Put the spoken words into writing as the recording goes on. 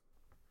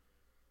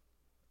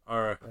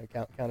All right.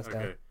 Count us down.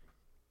 Okay.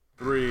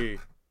 3,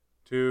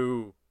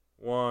 2,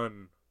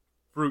 1.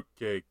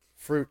 Fruitcake.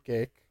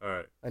 Fruitcake. All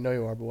right. I know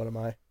you are, but what am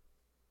I?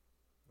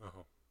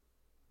 Oh,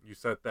 you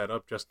set that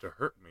up just to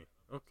hurt me.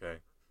 Okay.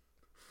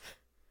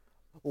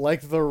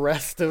 Like the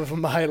rest of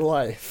my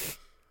life.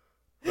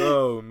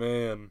 Oh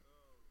man.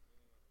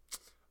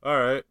 All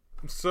right.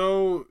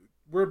 So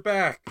we're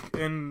back,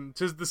 and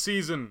 'tis the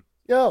season.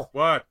 Yo,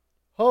 What?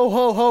 ho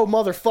ho ho,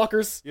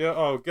 motherfuckers! Yeah.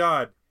 Oh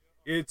God.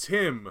 It's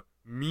him,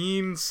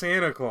 mean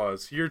Santa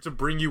Claus, here to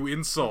bring you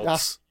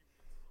insults.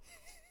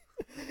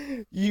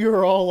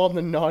 You're all on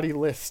the naughty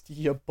list,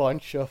 you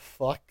bunch of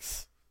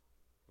fucks.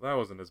 That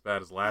wasn't as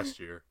bad as last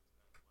year.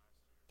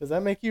 Does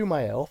that make you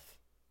my elf?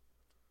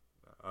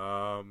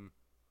 I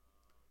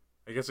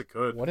guess it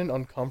could. What an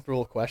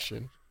uncomfortable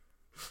question.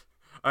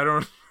 I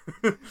don't.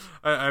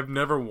 I've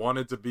never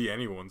wanted to be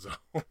anyone's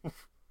elf.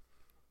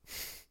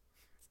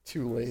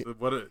 Too late.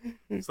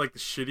 It's like the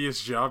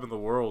shittiest job in the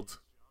world.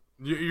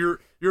 You're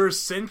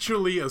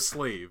essentially a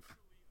slave.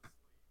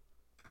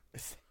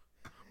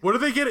 What are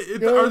they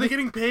getting? Are they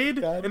getting paid?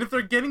 God. And if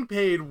they're getting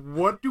paid,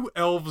 what do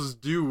elves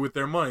do with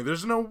their money?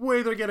 There's no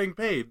way they're getting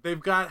paid.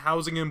 They've got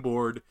housing and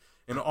board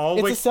and all.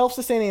 It's a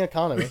self-sustaining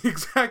economy.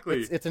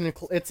 Exactly.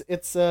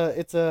 It's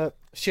a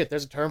shit.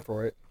 There's a term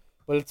for it,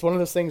 but it's one of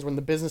those things when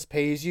the business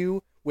pays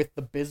you with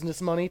the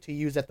business money to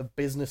use at the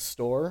business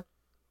store.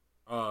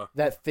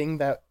 That thing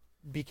that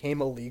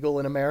became illegal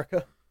in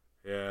America.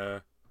 Yeah.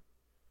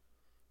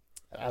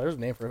 There's a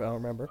name for it. I don't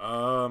remember.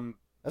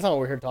 That's not what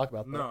we're here to talk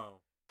about, though. No.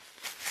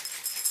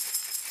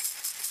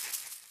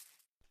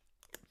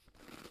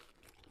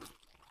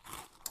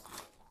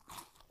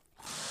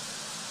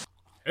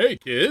 Hey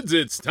kids,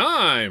 it's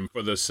time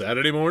for the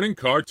Saturday Morning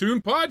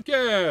Cartoon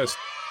Podcast.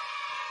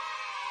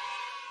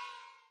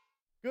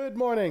 Good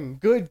morning.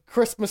 Good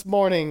Christmas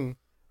morning,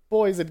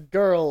 boys and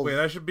girls. Wait,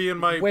 I should be in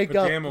my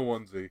pajama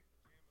onesie.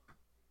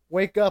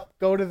 Wake up,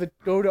 go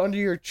to under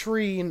your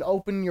tree and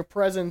open your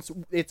presents.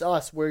 It's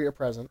us. We're your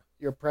present.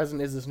 Your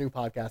present is this new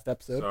podcast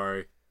episode.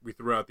 Sorry, we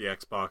threw out the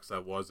Xbox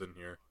that was in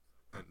here,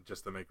 and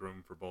just to make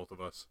room for both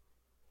of us.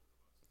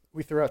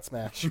 We threw out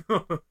Smash.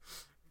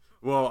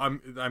 Well,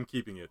 I'm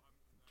keeping it,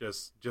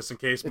 just in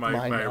case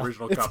my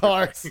original it's copy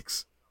ours.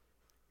 breaks.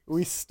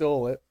 We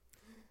stole it.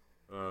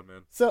 Oh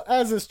man. So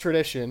as is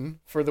tradition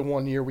for the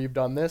 1 year we've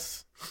done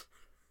this,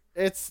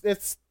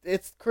 it's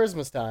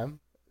Christmas time.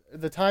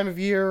 The time of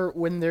year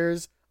when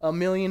there's a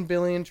million,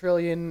 billion,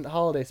 trillion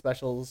holiday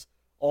specials,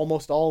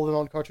 almost all of them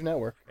on Cartoon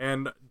Network.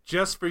 And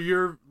just for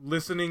your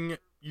listening,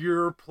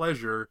 your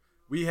pleasure,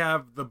 we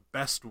have the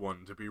best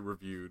one to be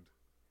reviewed.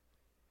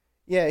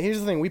 Yeah, here's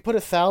the thing. We put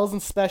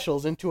 1,000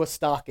 specials into a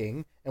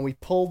stocking, and we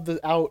pulled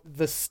out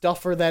the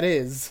stuffer that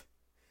is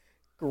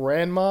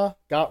Grandma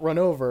Got Run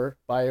Over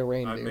by a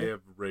Reindeer. I may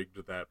have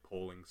rigged that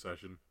polling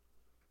session.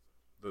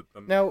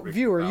 Now,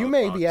 viewer, you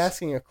may box. be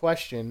asking a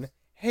question.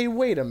 Hey,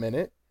 wait a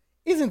minute.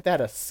 Isn't that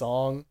a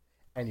song?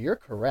 And you're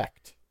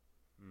correct.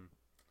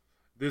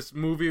 This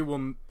movie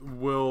will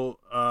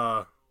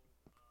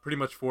pretty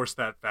much force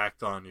that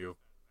fact on you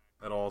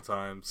at all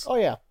times. Oh,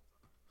 yeah.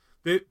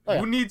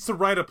 Who needs to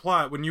write a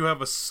plot when you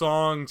have a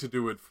song to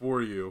do it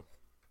for you?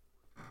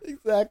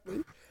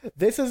 Exactly.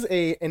 This is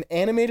an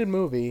animated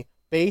movie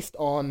based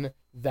on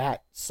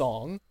that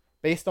song.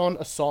 Based on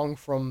a song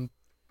from...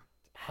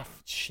 I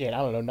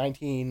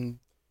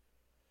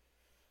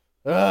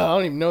don't know, I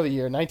don't even know the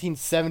year.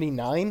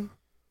 1979?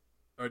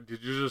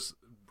 Did you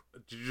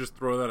just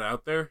throw that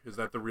out there? Is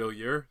that the real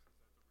year?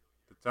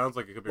 It sounds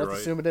like it could be right. Let's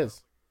assume it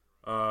is.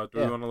 Do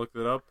we want to look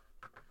it up?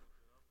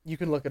 You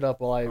can look it up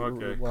while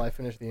I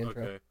finish the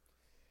intro. Okay.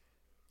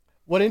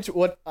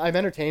 What I'm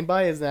entertained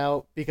by is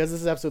now, because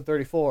this is episode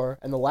 34,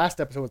 and the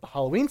last episode was the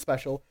Halloween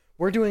special,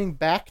 we're doing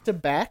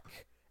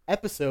back-to-back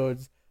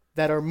episodes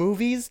that are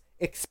movies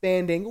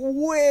expanding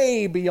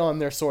way beyond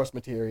their source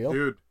material.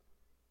 Dude,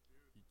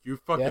 you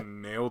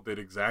fucking nailed it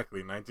exactly.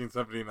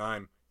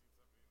 1979.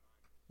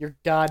 You're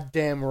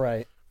goddamn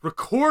right.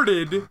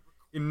 Recorded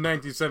in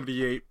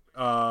 1978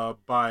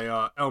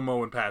 by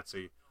Elmo and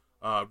Patsy.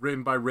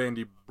 Written by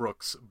Randy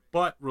Brooks,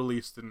 but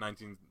released in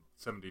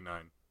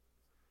 1979.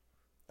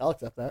 I'll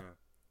accept that.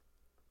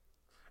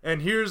 Yeah.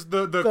 And here's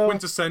the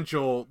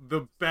quintessential,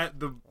 the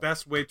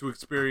best way to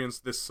experience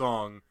this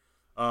song.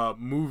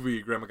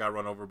 Movie Grandma Got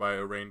Run Over by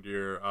a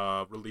Reindeer,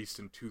 released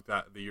in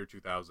the year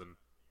 2000.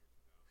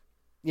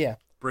 Yeah.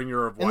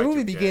 Bringer of Y2K. And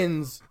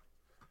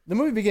the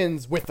movie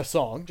begins with the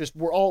song. Just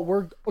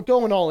we're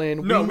going all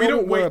in. No, we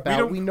don't wait.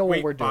 We know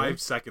what we're doing. 5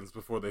 seconds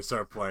before they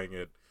start playing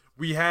it.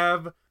 We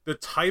have the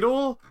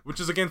title, which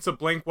is against a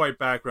blank white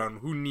background.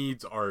 Who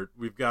needs art?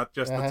 We've got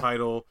just the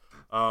title.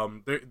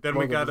 Then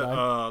we got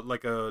a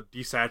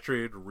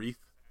desaturated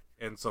wreath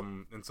and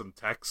some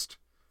text.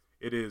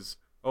 It is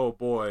oh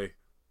boy,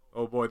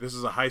 this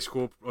is a high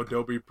school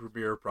Adobe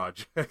Premiere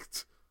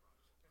project.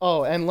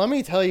 Oh, and let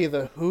me tell you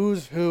the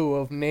who's who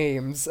of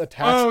names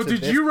attached to this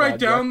did you write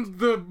project. down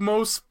the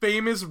most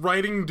famous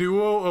writing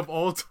duo of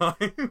all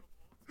time?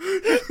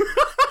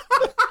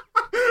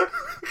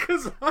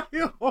 Because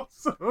I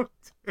also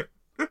did.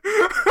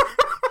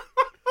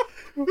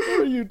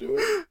 you do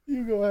it.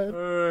 You go ahead.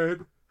 All right.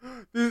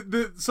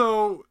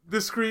 So the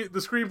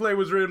screenplay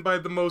was written by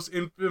the most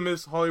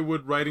infamous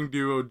Hollywood writing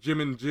duo,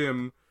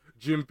 Jim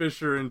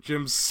Fisher and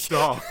Jim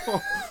Stahl.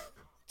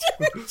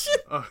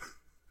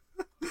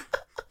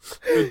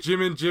 The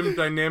Jim and Jim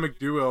dynamic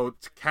duo,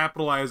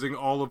 capitalizing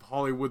all of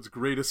Hollywood's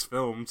greatest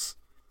films.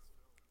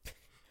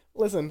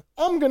 Listen,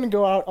 I'm gonna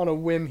go out on a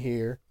whim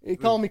here. You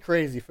call me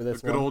crazy for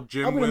this one. Good old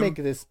Jim I'm gonna whim. make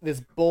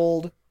this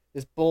bold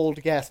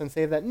guess and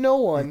say that no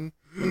one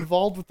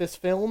involved with this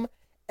film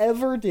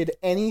ever did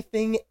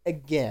anything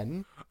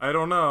again. I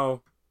don't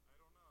know.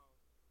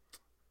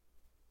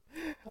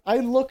 I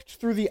looked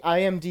through the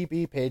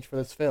IMDb page for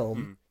this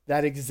film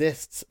that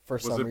exists for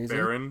some reason.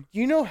 Barren? Do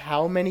you know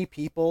how many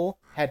people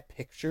had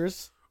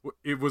pictures?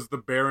 It was the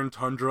barren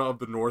tundra of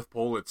the North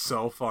Pole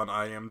itself on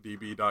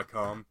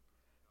IMDb.com.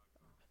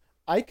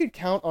 I could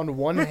count on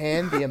one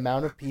hand the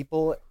amount of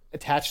people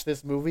attached to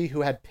this movie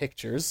who had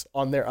pictures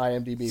on their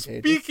IMDb pages.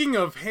 Speaking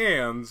of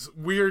hands,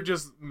 we're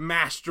just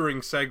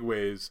mastering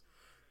segues.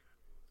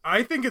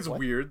 I think it's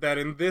weird that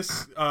in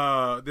this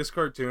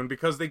cartoon,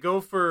 because they go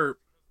for,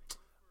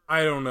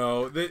 I don't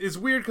know, it's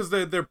weird because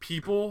they're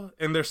people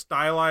and they're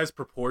stylized,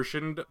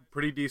 proportioned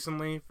pretty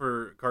decently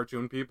for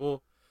cartoon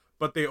people,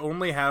 but they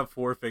only have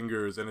 4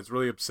 fingers, and it's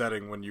really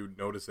upsetting when you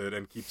notice it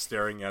and keep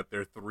staring at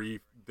their three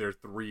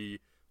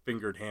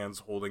fingered hands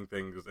holding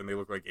things, and they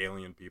look like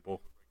alien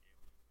people.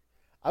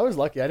 I was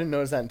lucky. I didn't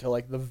notice that until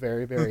like the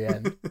very, very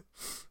end.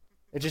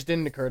 It just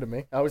didn't occur to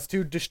me. I was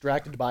too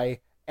distracted by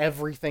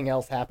everything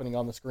else happening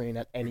on the screen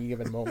at any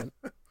given moment.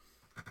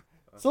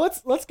 So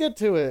let's get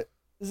to it.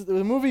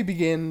 The movie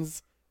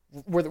begins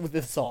with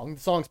this song.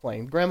 The song's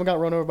playing. Grandma got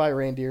run over by a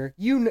reindeer.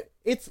 The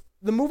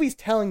movie's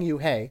telling you,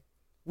 hey,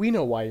 we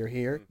know why you're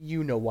here.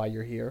 You know why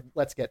you're here.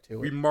 Let's get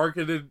to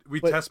it.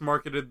 We test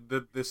marketed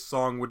that this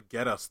song would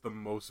get us the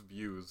most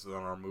views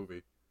on our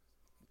movie.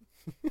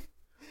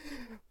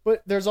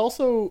 But there's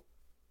also,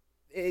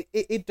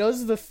 it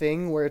does the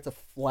thing where it's a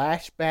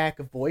flashback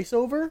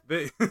voiceover.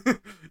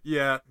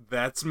 Yeah,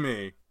 that's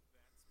me.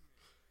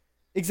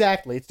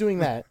 Exactly, it's doing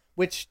that.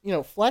 Which,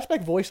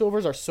 flashback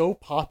voiceovers are so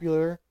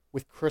popular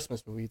with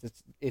Christmas movies.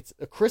 It's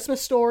a Christmas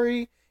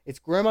story. It's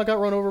Grandma got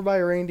run over by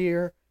a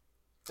reindeer,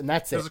 and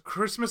that's it. Because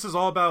Christmas is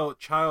all about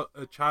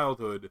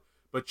childhood,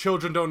 but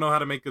children don't know how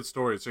to make good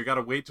stories, so you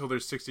gotta wait till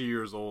they're 60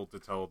 years old to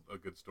tell a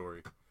good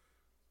story.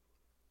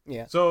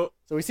 Yeah. So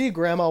we see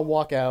Grandma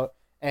walk out,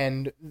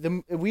 and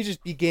we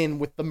just begin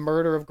with the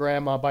murder of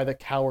Grandma by the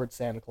coward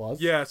Santa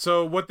Claus. Yeah,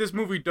 so what this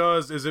movie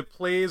does is it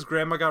plays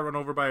Grandma got run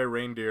over by a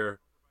reindeer,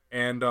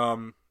 and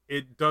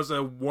it does a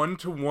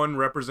 1-to-1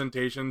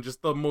 representation,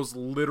 just the most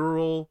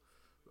literal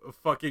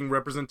fucking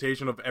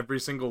representation of every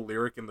single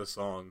lyric in the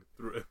song.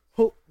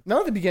 Well,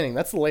 not at the beginning.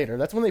 That's later.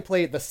 That's when they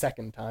play it the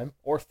second time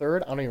or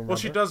third. I don't even remember. Well,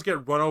 she does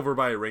get run over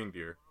by a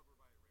reindeer.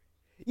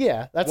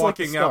 Yeah, that's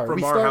walking like the start. out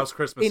from our house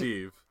Christmas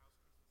Eve.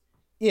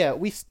 Yeah,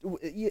 fuck,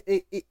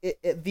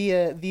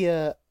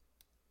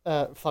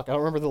 I don't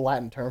remember the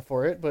Latin term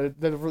for it, but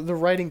the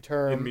writing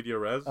term In media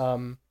res.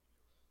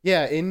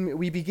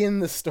 We begin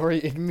the story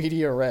in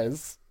media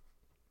res.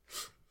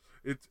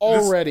 It's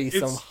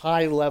some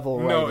high level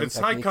writing. No, it's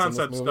high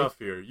concept stuff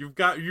here.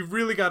 You've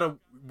really got to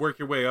work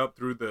your way up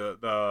through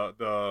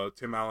the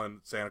Tim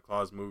Allen Santa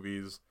Claus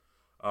movies.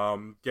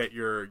 Get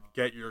your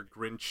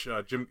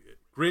Grinch,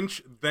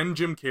 Grinch, then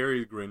Jim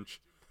Carrey Grinch.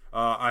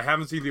 I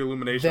haven't seen the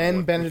Illumination. Then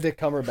one. Benedict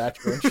Cumberbatch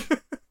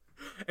Grinch.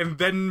 And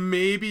then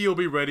maybe you'll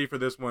be ready for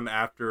this one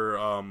after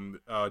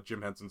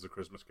Jim Henson's A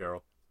Christmas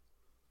Carol.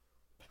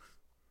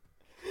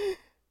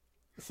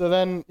 So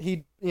then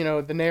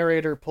the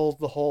narrator pulls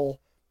the whole,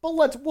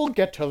 but we'll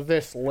get to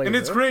this later. And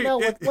it's great. Now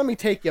let me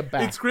take you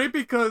back. It's great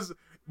because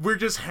we're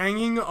just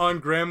hanging on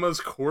Grandma's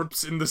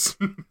corpse in the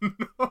snow.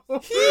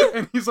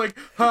 And he's like,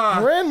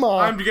 Grandma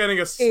I'm getting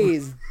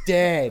is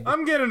dead.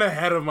 I'm getting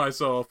ahead of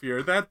myself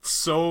here. That's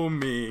so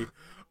me.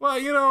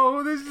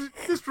 Well,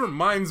 this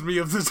reminds me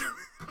of this.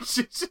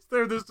 She's just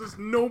there. There's just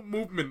no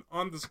movement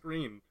on the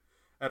screen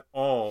at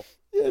all.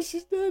 Yeah,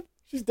 she's dead.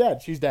 She's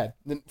dead. She's dead.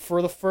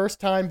 For the first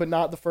time, but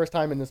not the first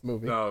time in this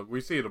movie. No,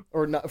 we see it.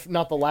 Or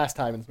not the last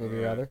time in this movie,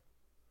 rather.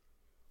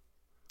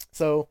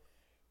 So,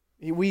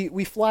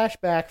 we flash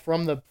back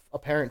from the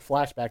apparent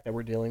flashback that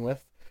we're dealing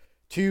with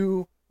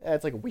to,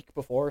 it's like a week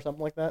before or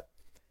something like that.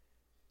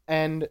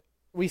 And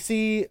we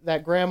see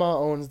that Grandma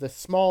owns this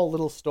small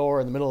little store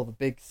in the middle of a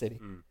big city.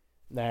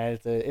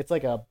 That it's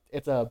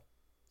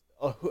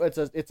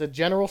a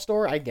general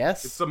store, I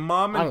guess. It's a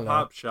mom and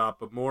pop shop,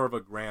 but more of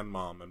a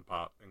grandmom and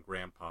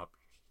grandpop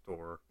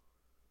store.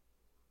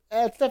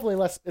 It's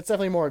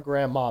definitely more a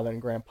grandma than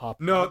grandpa.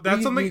 No,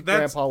 that's something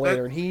that's grandpa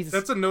later, and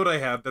that's a note I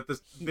have that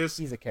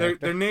he's a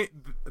character. Their name,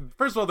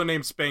 first of all, their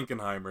name's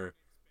Spankenheimer.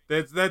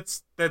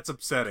 That's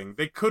upsetting.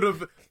 They could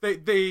have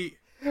they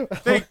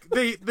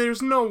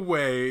there's no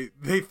way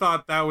they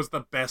thought that was the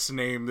best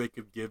name they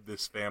could give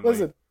this family.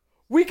 Listen,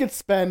 we could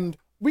spend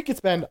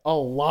a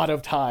lot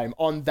of time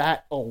on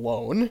that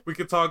alone. We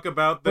could talk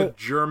about the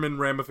German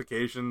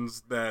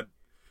ramifications that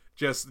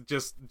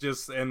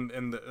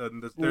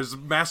there's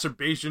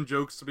masturbation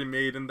jokes to be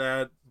made in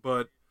that,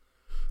 but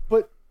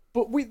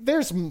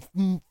there's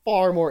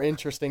far more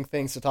interesting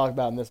things to talk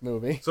about in this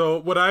movie. So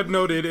what I've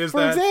noted is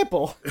for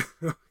example,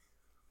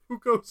 who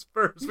goes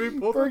first? We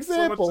both for have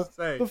example, so much to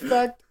say.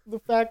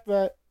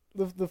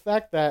 the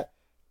fact that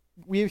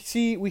we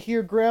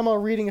hear Grandma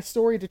reading a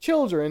story to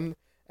children,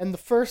 and the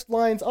first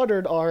lines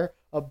uttered are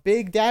a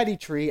big daddy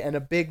tree and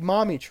a big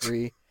mommy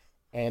tree,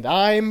 and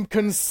I'm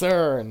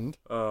concerned.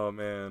 Oh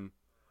man.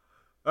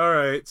 All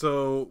right,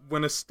 so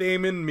when a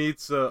stamen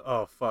meets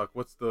a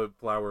what's the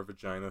flower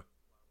vagina?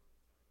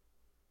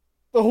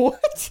 The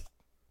what?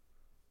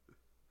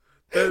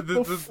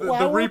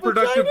 The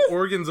reproductive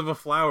organs of a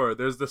flower.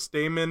 There's the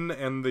stamen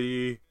and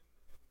the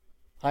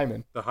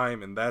hymen. The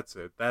hymen, that's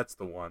it. That's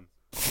the one.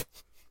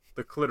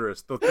 The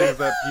clitoris, the things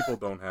that people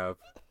don't have.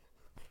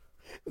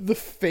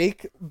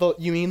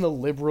 You mean the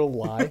liberal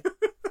lie?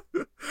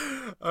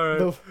 All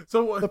right.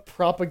 The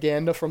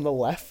propaganda from the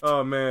left.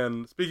 Oh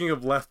man! Speaking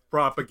of left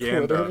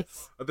propaganda,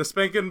 the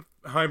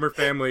Spankenheimer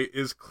family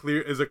is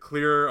a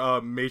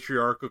clear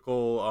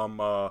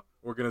matriarchal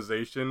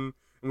organization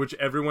in which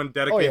everyone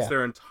dedicates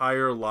their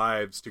entire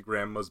lives to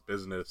Grandma's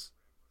business,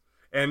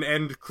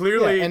 and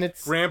clearly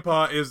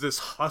Grandpa is this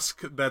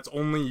husk that's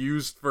only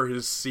used for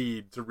his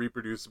seed to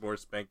reproduce more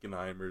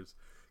Spankenheimers,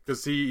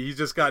 because he's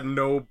just got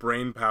no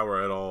brain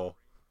power at all.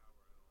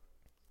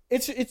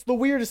 It's the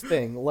weirdest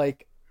thing.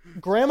 Like,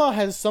 Grandma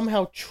has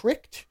somehow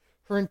tricked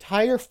her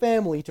entire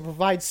family to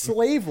provide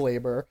slave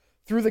labor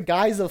through the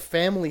guise of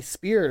family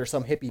spirit or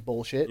some hippie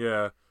bullshit.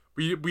 Yeah.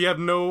 We have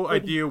no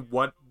idea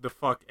what the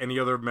fuck any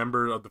other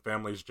member of the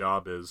family's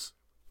job is.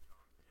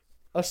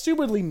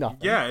 Assumedly nothing.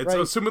 Yeah, it's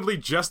assumedly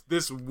just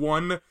this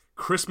one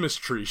Christmas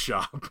tree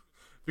shop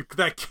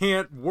that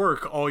can't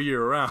work all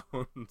year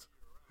round.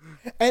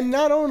 And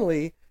not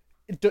only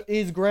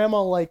is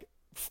Grandma, like,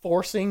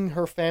 forcing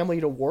her family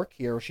to work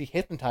here, or she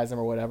hypnotized them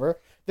or whatever,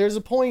 there's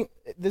a point,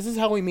 this is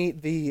how we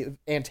meet the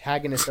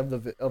antagonist of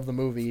the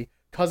movie,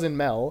 Cousin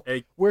Mel,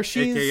 where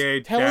she's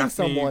AKA telling Daphne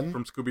someone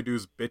from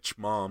Scooby-Doo's bitch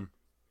mom.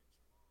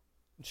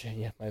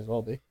 Yeah, might as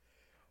well be.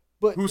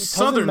 But who's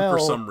Southern for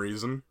some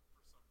reason.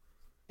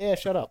 Yeah,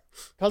 shut up.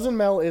 Cousin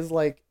Mel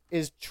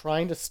is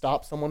trying to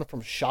stop someone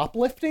from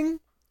shoplifting,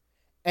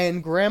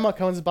 and Grandma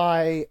comes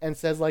by and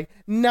says, like,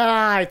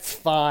 nah, it's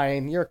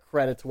fine, your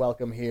credit's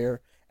welcome here.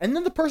 And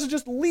then the person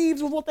just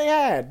leaves with what they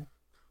had.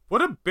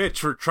 What a bitch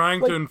for trying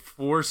to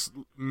enforce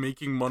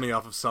making money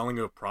off of selling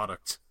a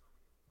product.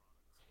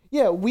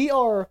 Yeah, we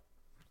are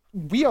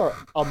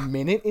a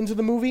minute into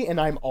the movie, and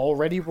I'm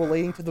already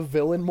relating to the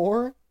villain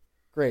more.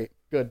 Great.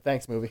 Good.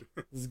 Thanks, movie.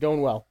 This is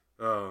going well.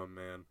 Oh,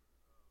 man.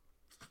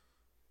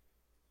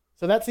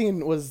 So that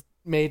scene was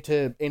made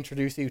to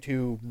introduce you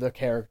to the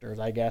characters,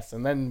 I guess,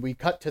 and then we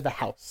cut to the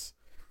house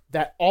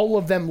that all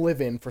of them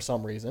live in for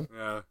some reason.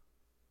 Yeah.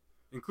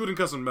 Including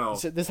Cousin Mel.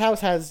 So this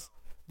house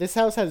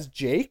has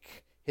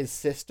Jake, his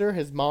sister,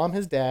 his mom,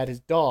 his dad,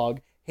 his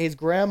dog, his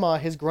grandma,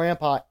 his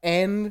grandpa,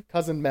 and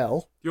Cousin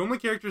Mel. The only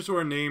characters who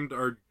are named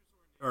are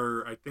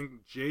I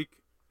think Jake,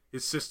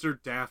 his sister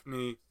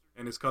Daphne,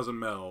 and his cousin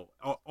Mel.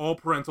 All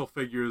parental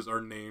figures are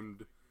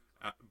named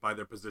by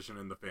their position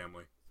in the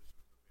family.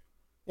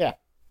 Yeah.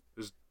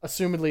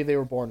 Assumedly they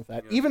were born with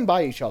that. Yeah. Even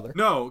by each other.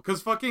 No,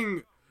 because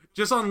fucking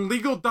just on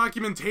legal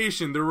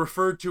documentation, they're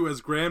referred to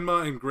as grandma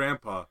and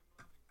grandpa.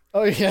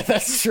 Oh yeah,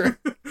 that's true.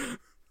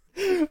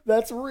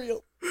 That's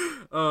real.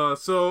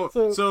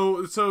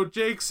 So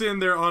Jake's in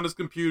there on his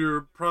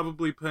computer,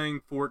 probably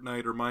playing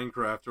Fortnite or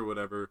Minecraft or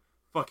whatever.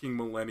 Fucking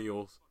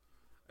millennials.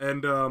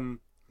 And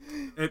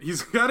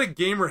he's got a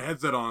gamer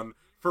headset on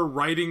for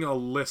writing a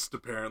list,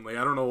 apparently.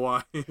 I don't know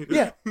why.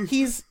 Yeah,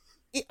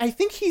 I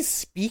think he's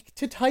speak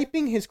to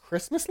typing his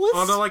Christmas list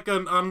on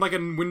like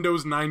a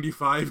Windows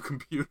 95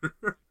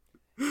 computer.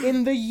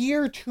 In the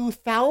year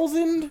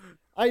 2000?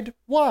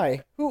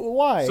 Why?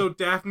 Why? So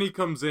Daphne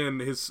comes in,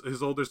 his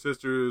older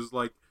sister is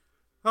like,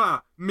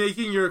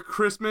 making your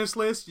Christmas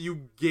list,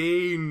 you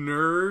gay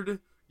nerd,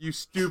 you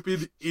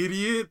stupid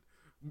idiot,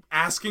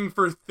 asking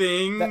for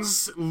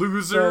things,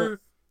 loser. So,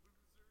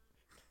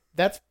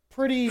 that's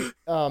pretty,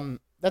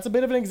 that's a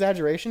bit of an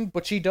exaggeration,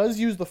 but she does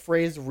use the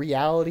phrase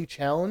reality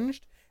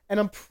challenged, and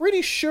I'm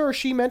pretty sure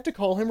she meant to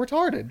call him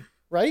retarded,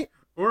 right?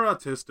 Or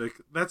autistic.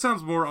 That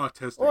sounds more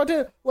autistic.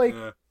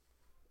 Or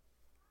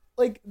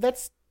like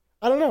that's,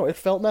 I don't know, it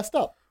felt messed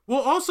up.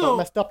 Well,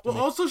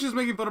 also she's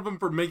making fun of him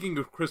for making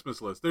a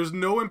Christmas list. There's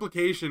no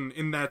implication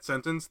in that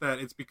sentence that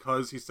it's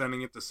because he's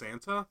sending it to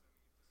Santa.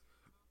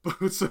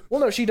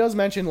 Well, no, she does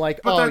mention, like,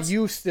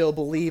 you still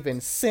believe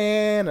in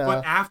Santa.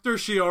 But after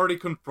she already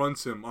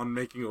confronts him on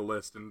making a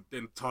list and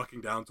talking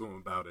down to him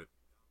about it.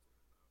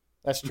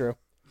 That's true.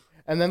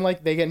 And then,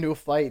 like, they get into a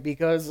fight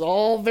because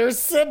they're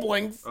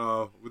siblings.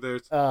 Oh,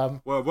 there's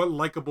what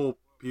likable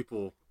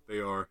people they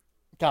are.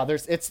 God,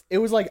 it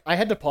was like, I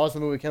had to pause the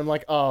movie because I'm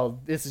like, oh,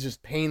 this is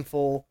just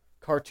painful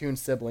cartoon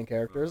sibling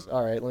characters.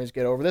 All right, let me just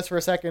get over this for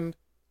a second.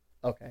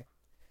 Okay.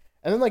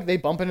 And then, like, they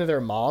bump into their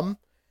mom,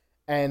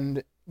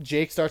 and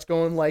Jake starts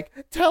going like,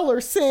 tell her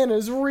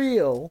Santa's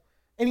real.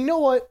 And you know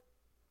what?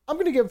 I'm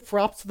going to give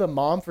props to the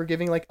mom for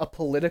giving, like, a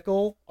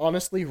political,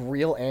 honestly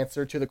real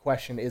answer to the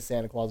question, is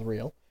Santa Claus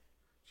real?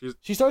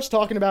 She starts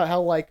talking about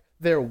how, like,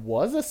 there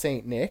was a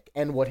Saint Nick,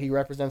 and what he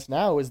represents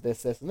now is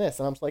this, this, and this.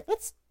 And I'm just like,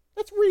 that's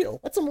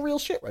real. That's some real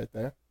shit right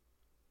there.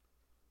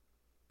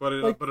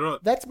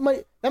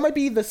 That might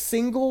be the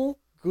single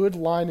good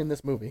line in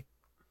this movie.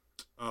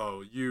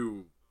 Oh,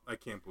 I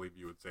can't believe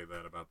you would say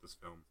that about this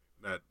film.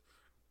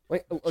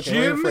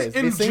 Jim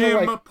and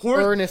Jim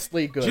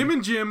earnestly good. Jim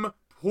and Jim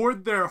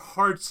poured their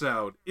hearts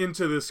out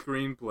into the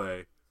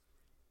screenplay.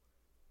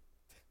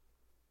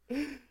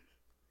 And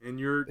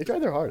they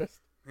tried their hardest.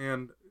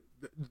 And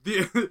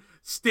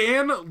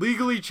Stan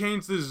legally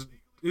changed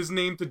his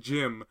name to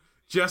Jim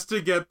just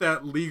to get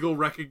that legal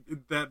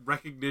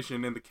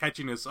recognition and the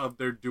catchiness of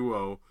their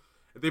duo.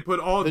 They put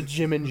all the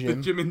Jim and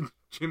Jim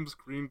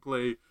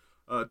screenplay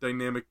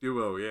dynamic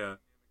duo, yeah.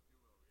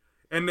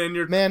 And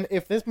then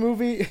if this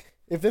movie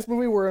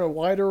were in a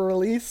wider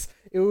release,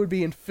 it would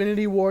be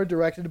Infinity War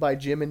directed by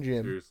Jim and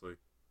Jim. Seriously.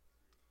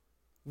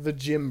 The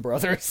Jim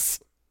brothers.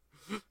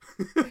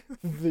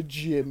 The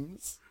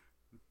Jims.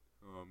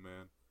 Oh,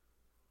 man.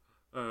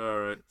 All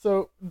right.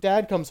 So,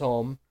 Dad comes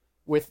home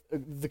with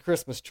the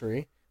Christmas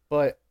tree,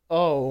 but,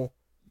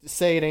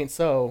 say it ain't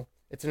so.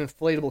 It's an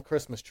inflatable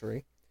Christmas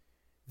tree.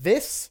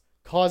 This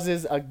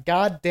causes a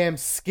goddamn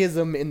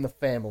schism in the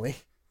family.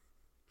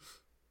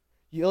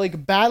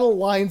 Battle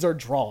lines are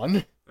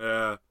drawn.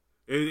 Yeah.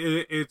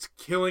 It's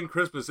killing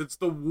Christmas. It's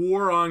the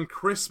war on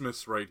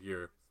Christmas right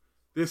here.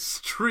 This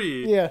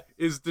tree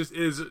is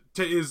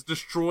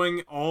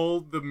destroying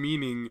all the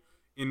meaning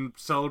in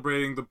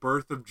celebrating the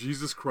birth of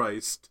Jesus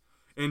Christ,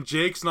 and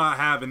Jake's not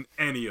having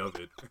any of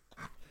it.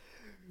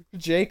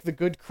 Jake, the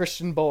good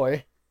Christian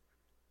boy,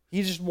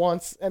 he just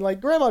wants, and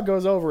Grandma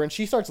goes over and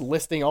she starts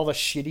listing all the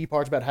shitty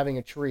parts about having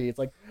a tree. It's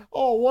like,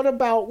 oh, what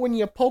about when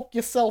you poke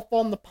yourself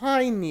on the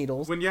pine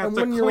needles? When you have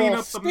to clean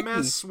up the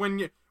mess,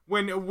 when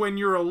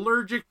you're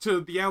allergic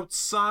to the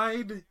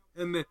outside,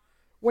 and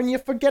when you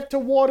forget to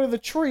water the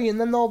tree and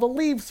then all the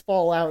leaves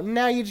fall out and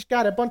now you just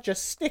got a bunch of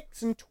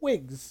sticks and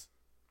twigs.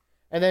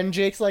 And then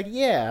Jake's like,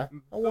 yeah,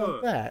 I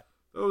want that.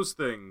 Those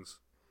things.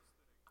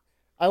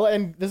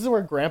 And this is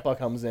where Grandpa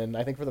comes in,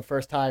 I think, for the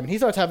first time. And he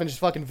starts having just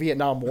fucking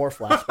Vietnam War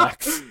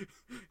flashbacks.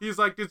 He's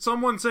like, did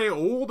someone say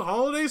old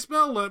holiday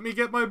spell? Let me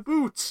get my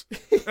boots.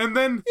 And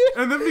then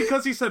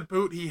because he said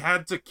boot, he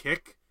had to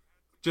kick.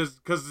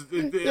 Just because, I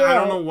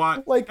don't know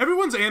why.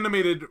 Everyone's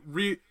animated,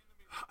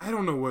 I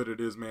don't know what it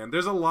is, man.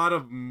 There's a lot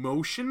of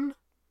motion.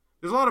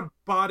 There's a lot of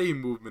body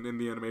movement in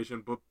the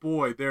animation, but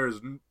boy,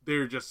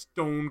 they're just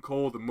stone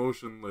cold,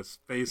 emotionless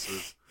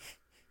faces.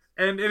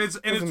 And it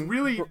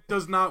really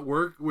does not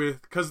work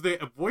because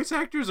the voice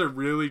actors are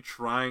really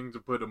trying to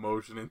put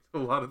emotion into a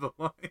lot of the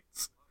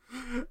lines.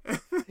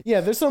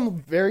 Yeah, there's some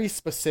very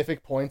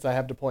specific points I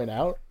have to point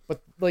out,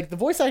 but the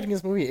voice acting in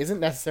this movie isn't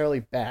necessarily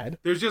bad.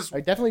 I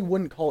definitely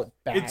wouldn't call it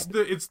bad. It's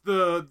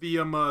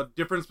the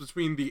difference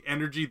between the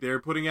energy they're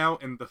putting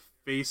out and the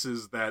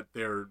faces that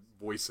they're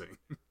voicing.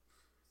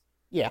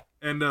 Yeah,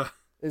 and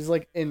it's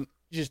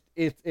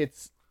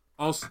it's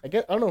also, I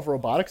don't know if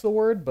robotic's the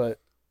word,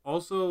 but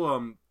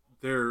also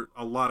there are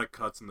a lot of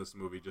cuts in this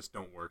movie just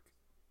don't work.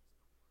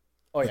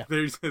 Oh yeah,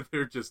 they're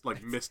just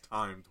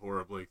mistimed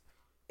horribly.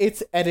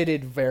 It's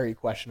edited very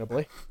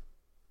questionably.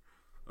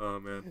 Oh,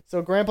 man.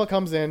 So Grandpa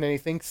comes in and he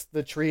thinks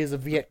the tree is a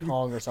Viet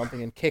Cong or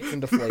something and kicks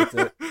and deflates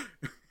it.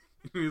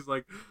 He's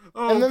like,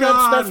 oh, and then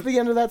God. That's the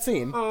end of that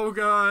scene. Oh,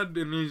 God.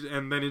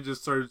 And then he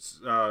just starts,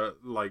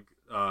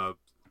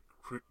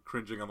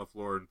 cringing on the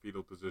floor in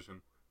fetal position.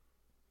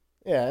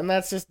 Yeah, and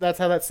that's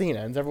how that scene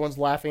ends. Everyone's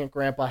laughing at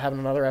Grandpa having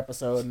another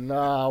episode, and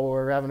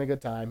we're having a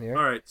good time here.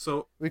 All right,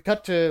 so we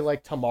cut to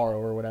tomorrow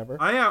or whatever.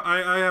 I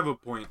have a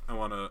point I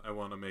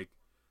wanna make.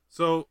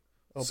 So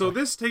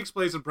this takes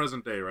place in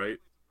present day, right?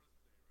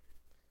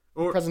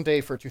 Or present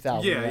day for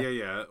 2000.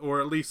 Yeah. Or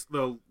at least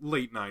the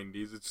late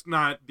 90s. It's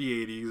not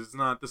the 80s. It's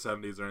not the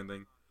 70s or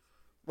anything.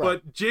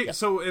 Right. But Jake. Yeah.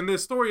 So, and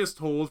this story is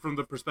told from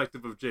the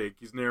perspective of Jake.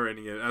 He's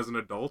narrating it as an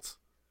adult,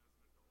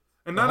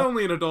 and not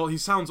only an adult, he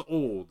sounds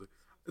old.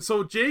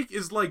 So Jake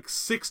is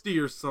 60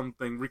 or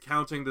something,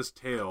 recounting this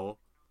tale.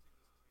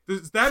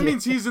 That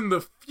means he's in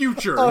the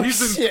future.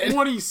 He's in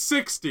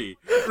 2060.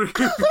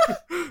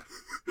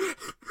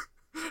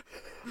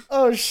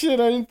 Oh shit!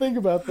 I didn't think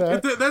about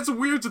that. That's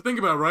weird to think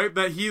about, right?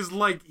 That he's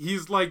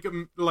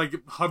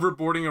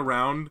hoverboarding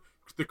around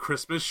the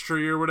Christmas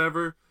tree or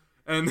whatever.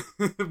 And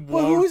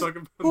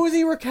who is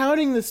he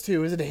recounting this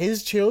to? Is it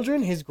his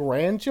children? His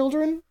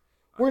grandchildren?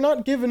 We're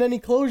not given any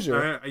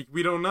closure.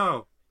 We don't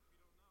know.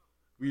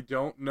 We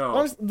don't know.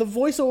 Honestly, the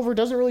voiceover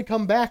doesn't really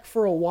come back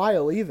for a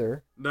while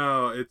either.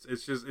 No, it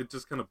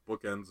just kind of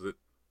bookends it.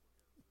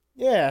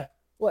 Yeah.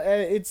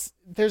 Well,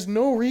 there's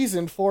no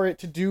reason for it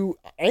to do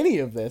any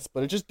of this,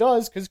 but it just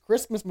does because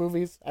Christmas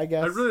movies, I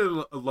guess. I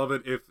really love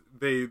it if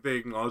they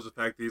acknowledge the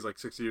fact that he's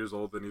 60 years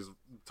old and he's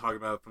talking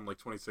about it from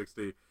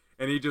 2060,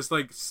 and he just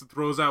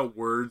throws out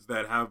words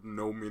that have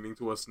no meaning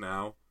to us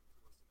now,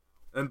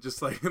 and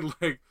just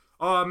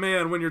oh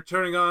man, when you're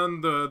turning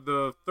on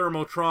the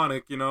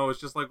thermotronic, it's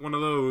just like one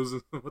of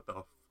those. What the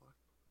fuck?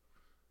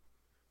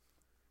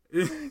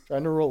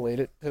 Trying to relate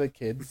it to the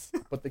kids,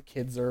 but the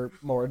kids are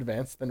more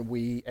advanced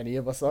than any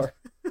of us are.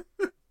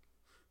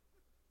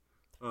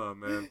 Oh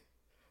man.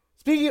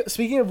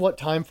 Speaking of what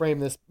time frame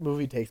this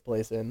movie takes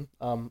place in,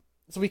 so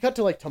we cut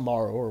to like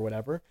tomorrow or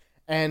whatever,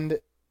 and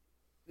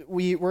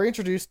we were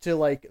introduced to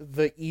like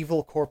the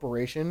evil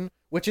corporation,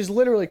 which is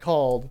literally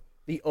called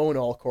the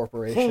Onal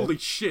Corporation. Holy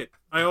shit!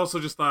 I also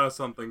just thought of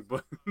something,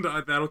 but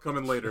that'll come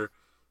in later.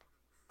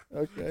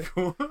 Okay.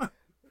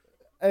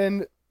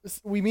 And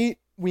we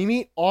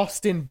meet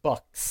Austin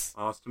Bucks.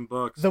 Austin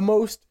Bucks, the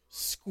most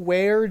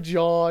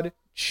square-jawed,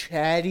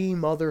 chatty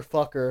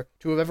motherfucker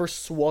to have ever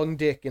swung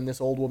dick in this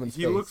old woman's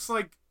face. He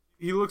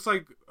looks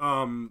like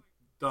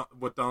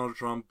what Donald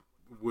Trump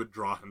would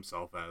draw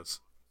himself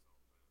as.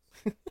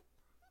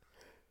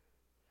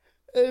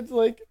 It's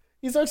like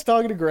he starts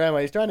talking to Grandma.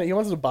 He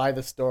wants to buy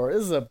the store.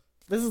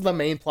 This is the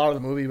main plot of the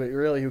movie, but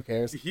really, who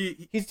cares?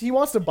 He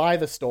wants to buy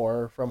the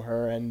store from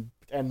her and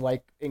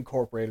like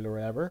incorporate it or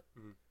whatever.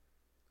 Mm-hmm.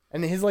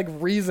 And his like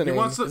reasoning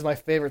is my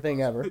favorite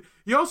thing ever.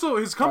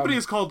 His company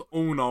is called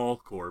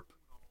Onal Corp.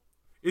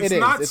 It's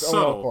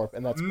subtle. Onal Corp,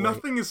 and that's great.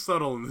 Nothing is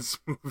subtle in this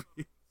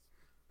movie.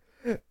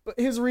 But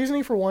his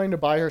reasoning for wanting to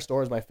buy her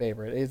store is my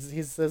favorite.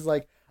 He says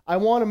like, I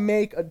want to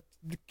make a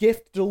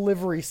gift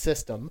delivery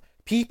system.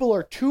 People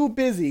are too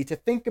busy to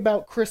think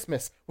about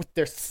Christmas with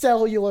their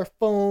cellular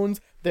phones,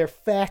 their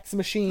fax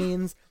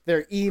machines,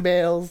 their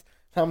emails.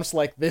 I'm just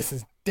like, this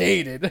is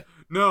dated.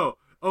 No.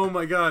 Oh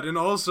my god. And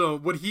also,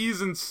 what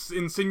he's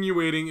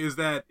insinuating is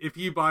that if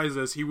he buys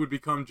this, he would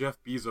become Jeff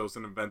Bezos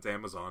and invent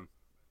Amazon.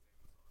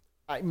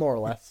 More or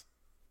less.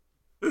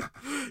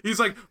 He's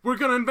like, we're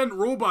gonna invent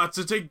robots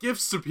to take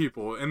gifts to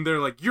people. And they're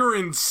like, you're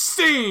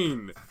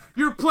insane!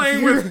 You're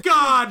playing with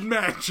God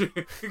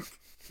magic!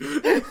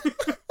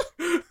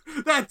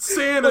 That's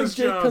Santa's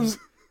job.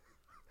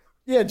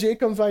 Jake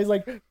comes by, he's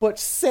like, but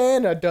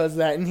Santa does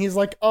that. And he's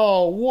like,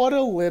 oh, what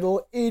a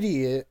little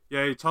idiot.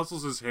 Yeah, he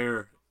tussles his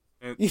hair.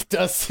 And he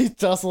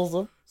tussles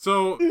him.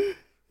 So,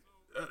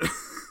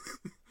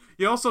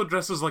 he also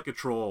dresses like a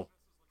troll.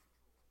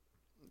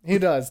 He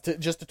does,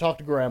 just to talk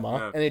to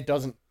Grandma, and it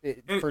doesn't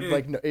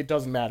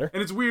matter.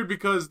 And it's weird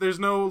because there's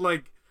no,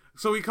 like,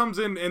 so he comes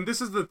in, and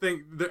this is the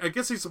thing, I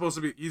guess he's supposed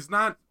to be, he's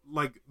not,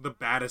 like, the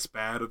baddest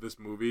bad of this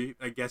movie.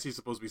 I guess he's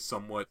supposed to be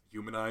somewhat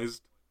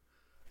humanized.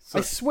 So,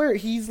 I swear,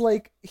 he's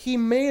like, he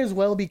may as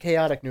well be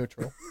chaotic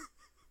neutral.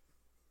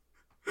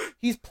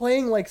 He's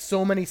playing, like,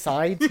 so many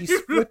sides, he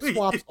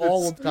flip-flops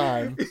all the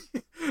time.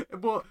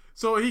 Well,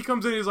 so he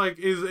comes in, he's like,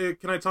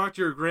 can I talk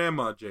to your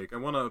grandma, Jake? I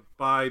want to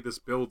buy this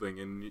building.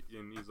 And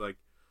he's like,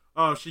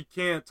 oh, she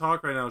can't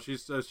talk right now.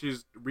 She's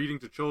reading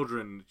to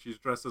children. She's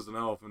dressed as an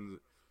elf. And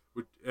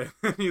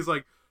he's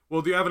like,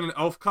 well, do you have an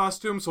elf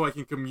costume so I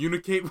can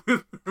communicate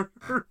with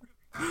her?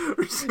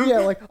 Yeah,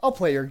 like, I'll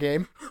play your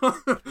game.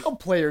 I'll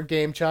play your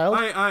game, child.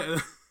 I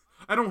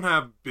don't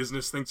have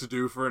business things to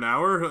do for an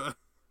hour.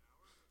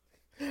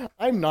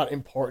 I'm not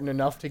important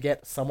enough to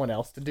get someone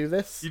else to do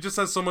this. He just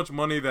has so much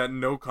money that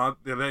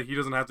that he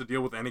doesn't have to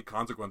deal with any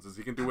consequences.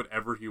 He can do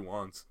whatever he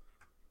wants.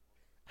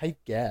 I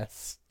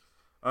guess.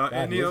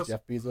 And he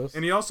Jeff Bezos.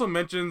 And he also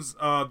mentions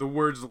the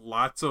words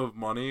 "lots of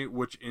money,"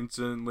 which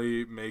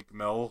instantly make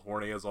Mel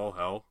horny as all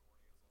hell.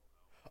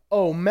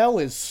 Oh, Mel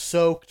is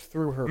soaked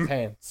through her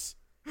pants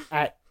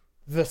at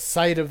the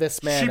sight of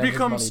this man. She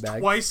becomes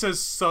twice as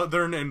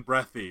southern and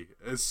breathy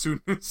as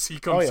soon as he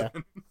comes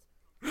in.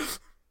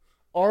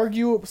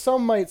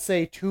 Some might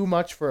say too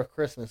much for a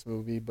Christmas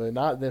movie, but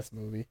not this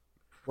movie.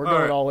 We're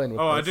going all in with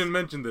this. I didn't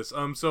mention this.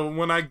 So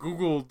when I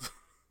googled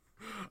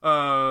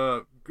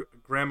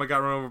Grandma got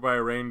run over by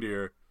a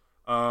reindeer,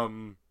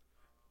 the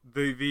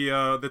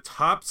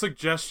top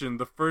suggestion,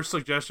 the first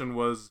suggestion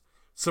was,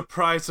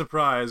 surprise,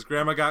 surprise,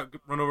 Grandma got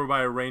run over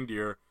by a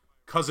reindeer,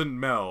 Cousin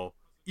Mel,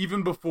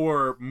 even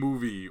before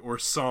movie or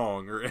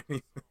song or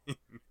anything.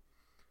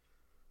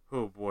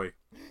 Oh boy.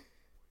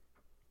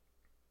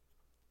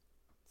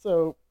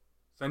 So,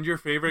 send your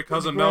favorite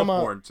Cousin Mel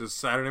porn to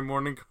Saturday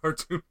Morning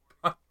Cartoon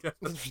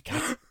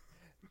Podcast.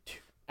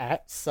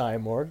 At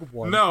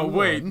Cymorg1. No,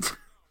 wait.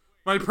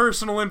 My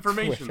personal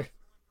information.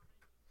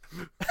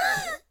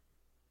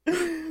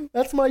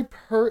 That's my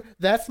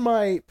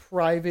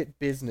private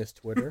business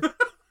Twitter.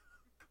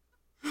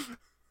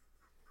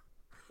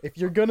 If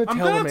you're gonna tell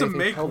them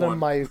anything, tell them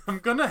my. I'm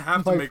gonna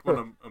have to make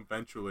one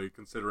eventually,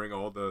 considering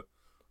all the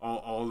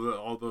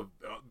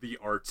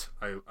art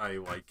I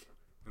like.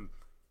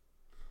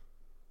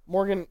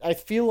 Morgan, I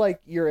feel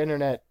like your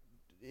internet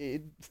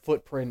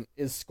footprint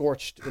is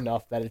scorched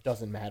enough that it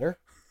doesn't matter.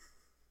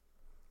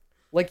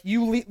 Like,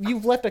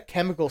 you've left a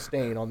chemical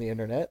stain on the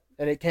internet,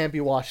 and it can't be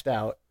washed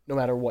out no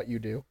matter what you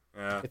do.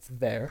 Yeah. It's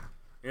there.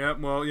 Yeah,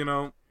 well,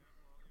 they're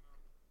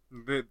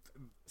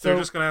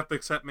just going to have to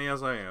accept me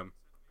as I am.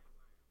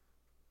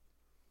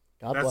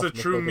 That's the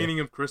true meaning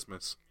of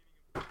Christmas.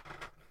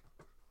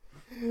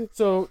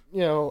 So,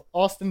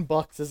 Austin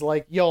Bucks is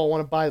like, yo, I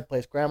want to buy the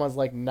place. Grandma's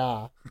like,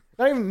 nah.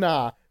 Not even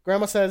nah.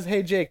 Grandma says,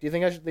 "Hey Jake, do you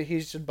think he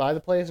should buy the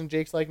place?" And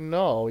Jake's like,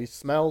 "No, he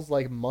smells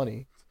like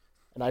money,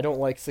 and I don't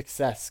like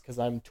success because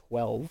I'm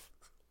 12."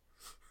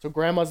 So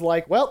Grandma's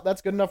like, "Well,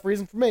 that's good enough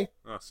reason for me."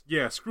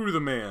 Yeah, screw the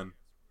man.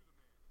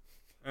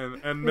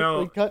 And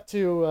Mel We cut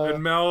to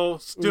and Mel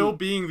still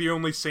being the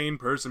only sane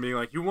person, being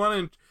like, "You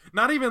want to?"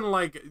 Not even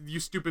like, "You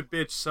stupid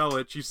bitch, sell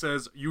it." She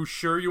says, "You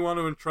sure you want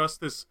to entrust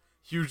this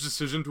huge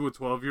decision to a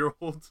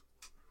 12-year-old?"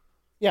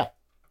 Yeah.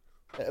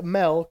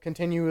 Mel,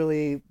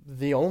 continually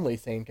the only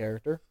sane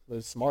character,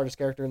 the smartest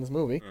character in this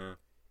movie. Yeah.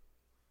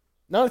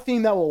 Not a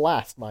theme that will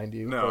last, mind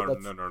you. No,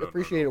 but no.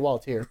 Appreciate it while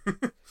it's here.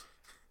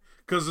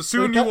 Because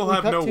soon you will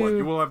have no one.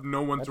 You will have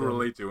no one to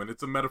relate to, and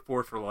it's a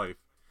metaphor for life.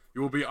 You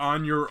will be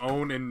on your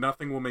own, and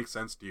nothing will make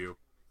sense to you.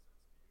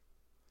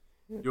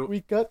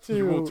 We cut to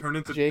you will turn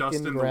into Jake dust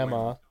and in Grandma.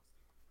 the wind.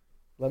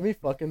 Let me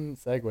fucking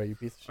segue, you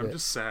piece of shit. I'm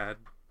just sad.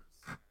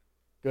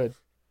 Good.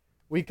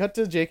 We cut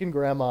to Jake and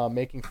Grandma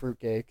making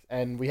fruitcake,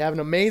 and we have an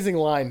amazing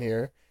line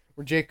here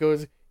where Jake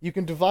goes, "You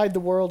can divide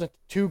the world into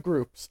two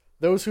groups,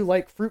 those who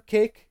like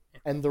fruitcake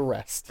and the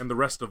rest." And the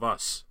rest of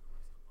us.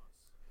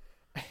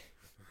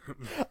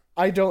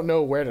 I don't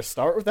know where to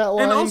start with that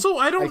line. And also,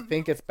 I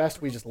think it's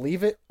best we just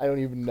leave it. I don't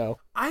even know.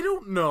 I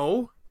don't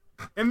know.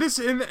 And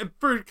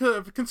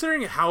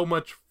considering how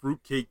much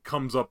fruitcake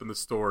comes up in the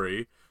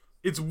story,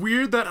 it's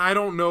weird that I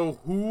don't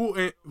know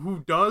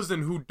who does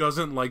and who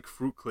doesn't like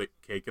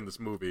fruitcake in this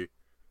movie.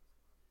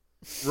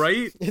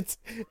 Right?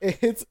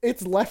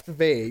 It's left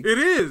vague. It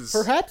is.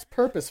 Perhaps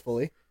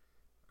purposefully.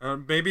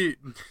 Maybe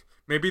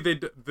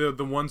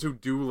the ones who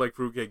do like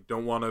fruitcake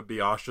don't want to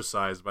be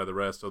ostracized by the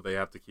rest, so they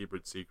have to keep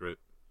it secret.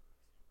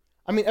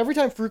 I mean, every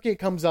time fruitcake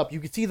comes up,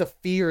 you can see the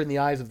fear in the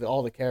eyes of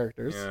all the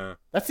characters. Yeah.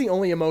 That's the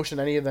only emotion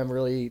any of them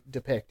really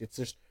depict. It's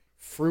just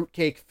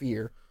fruitcake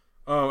fear.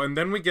 Oh, and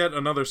then we get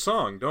another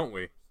song, don't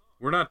we?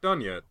 We're not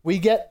done yet. We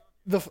get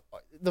the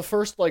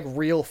first like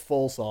real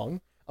full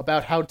song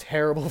about how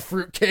terrible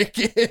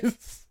fruitcake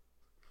is.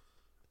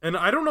 And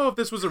I don't know if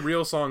this was a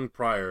real song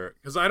prior,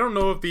 because I don't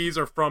know if these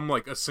are from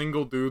like a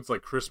single dude's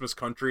like Christmas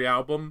country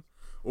album,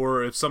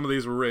 or if some of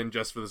these were written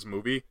just for this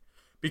movie.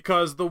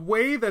 Because the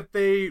way that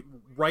they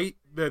write,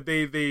 that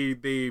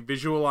they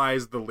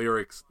visualize the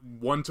lyrics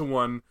one to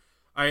one,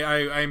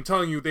 I'm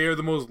telling you, they are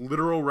the most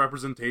literal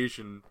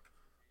representation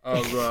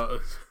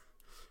of.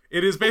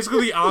 It is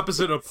basically the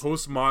opposite of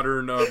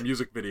postmodern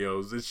music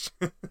videos. It's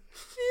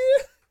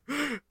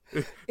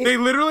they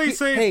literally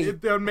say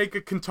they'll make a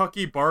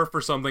Kentucky barf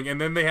or something,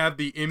 and then they have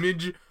the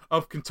image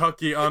of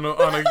Kentucky on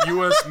a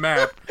U.S.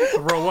 map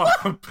throw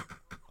up.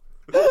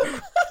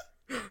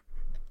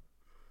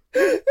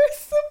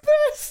 It's the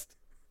best.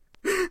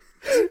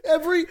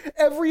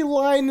 Every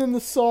line in the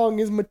song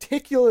is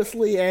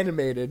meticulously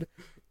animated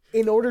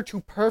in order to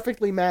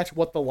perfectly match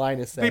what the line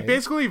is saying. They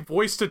basically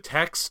voice to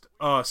text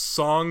a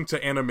song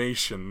to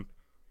animation.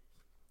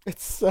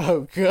 It's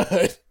so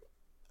good.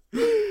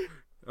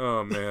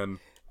 Oh man.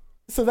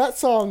 So that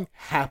song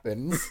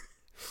happens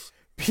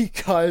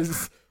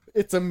because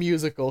it's a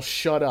musical.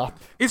 Shut up.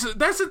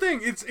 That's the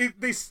thing.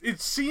 It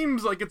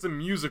seems like it's a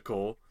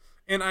musical,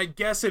 and I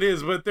guess it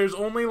is, but there's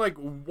only like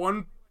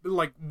one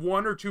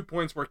or 2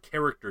 points where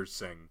characters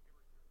sing.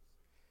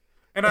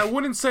 And I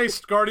wouldn't say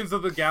Guardians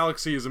of the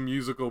Galaxy is a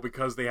musical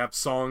because they have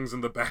songs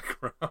in the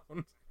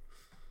background.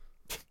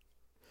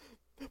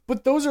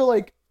 But those are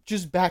like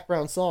just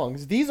background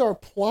songs. These are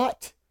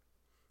plot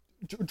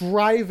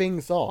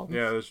driving songs.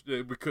 Yeah,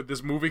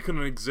 this movie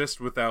couldn't exist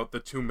without the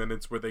 2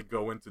 minutes where they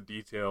go into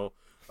detail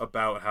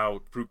about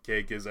how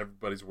fruitcake is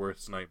everybody's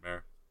worst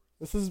nightmare.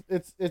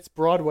 It's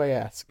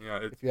Broadway-esque. Yeah,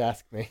 if you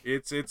ask me.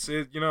 It's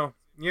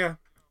yeah.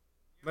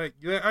 Like,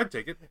 yeah, I'd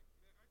take it.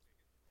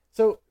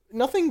 So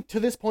nothing to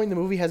this point in the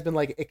movie has been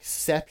like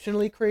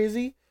exceptionally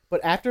crazy,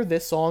 but after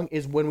this song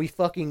is when we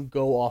fucking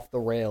go off the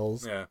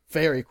rails. Yeah.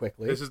 Very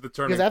quickly. This is the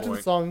turning point. Because after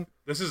the song,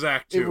 this is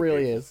Act 2. It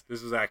really is.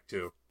 This is Act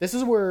 2. This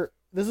is where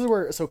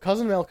so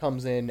Cousin Mel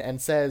comes in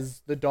and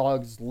says the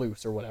dog's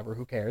loose or whatever,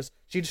 who cares?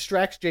 She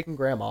distracts Jake and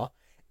Grandma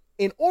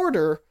in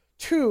order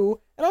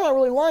to, and I'm not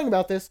really lying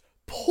about this,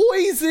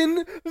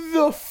 poison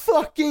the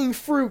fucking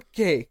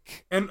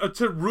fruitcake. And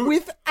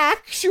with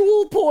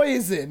actual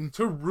poison.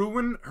 To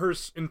ruin her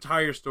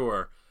entire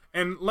store.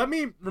 And let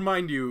me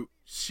remind you,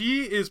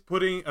 she is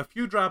putting a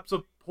few drops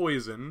of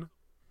poison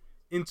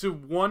into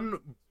one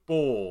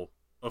bowl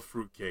of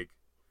fruitcake.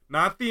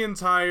 Not the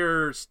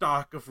entire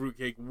stock of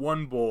fruitcake,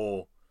 one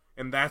bowl.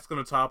 And that's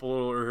going to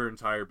topple her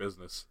entire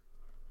business.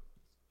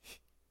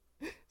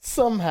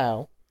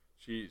 Somehow.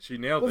 She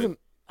nailed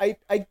it.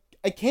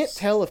 I can't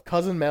tell if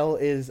Cousin Mel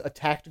is a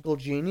tactical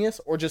genius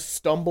or just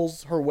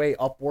stumbles her way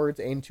upwards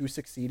into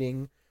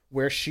succeeding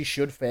where she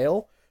should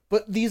fail.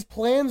 But these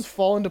plans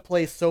fall into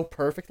place so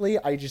perfectly.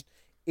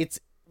 It's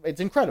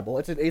incredible.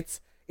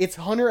 It's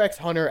Hunter x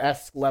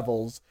Hunter-esque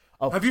levels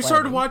of Have you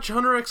started to watch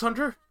Hunter x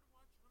Hunter?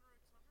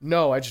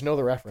 No, I just know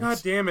the reference.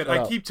 God damn it.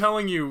 I keep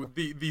telling you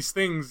these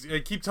things. I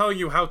keep telling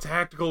you how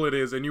tactical it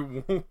is, and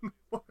you won't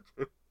watch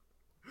it.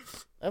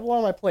 I have a lot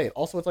on my plate.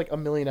 Also, it's like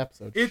 1 million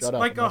episodes. It's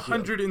like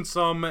 100 and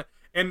some,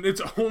 And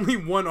it's only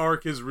one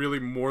arc is really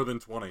more than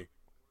 20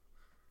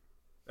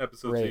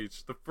 episodes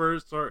each. The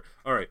first arc...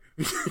 Alright.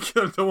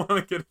 I don't want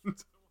to get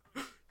into...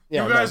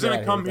 You guys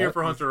didn't come here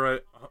for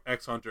Hunter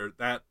x Hunter.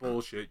 That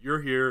bullshit.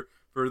 You're here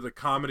for the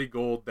comedy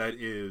gold that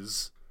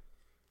is...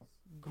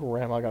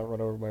 Grandma got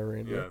run over by a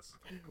reindeer. Yes.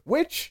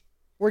 Which...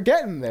 We're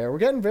getting there. We're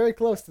getting very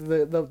close to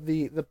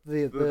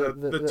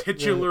the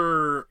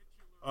titular...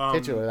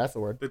 titular, that's the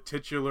word. The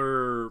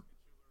titular...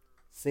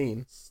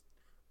 Scene.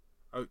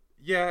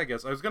 Yeah, I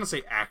guess. I was going to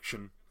say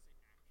action.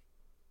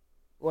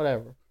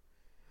 Whatever.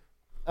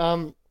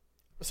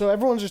 So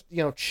everyone's just,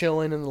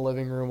 chilling in the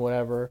living room,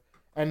 whatever.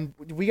 And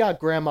we got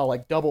Grandma,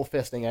 double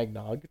fisting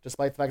eggnog,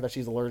 despite the fact that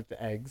she's allergic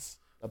to eggs,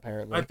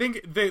 apparently. I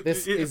think...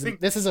 This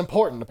is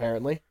important,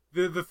 apparently.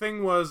 The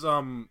thing was,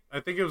 I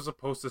think it was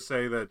supposed to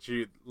say that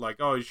she,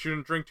 you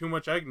shouldn't drink too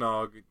much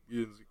eggnog,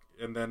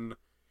 and then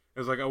it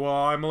was like, oh, well,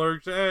 I'm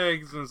allergic to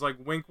eggs, and it's like,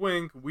 wink,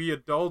 wink, we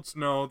adults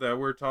know that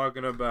we're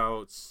talking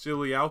about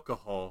silly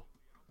alcohol.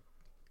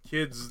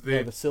 Kids,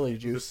 the silly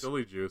juice. The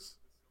silly juice.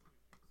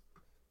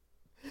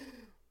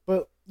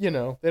 But, they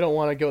don't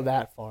want to go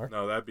that far.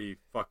 No, that'd be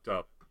fucked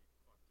up.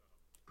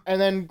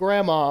 And then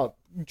Grandma,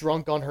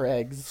 drunk on her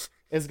eggs,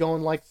 is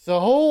going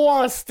so who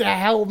wants to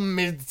help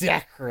me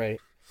decorate?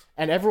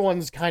 And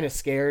everyone's kind of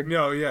scared.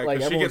 No, yeah.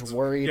 Everyone's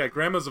worried. Yeah,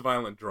 Grandma's a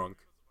violent drunk.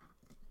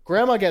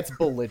 Grandma gets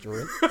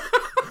belligerent.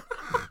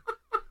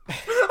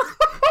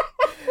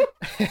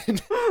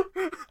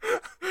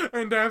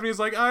 and Daphne's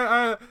like,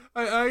 I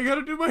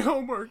gotta do my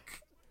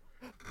homework.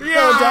 Yeah,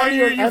 no,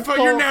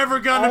 Daphne, you're never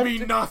gonna be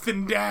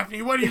nothing,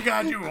 Daphne. What do you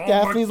gotta do homework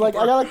Daphne's for? like,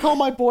 I gotta call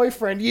my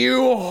boyfriend.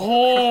 You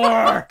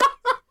whore!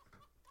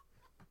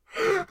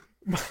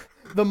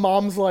 The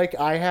mom's like,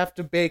 I have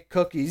to bake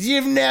cookies.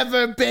 You've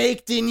never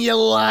baked in your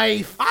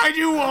life. I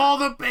do all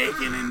the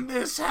baking in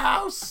this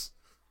house.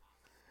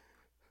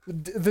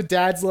 The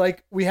dad's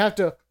like, we have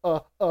to,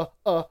 And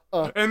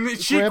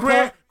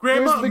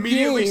Grandma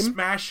immediately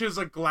smashes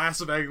a glass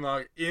of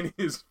eggnog in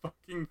his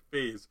fucking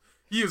face.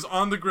 He is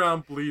on the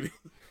ground bleeding.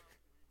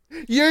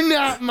 You're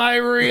not my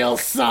real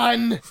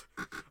son.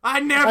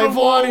 I've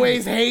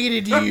always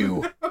hated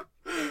you.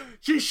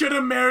 She should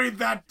have married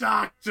that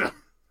doctor.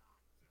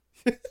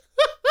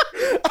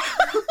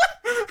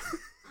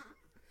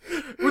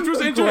 Which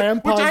was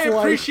interesting. Which I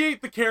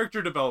appreciate the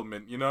character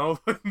development,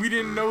 We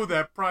didn't know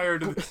that prior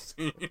to the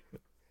scene.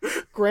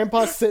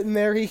 Grandpa's sitting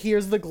there, he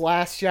hears the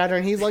glass shatter,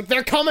 and he's like,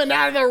 they're coming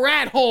out of the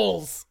rat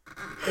holes!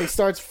 And he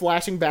starts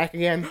flashing back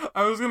again.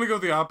 I was gonna go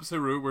the opposite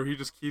route, where he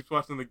just keeps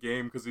watching the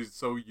game because he's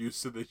so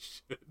used to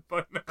this shit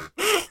by now.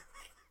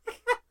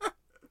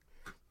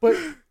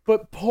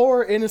 But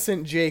poor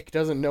innocent Jake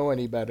doesn't know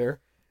any better.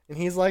 And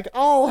he's like,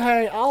 oh,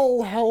 hey,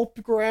 I'll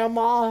help,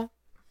 Grandma.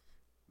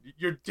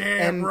 You're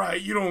damn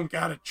right. You don't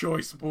got a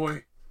choice,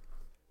 boy.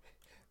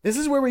 This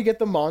is where we get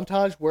the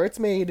montage where it's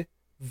made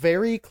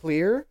very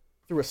clear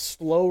through a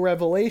slow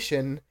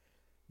revelation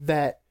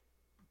that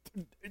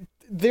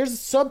there's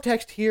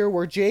subtext here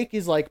where Jake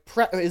is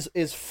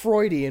is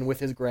Freudian with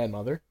his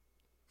grandmother.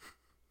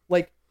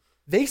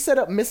 They set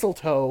up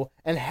mistletoe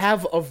and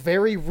have a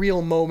very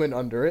real moment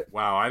under it.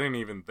 Wow, I didn't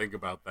even think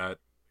about that.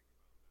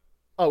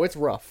 Oh, it's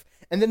rough.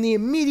 And then the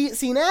immediate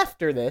scene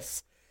after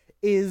this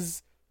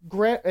is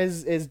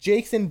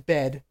Jake's in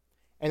bed,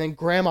 and then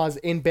Grandma's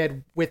in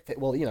bed with it.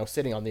 Well,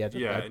 sitting on the edge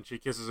of bed. Yeah, and she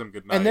kisses him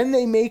goodnight. And then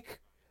they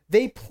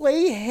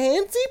play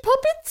handsy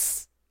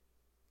puppets.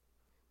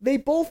 They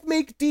both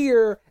make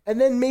deer, and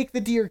then make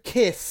the deer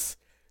kiss.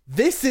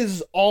 This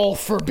is all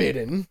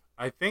forbidden.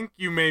 I think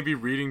you may be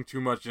reading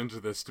too much into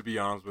this, to be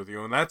honest with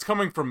you, and that's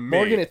coming from me.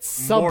 Morgan,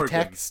 it's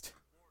subtext.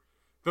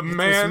 The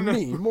man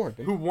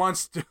who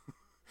wants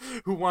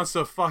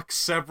to fuck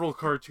several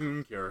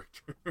cartoon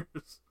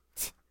characters.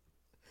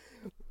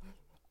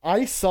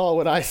 I saw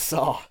what I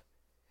saw,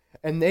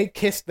 and they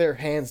kissed their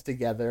hands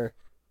together,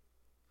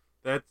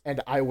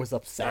 and I was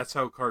upset. That's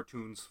how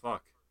cartoons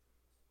fuck.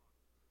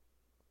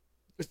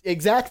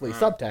 Exactly,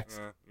 subtext.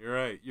 Yeah, you're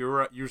right. You're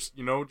right.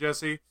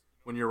 Jesse,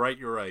 when you're right,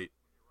 you're right.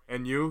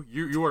 And you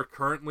are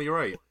currently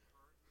right.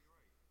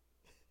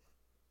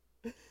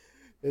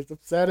 It's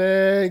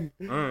upsetting.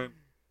 All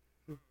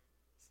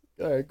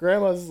right.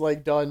 Grandma's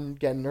done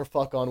getting her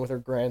fuck on with her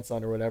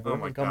grandson or whatever,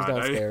 and comes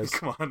downstairs.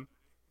 Come on.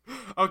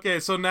 Okay,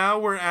 so now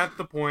we're at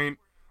the point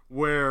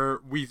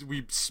where we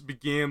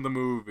began the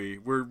movie.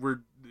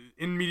 We're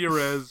in media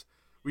res.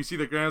 We see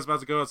that Grandma's about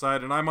to go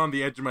outside, and I'm on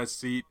the edge of my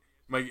seat.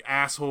 My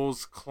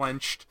asshole's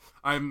clenched.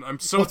 I'm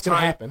so what's tight.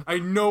 Gonna happen? I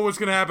know what's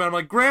gonna happen. I'm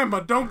like,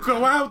 Grandma, don't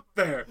go out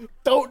there.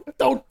 Don't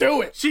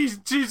do it. She's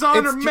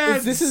on her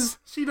meds.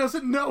 She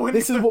doesn't know anything.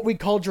 This is what we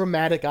call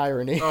dramatic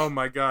irony. Oh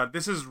my god,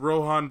 this is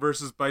Rohan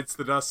versus Bites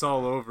the Dust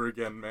all over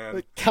again,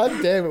 man.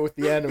 God damn it with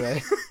the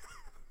anime.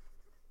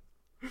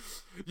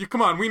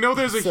 Come on, we know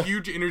there's a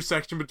huge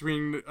intersection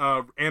between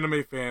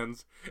anime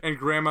fans and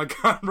Grandma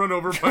got run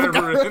over by a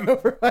Rin.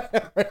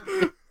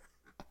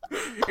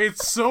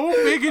 It's so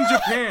big in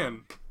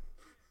Japan.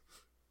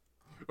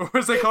 Or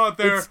as they call it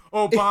there,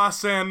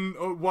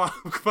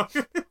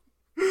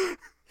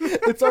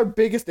 It's our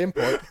biggest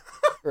import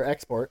or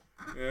export.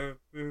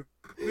 Yeah.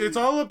 It's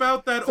all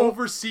about that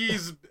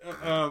overseas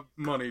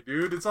money,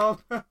 dude. It's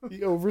all about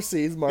the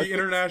overseas market. The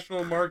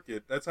international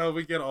market. That's how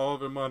we get all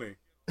of the money.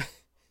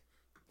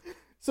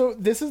 So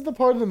this is the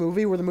part of the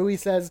movie where the movie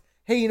says,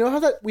 hey, you know how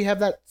that we have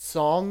that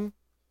song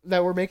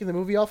that we're making the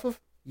movie off of?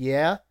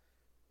 Yeah.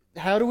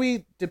 How do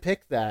we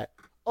depict that?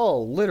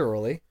 Oh,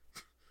 literally.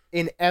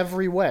 In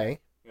every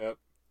way. Yep.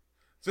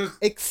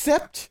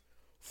 Except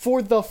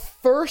for the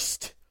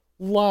first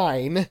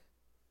line.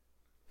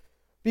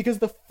 Because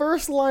the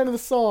first line of the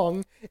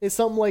song is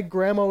something like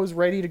Grandma was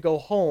ready to go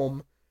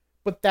home,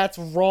 but that's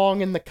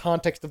wrong in the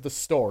context of the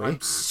story. I'm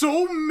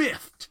so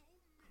miffed.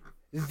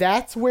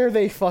 That's where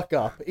they fuck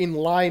up in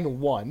line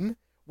 1,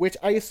 which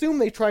I assume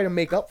they try to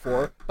make up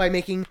for by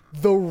making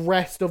the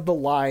rest of the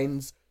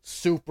lines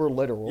super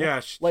literal.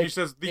 Yeah, she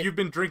says, you've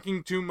been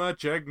drinking too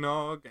much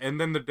eggnog, and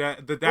then the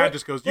dad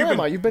just goes,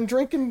 Grandma, you've been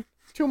drinking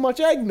too much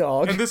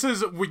eggnog. And this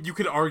is, you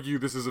could argue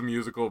this is a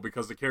musical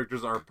because the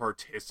characters are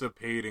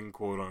participating,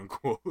 quote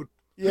unquote.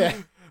 Yeah.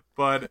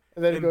 But,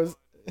 and then it goes,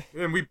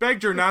 and we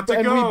begged her not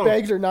to go. And we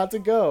begged her not to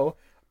go.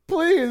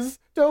 Please,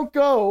 don't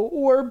go.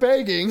 We're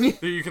begging.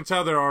 You can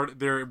tell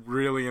they're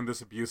really in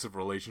this abusive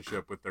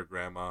relationship with their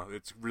grandma.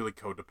 It's really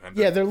codependent.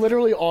 Yeah, they're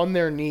literally on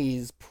their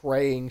knees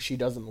praying she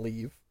doesn't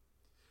leave.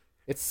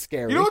 It's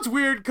scary. You know what's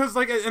weird? Because,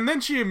 like, and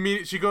then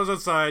she goes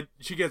outside,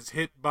 she gets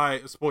hit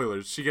by,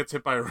 spoilers, she gets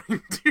hit by a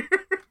reindeer.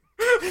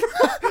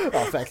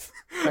 Oh, thanks.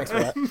 Thanks for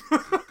that.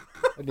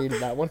 I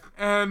needed that one.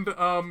 And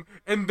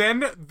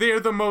then they're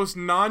the most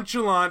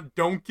nonchalant,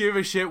 don't give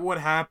a shit what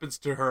happens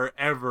to her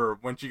ever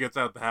when she gets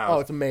out the house. Oh,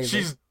 it's amazing.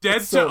 She's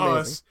dead to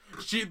us.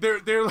 They're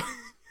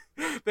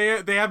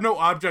they have no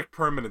object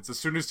permanence. As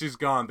soon as she's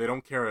gone, they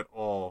don't care at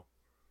all.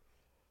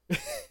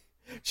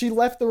 She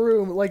left the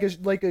room like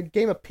a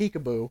game of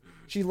peekaboo.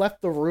 She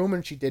left the room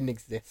and she didn't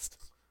exist.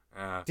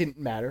 Didn't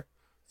matter.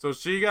 So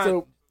she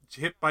got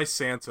hit by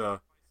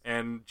Santa,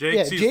 and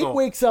Jake sees Jake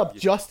wakes up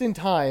just in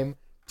time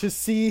to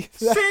see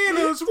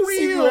Santa's real.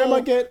 See Grandma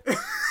get.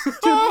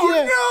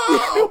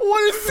 Oh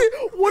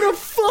no! What a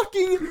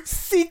fucking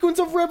sequence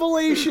of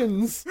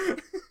revelations!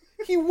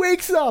 He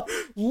wakes up,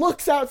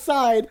 looks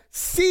outside,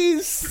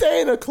 sees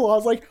Santa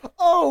Claus, like,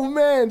 oh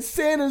man,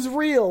 Santa's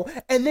real.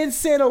 And then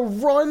Santa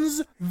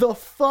runs the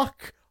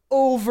fuck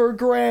over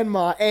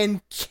Grandma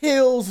and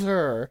kills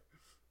her.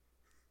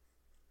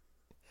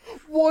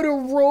 What a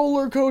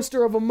roller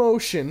coaster of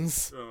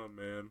emotions. Oh,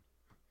 man.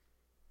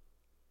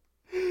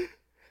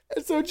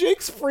 And so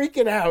Jake's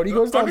freaking out. He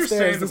goes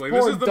downstairs. This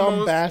poor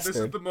dumb bastard.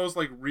 This is the most,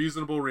 like,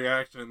 reasonable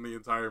reaction in the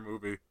entire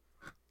movie.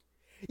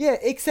 Yeah,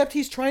 except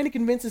he's trying to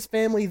convince his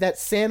family that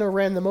Santa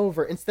ran them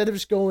over instead of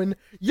just going,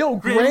 yo,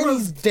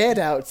 Granny's dead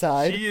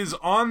outside. She is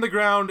on the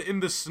ground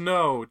in the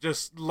snow,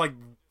 just like,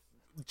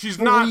 she's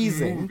not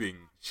moving.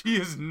 She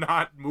is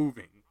not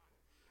moving.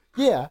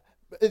 Yeah,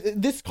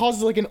 this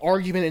causes like an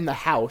argument in the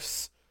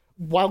house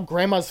while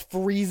Grandma's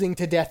freezing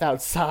to death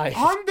outside.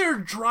 On their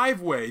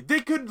driveway, they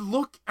could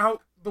look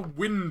out the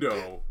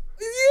window.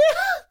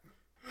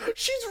 Yeah!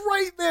 She's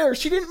right there.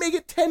 She didn't make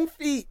it 10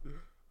 feet.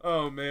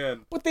 Oh,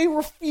 man. But they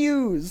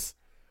refuse.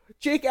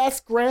 Jake asks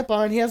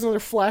Grandpa, and he has another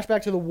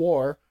flashback to the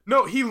war.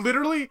 No, he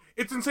literally,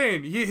 it's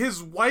insane.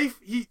 His wife,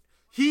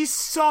 he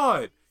saw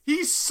it.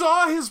 He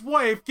saw his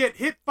wife get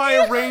hit by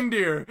a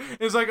reindeer.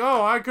 It's like,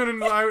 oh,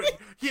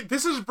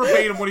 this is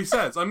verbatim what he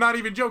says. I'm not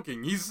even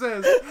joking. He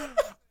says,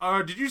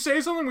 did you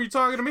say something? Were you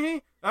talking to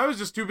me? I was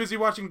just too busy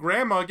watching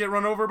Grandma get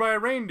run over by a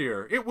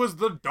reindeer. It was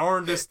the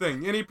darndest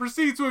thing. And he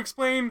proceeds to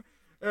explain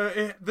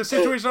the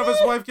situation of his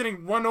wife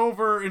getting run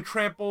over and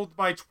trampled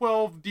by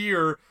 12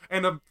 deer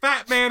and a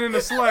fat man in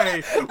a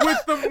sleigh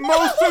with the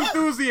most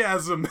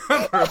enthusiasm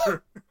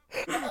ever.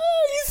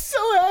 He's so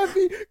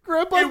happy.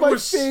 Grandpa's my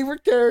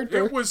favorite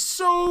character. It was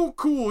so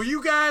cool.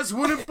 You guys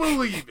wouldn't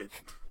believe it.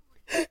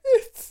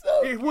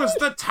 It was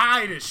the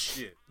tightest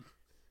shit.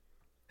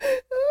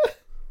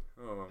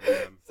 Oh,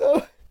 man.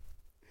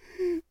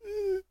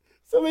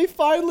 So they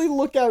finally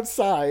look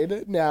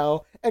outside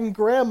now, and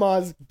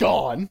Grandma's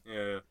gone.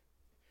 Yeah.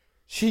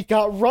 She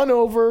got run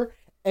over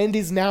and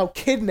is now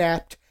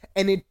kidnapped,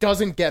 and it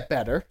doesn't get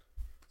better.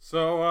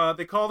 So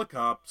they call the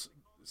cops,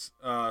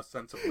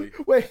 sensibly.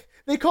 Wait,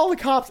 they call the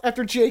cops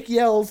after Jake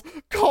yells,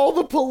 "Call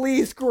the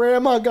police,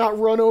 Grandma got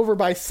run over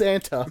by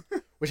Santa,"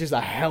 which is a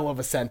hell of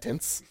a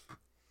sentence.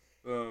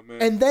 Oh, man.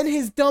 And then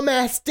his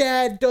dumbass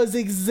dad does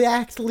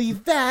exactly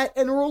that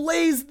and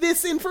relays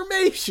this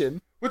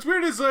information. What's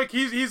weird is, like,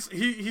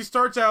 he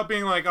starts out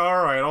being like,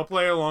 all right, I'll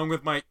play along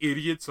with my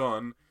idiot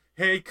son.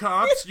 Hey,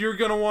 cops, you're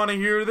gonna want to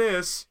hear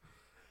this.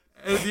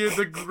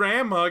 The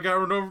grandma got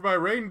run over by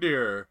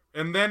reindeer.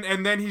 And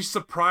then he's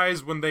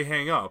surprised when they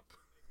hang up.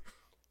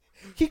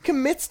 He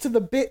commits to the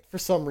bit for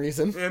some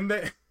reason. And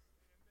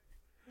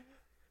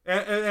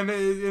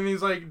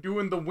he's, like,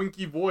 doing the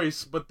winky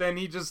voice, but then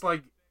he's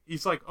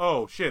like,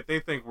 oh, shit,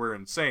 they think we're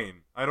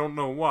insane. I don't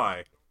know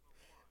why.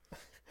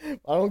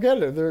 I don't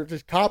get it. They're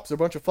just cops, they're a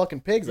bunch of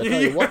fucking pigs. I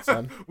tell you what,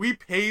 son. We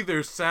pay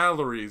their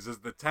salaries as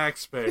the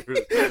taxpayers.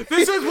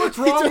 This is what's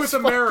wrong with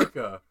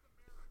America.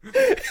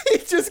 He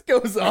just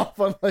goes off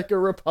on like a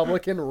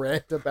Republican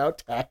rant about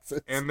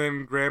taxes. And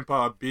then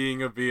Grandpa,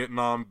 being a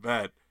Vietnam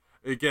vet,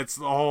 it gets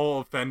all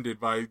offended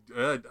by,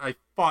 I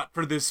fought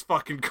for this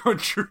fucking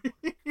country.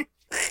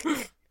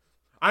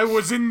 I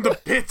was in the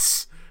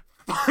pits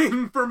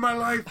fighting for my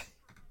life.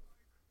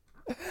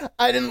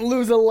 I didn't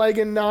lose a leg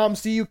in Nam,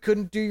 so you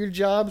couldn't do your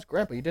jobs.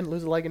 Grandpa, you didn't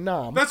lose a leg in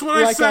Nam. That's what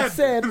I said. Like I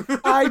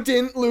said, I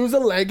didn't lose a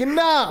leg in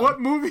Nam.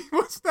 What movie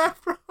was that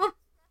from?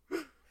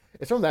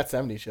 It's from That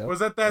 70s Show. Was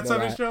that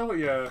 70s Show?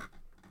 Yeah.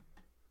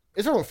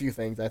 It's from a few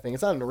things, I think.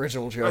 It's not an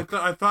original joke.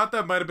 I thought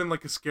that might have been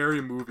like a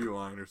Scary Movie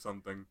line or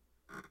something.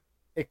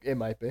 It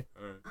might be.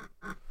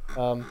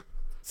 All right.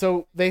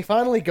 So they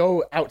finally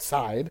go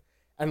outside,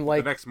 and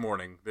like the next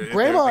morning,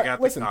 Grandma, they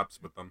got listen, the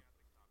cops with them.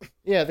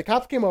 Yeah, the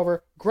cops came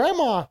over.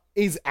 Grandma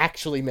is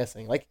actually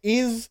missing. Like,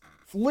 is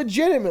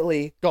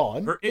legitimately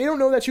gone. They don't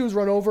know that she was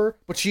run over,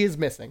 but she is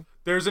missing.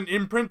 There's an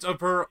imprint of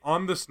her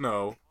on the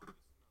snow,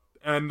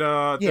 and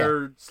there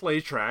are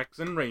sleigh tracks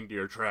and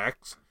reindeer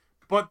tracks.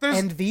 But there's...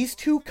 And these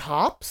two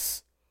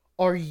cops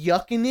are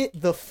yucking it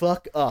the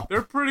fuck up.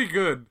 They're pretty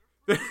good.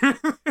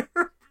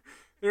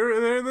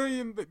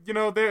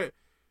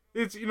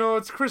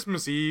 It's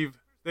Christmas Eve.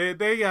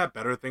 They got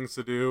better things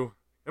to do.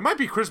 It might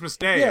be Christmas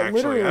Day,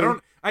 actually. Literally.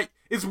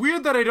 It's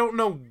weird that I don't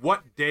know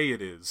what day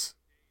it is.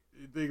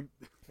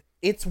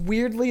 It's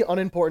weirdly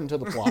unimportant to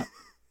the plot.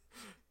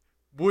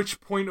 Which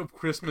point of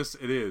Christmas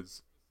it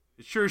is.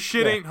 It sure as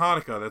shit ain't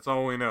Hanukkah, that's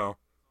all we know.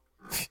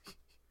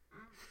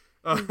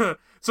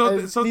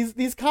 So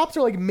these cops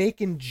are like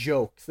making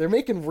jokes. They're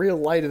making real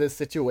light of this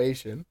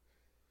situation.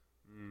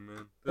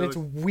 Man, and it's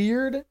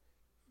weird.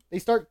 They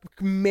start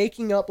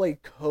making up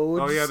like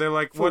codes. Oh yeah, they're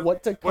like,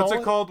 what's it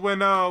called when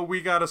we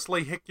got a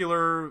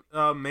slahicular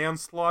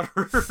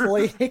manslaughter?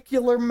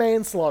 Slahicular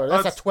manslaughter.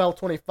 That's a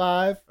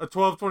 1225. A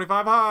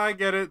 1225. Ha, I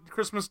get it.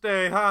 Christmas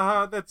Day. Ha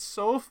ha. That's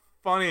so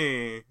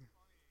funny.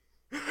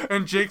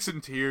 And Jake's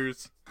in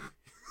tears.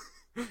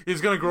 He's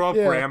gonna grow up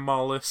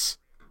grandma-less.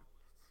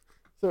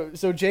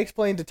 So Jake's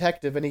playing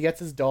detective, and he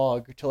gets his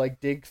dog to like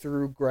dig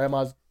through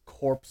Grandma's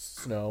corpse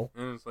snow.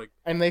 And it's like,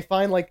 and they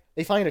find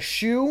a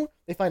shoe,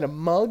 they find a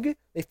mug,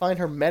 they find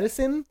her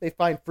medicine, they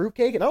find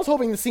fruitcake, and I was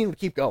hoping the scene would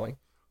keep going.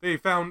 They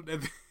found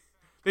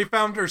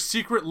her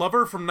secret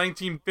lover from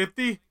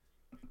 1950.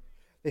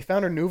 They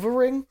found her Nuva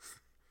ring.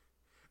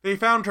 They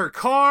found her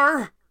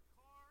car.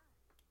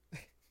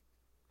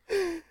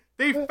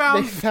 They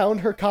found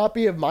her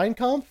copy of Mein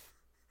Kampf.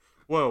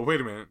 Whoa,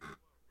 wait a minute.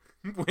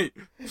 Wait.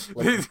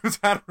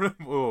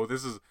 Whoa,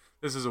 this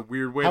is a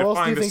weird way to find this out. How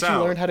else do you think she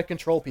learned how to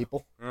control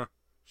people?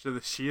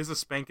 She is a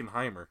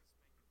Spankenheimer.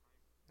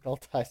 It all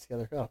ties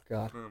together. Oh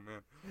god. Oh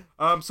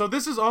man. So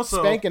this is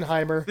also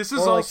Spankenheimer. This is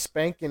also like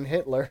Spanken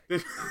Hitler.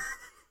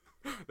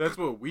 That's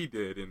what we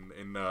did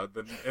in the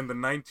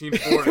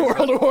 1940s.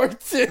 World War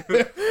II.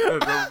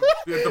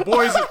 the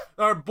boys,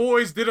 our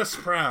boys, did us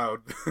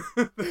proud.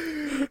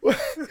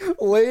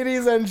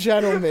 Ladies and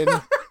gentlemen,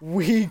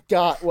 we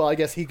got. Well, I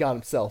guess he got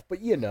himself,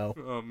 but you know.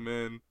 Oh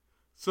man.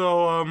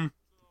 So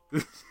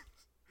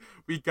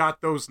we got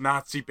those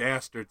Nazi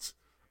bastards.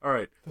 All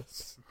right.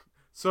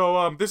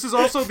 So this is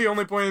also the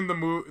only point in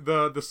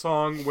the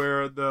song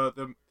where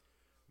the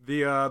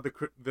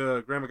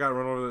grandma got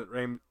run over the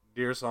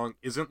reindeer song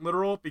isn't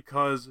literal,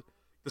 because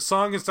the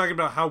song is talking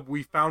about how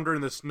we found her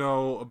in the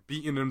snow,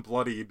 beaten and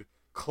bloodied,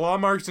 claw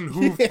marks and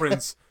hoof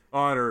prints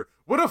on her.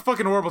 What a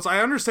fucking horrible! I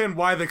understand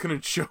why they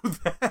couldn't show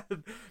that.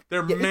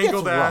 Their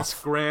mangled ass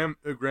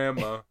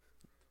grandma.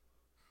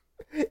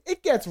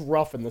 It gets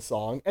rough in the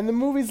song, and the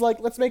movie's like,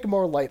 let's make a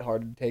more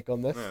lighthearted take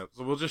on this. Yeah,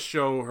 so we'll just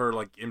show her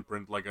like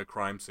imprint, like a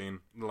crime scene,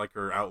 like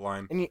her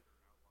outline. And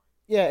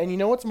you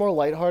know what's more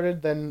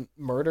lighthearted than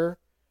murder?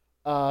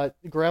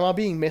 Grandma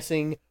being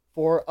missing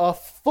for a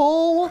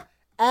full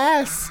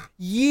ass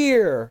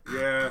year.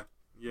 Yeah.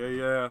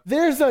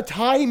 There's a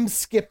time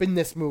skip in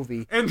this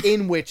movie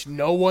in which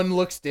no one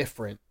looks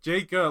different.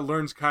 Jake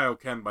learns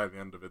Kaioken by the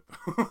end of it,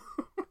 though.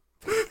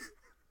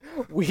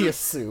 We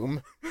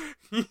assume.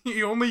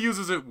 He only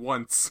uses it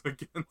once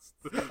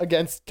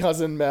against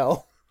Cousin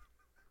Mel.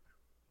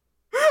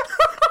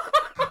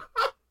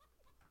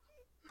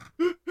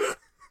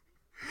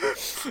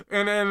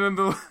 and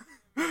the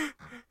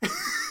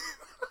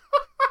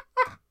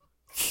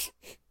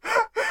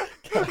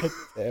God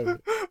damn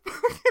it.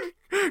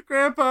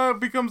 Grandpa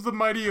becomes the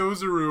mighty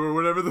Ozaru or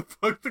whatever the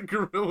fuck the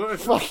gorilla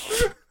is.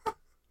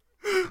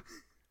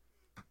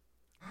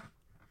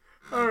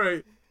 All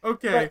right.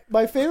 Okay.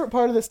 My favorite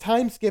part of this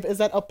time skip is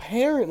that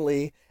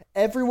apparently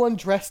everyone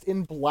dressed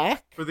in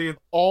black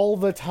all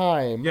the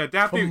time. Yeah,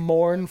 Daphne to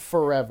mourn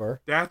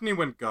forever. Daphne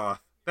went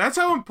goth. That's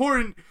how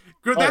important.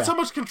 That's how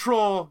much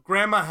control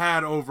Grandma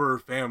had over her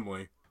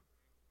family.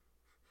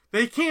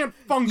 They can't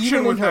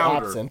function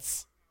without her.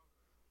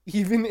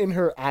 Even in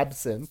her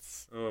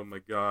absence. Oh my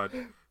god.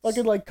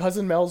 Fucking like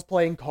Cousin Mel's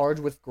playing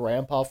cards with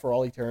Grandpa for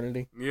all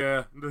eternity.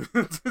 Yeah,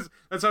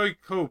 that's how he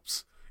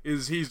copes.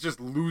 He's just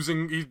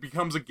losing. He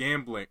becomes a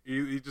gambling.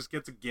 He just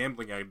gets a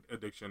gambling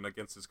addiction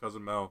against his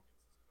cousin Mel.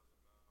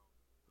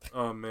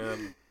 Oh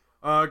man.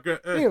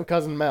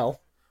 Cousin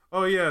Mel.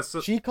 Oh yeah,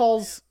 so she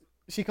calls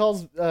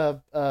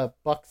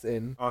Bucks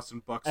in.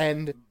 Austin Bucks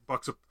and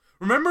Bucks.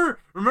 Remember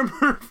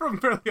from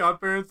Fairly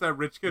Odd Parents, that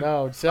rich kid?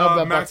 No, so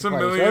about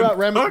Maximilian.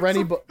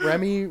 Bucks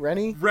Remy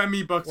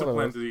Remy Bucks of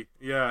Plenty.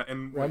 Yeah,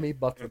 and Remy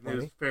Bucks of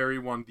Plenty. His fairy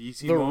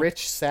Wandissimo. The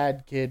rich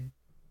sad kid.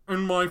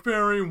 And my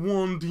fairy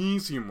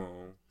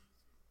Wandissimo.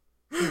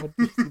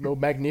 Wandissimo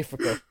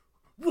Magnifico.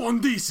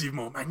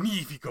 Wandissimo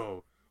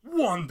Magnifico.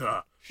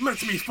 Wanda,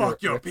 let me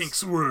fuck your pink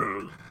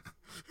swirl.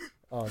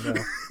 Oh no.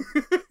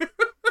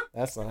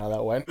 That's not how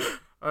that went.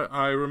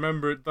 I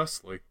remember it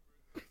thusly.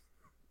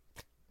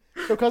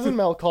 So Cousin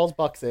Mel calls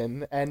Bucks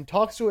in and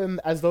talks to him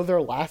as though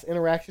their last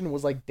interaction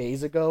was like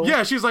days ago.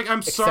 Yeah, she's like,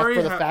 "I'm sorry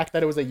for the fact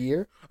that it was a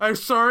year. I'm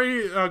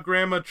sorry,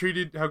 Grandma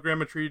treated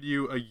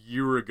you a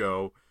year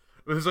ago."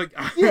 It was like,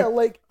 yeah,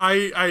 like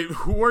I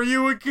who are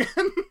you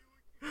again?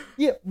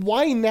 Yeah,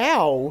 why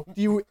now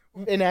do you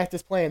enact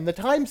this plan? The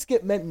time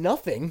skip meant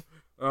nothing.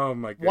 Oh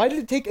my god. Why did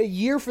it take a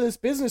year for this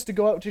business to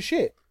go out to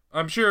shit?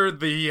 I'm sure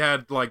that he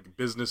had like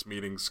business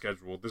meetings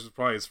scheduled. This was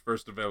probably his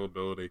first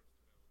availability.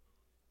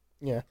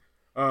 Yeah.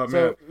 Oh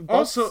so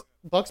man.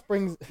 Bucks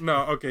brings.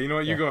 No, okay. You know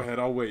what? You go ahead.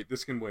 I'll wait.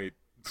 This can wait.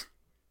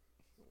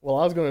 Well,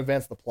 I was going to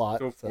advance the plot.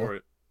 Go for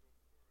it.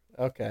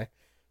 Okay.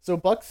 So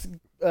Bucks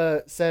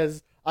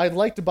says, "I'd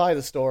like to buy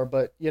the store,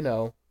 but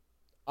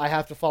I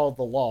have to follow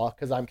the law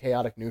because I'm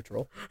chaotic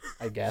neutral,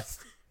 I guess."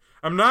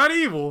 I'm not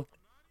evil.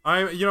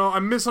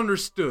 I'm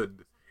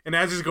misunderstood. And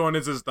as he's going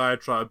into this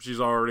diatribe,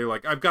 she's already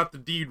like, "I've got the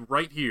deed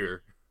right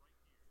here."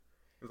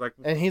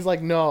 And he's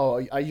like, "No,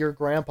 your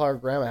grandpa or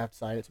grandma have to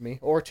sign it to me,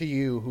 or to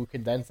you, who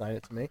can then sign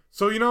it to me."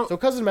 So So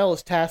Cousin Mel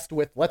is tasked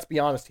with, let's be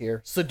honest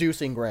here,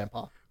 seducing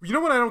Grandpa. You know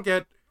what I don't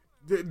get?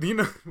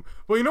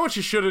 Well, you know what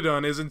she should have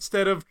done is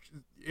instead of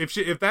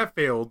if that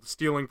failed,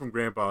 stealing from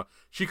Grandpa,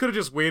 she could have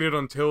just waited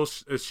until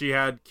she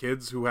had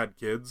kids who had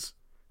kids,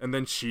 and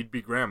then she'd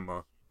be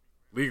Grandma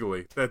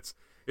legally. That's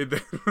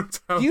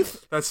how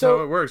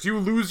it works. You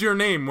lose your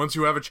name once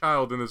you have a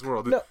child in this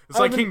world. No, it's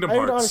like Kingdom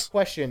Hearts.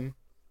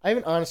 I have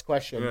an honest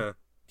question. Yeah.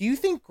 Do you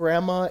think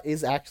Grandma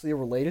is actually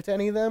related to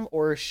any of them,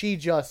 or is she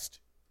just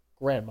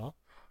Grandma?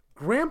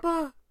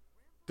 Grandpa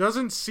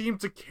doesn't seem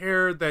to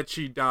care that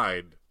she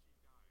died.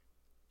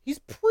 He's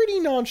pretty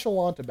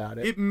nonchalant about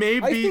it. It may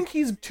be. I think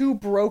he's too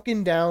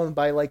broken down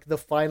by like the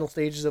final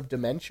stages of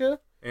dementia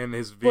and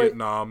his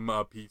Vietnam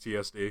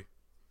PTSD.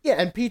 Yeah,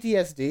 and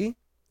PTSD,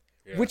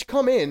 which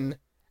come in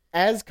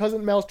as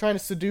Cousin Mel's trying to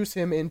seduce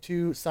him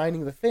into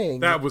signing the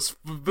thing.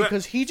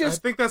 Because I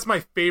think that's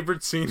my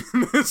favorite scene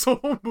in this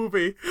whole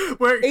movie.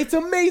 Where it's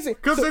amazing.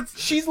 Because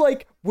she's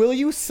like, "Will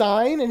you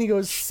sign?" And he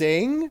goes,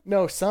 "Sing?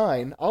 No,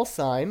 sign. I'll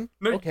sign.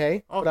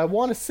 Okay, but I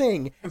want to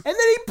sing." And then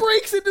he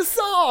breaks into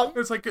song.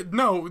 It's like,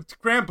 "No,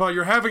 Grandpa,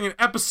 you're having an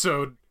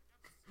episode."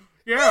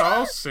 "Yeah,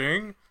 I'll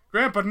sing."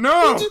 "Grandpa,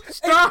 no,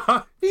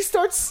 stop." He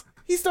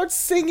starts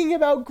singing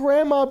about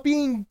Grandma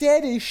being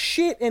dead as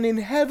shit and in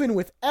heaven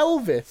with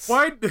Elvis.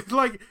 Why?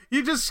 Like,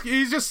 he's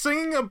just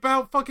singing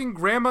about fucking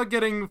Grandma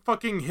getting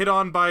fucking hit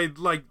on by,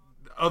 like,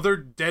 other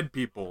dead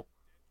people.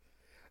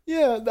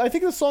 Yeah, I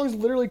think the song's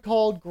literally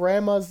called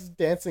Grandma's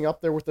Dancing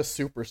Up There with the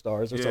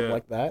Superstars or something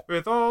like that.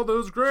 With all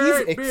those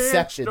great big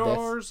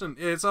stars. And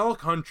it's all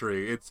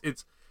country.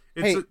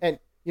 And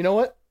you know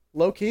what?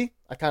 Low key,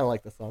 I kind of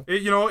like the song.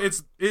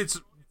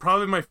 It's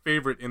probably my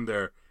favorite in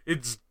there.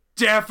 It's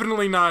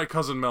definitely not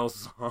Cousin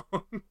Mel's song.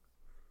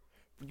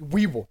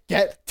 We will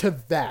get to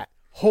that.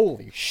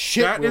 Holy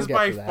shit. That is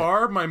by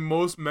far my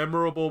most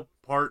memorable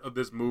part of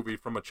this movie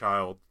from a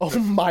child. Oh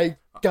my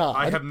god.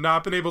 I have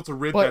not been able to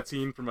rid that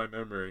scene from my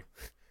memory.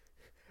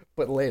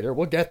 But later,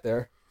 we'll get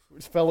there.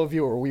 Fellow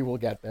viewer, we will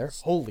get there.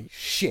 Holy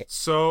shit.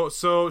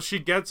 So she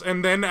gets,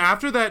 and then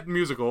after that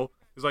musical,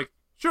 he's like,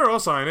 "Sure, I'll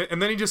sign it."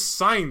 And then he just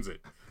signs it.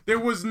 There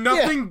was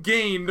nothing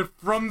gained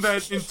from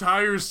that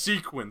entire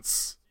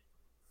sequence.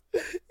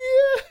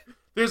 Yeah.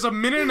 There's a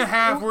minute and a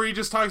half where he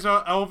just talks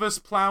about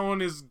Elvis plowing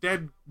his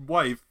dead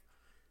wife.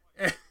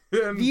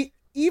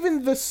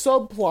 Even the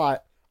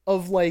subplot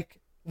of like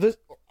I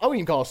wouldn't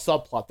even call it a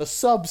subplot. The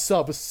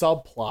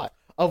subplot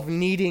of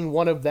needing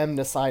one of them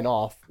to sign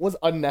off was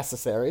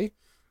unnecessary.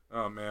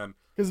 Oh man.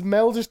 Because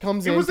Mel just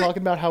comes in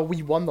talking about how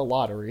we won the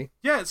lottery.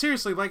 Yeah,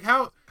 seriously,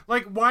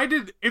 why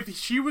did, if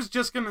she was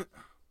just gonna,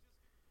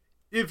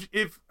 if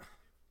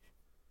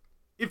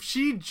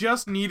she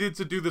just needed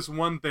to do this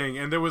one thing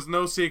and there was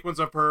no sequence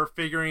of her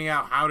figuring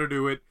out how to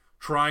do it,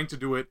 trying to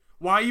do it,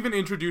 why even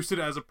introduce it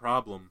as a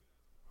problem?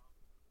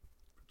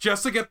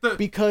 Just to get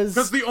because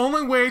the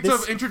only way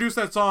to introduce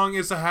that song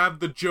is to have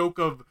the joke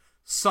of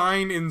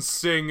sign and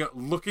sing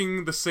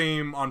looking the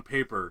same on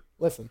paper.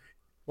 Listen,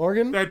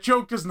 Morgan. That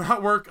joke does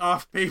not work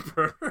off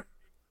paper.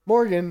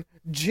 Morgan,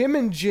 Jim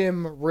and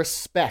Jim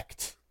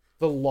respect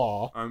the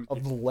law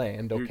of the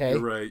land, okay?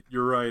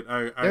 You're right.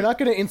 They're not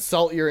going to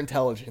insult your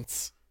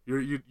intelligence.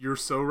 You're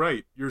so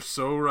right. You're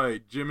so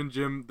right. Jim and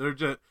Jim,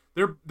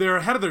 they're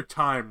ahead of their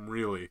time,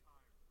 really.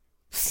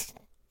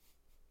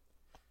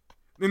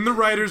 In the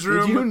writer's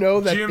room, did you know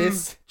that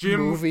this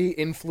movie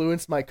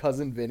influenced my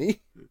cousin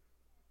Vinny?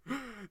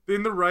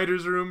 in the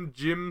writer's room,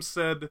 Jim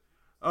said,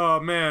 "Oh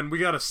man, we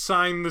gotta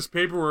sign this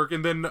paperwork,"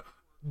 and then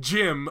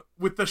Jim,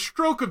 with the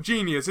stroke of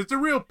genius, it's a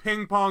real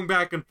ping pong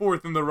back and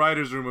forth in the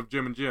writer's room of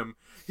Jim and Jim.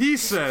 He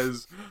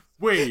says,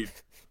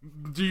 "Wait,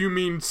 do you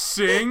mean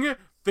sing?"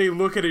 They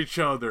look at each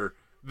other.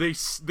 They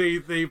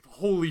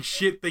holy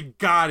shit, they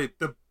got it.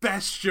 The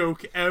best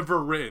joke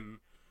ever written.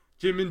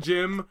 Jim and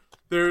Jim,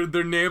 their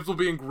names will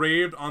be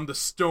engraved on the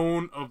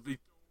stone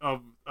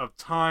of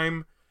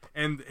time,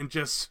 and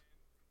just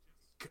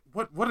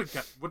what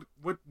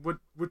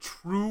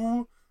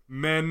true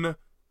men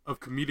of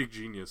comedic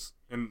genius,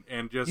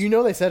 and just, you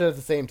know, they said it at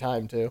the same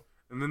time too.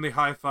 And then they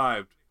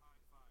high-fived.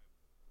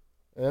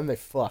 And then they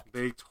fucked.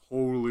 They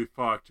totally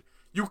fucked.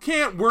 You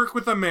can't work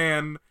with a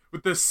man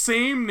with the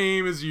same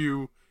name as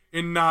you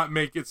and not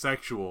make it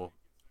sexual.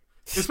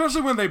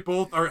 Especially when they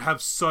both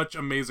have such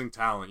amazing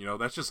talent, you know,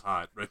 that's just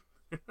hot, right?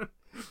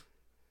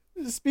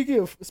 Speaking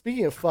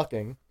of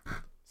fucking,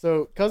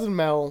 so Cousin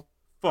Mel,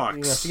 fucks.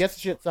 You know, she gets the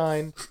shit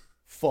signed,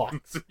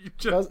 fucks.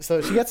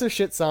 So she gets her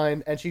shit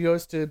signed, and she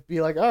goes to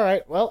be like, all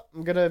right, well,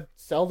 I'm gonna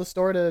sell the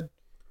store to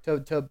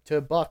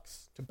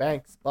Bucks, to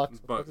Banks, Bucks.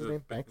 What's his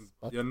name? Banks.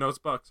 Bucks? Yeah, no, it's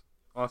Bucks.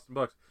 Austin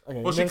Bucks.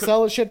 Okay, well, she's gonna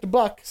sell the shit to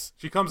Bucks.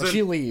 She comes in.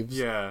 She leaves.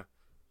 Yeah.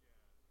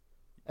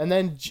 And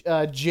then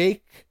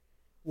Jake,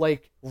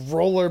 like,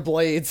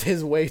 rollerblades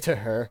his way to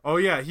her. Oh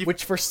yeah,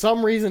 which for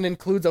some reason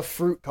includes a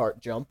fruit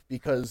cart jump,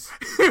 because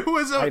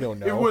I don't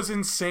know. It was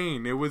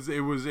insane. It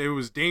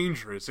was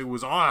dangerous. It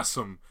was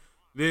awesome.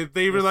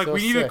 They were like, so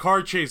we need sick. a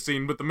car chase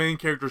scene, but the main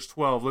character's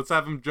 12. Let's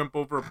have him jump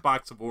over a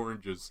box of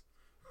oranges.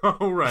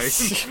 All right.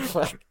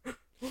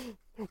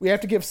 We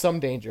have to give some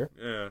danger.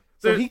 Yeah.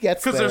 So he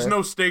gets there. Because there's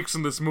no stakes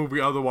in this movie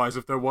otherwise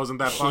if there wasn't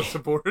that box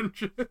of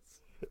oranges.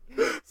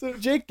 So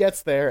Jake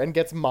gets there and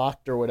gets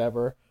mocked or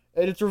whatever.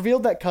 And it's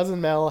revealed that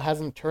Cousin Mel has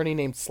an attorney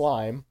named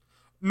Slime.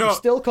 No. He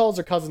still calls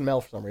her Cousin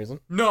Mel for some reason.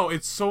 No,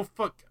 it's so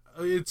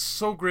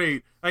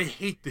great. I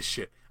hate this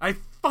shit. I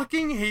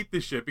fucking hate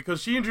this shit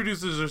because she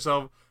introduces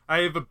herself. I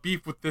have a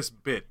beef with this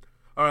bit.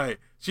 Alright,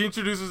 she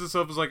introduces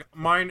herself as like,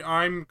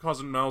 I'm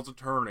Cousin Mel's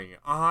attorney.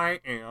 I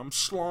am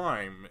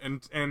Slime.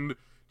 And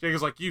Jake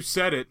is like, you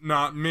said it,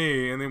 not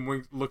me. And then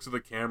Wink looks at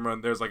the camera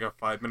and there's like a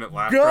 5-minute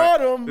laugh track.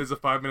 Got him! There's a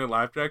 5-minute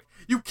laugh track.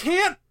 You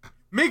can't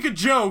make a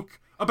joke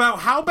about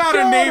how bad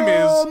a name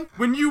is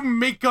when you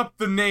make up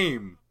the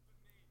name.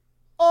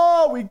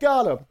 Oh, we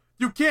got him.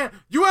 You can't.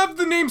 You have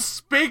the name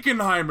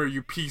Spakenheimer,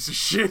 you piece of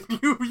shit.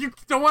 You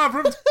don't have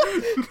room.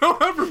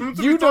 Don't have room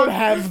to You don't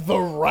have the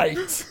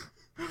right.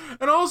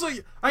 And also,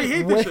 I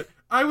hate this shit.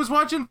 I was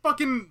watching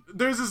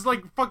there's this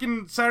like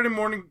fucking Saturday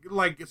morning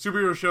like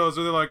superhero shows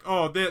where they're like,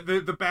 oh,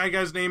 the bad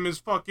guy's name is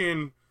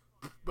fucking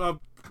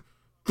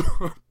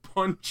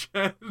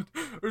Punchhead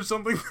or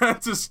something.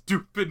 That's a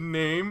stupid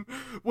name.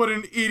 What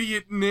an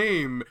idiot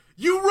name.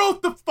 You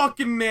wrote the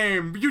fucking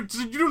name. You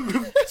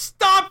don't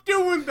stop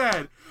doing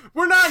that.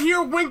 We're not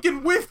here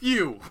winking with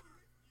you.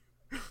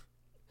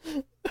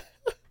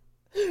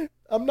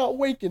 I'm not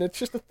winking. It's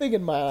just a thing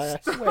in my eye.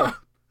 I swear.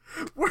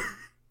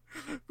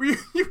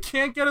 You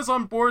can't get us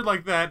on board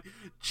like that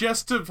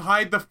just to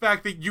hide the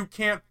fact that you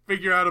can't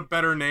figure out a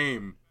better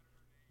name.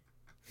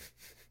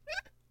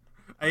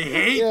 I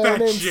hate that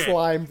name's shit.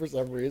 Slime for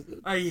some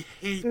reason. I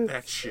hate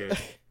that shit.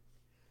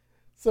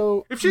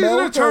 So if she's an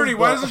attorney,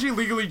 why doesn't she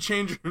legally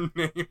change her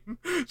name?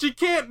 She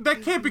can't.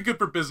 That can't be good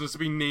for business to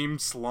be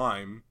named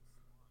Slime.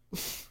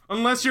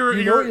 Unless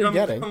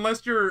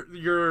unless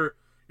your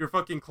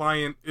fucking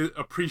client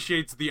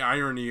appreciates the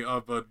irony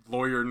of a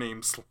lawyer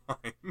named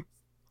Slime.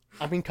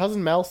 I mean,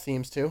 Cousin Mel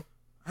seems to.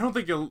 I don't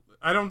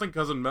think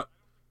Cousin Mel.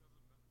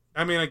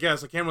 I mean, I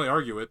guess I can't really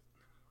argue it.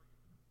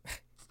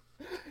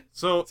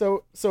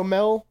 So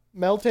Mel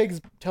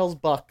tells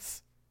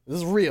Bucks, this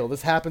is real.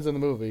 This happens in the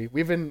movie.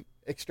 We've been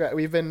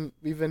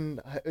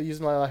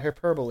using a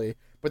hyperbole,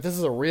 but this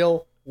is a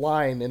real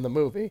line in the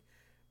movie.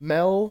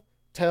 Mel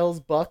tells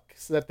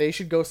Bucks that they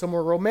should go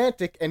somewhere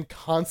romantic and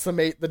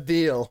consummate the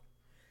deal.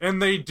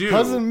 And they do.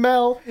 Cousin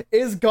Mel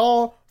is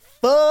gone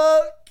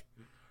fuck.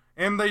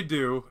 And they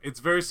do. It's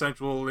very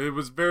sensual. It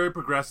was very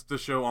progressive to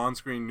show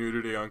on-screen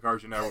nudity on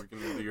Cartoon Network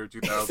in the year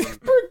 2000.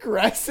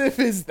 Progressive?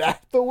 Is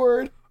that the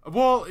word?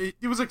 Well,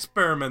 it was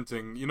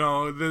experimenting. But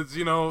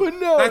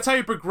no, that's how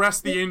you progress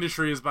the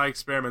industry, is by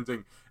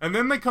experimenting. And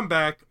then they come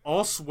back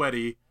all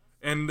sweaty,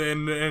 and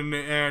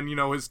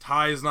his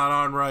tie is not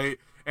on right,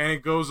 and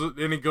it goes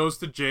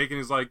to Jake, and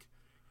he's like,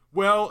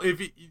 "Well,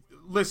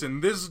 listen,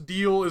 this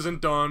deal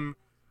isn't done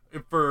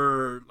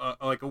for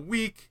like a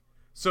week."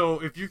 So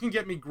if you can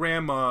get me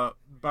Grandma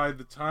by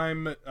the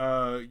time,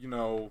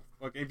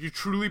 like if you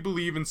truly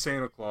believe in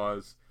Santa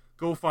Claus,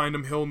 go find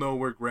him. He'll know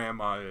where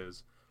Grandma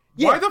is.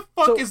 Yeah, why the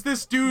fuck is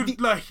this dude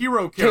the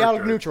hero character?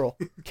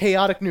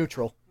 Chaotic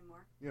neutral.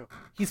 Yeah.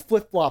 He's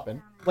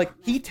flip-flopping. Like,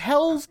 he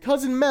tells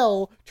Cousin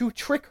Mel to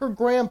trick her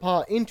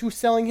grandpa into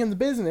selling him the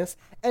business,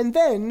 and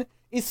then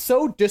is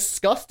so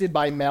disgusted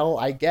by Mel,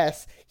 I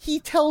guess,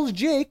 he tells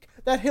Jake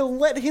that he'll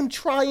let him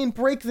try and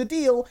break the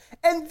deal,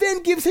 and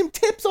then gives him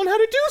tips on how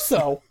to do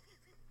so.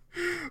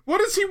 What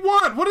does he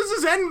want? What is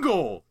his end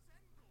goal?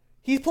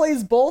 he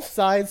plays both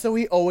sides, so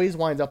he always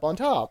winds up on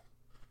top.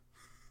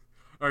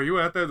 Are you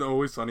at that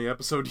Always Sunny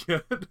episode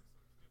yet?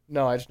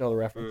 No, I just know the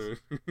reference.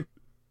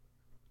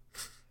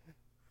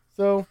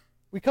 So,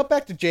 we cut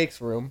back to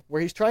Jake's room,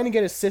 where he's trying to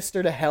get his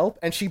sister to help,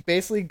 and she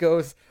basically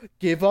goes,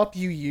 "Give up,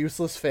 you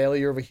useless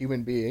failure of a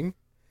human being."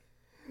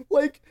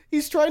 Like,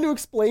 he's trying to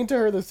explain to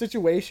her the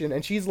situation,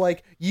 and she's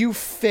like, "You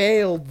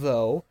failed,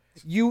 though.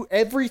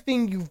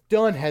 Everything you've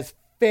done has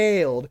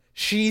failed.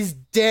 She's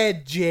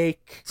dead,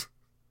 Jake.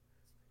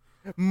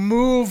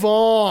 Move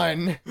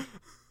on."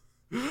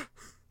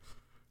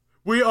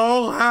 We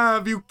all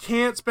have. You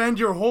can't spend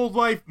your whole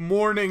life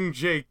mourning,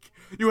 Jake.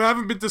 You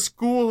haven't been to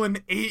school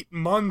in 8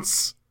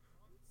 months.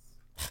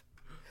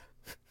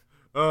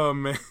 Oh,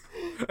 man.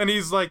 And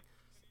he's like,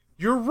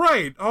 "You're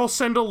right. I'll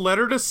send a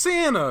letter to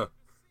Santa."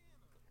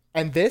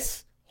 And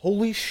this,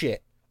 holy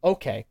shit.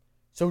 Okay,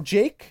 so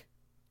Jake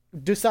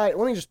let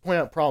me just point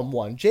out problem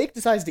one. Jake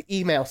decides to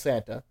email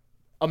Santa.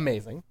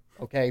 Amazing.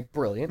 Okay,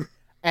 brilliant.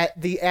 At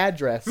the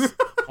address,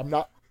 I'm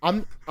not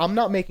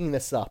making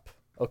this up.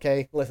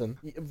 Okay, listen,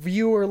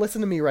 viewer,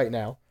 listen to me right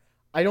now.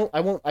 I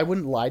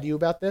wouldn't lie to you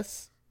about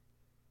this.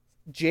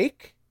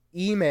 Jake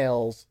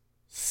emails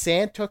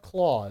Santa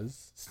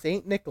Claus,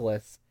 St.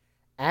 Nicholas,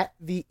 at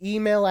the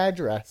email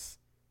address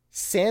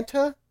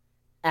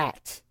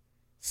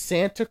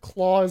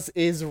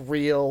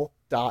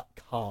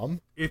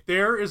santa@santaclausisreal.com. If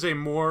there is a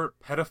more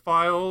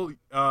pedophile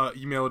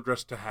email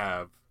address to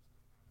have,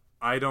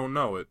 I don't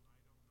know it.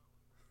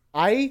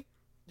 I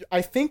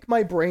think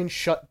my brain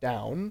shut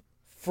down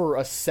for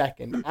a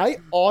second. I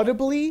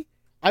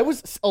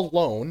was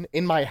alone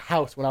in my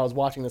house when I was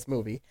watching this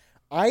movie.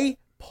 I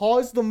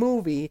paused the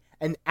movie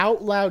and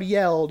out loud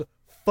yelled,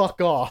 "Fuck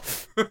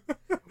off,"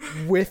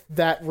 with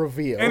that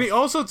reveal. And he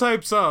also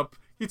types up,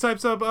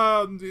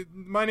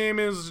 "My name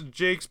is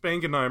Jake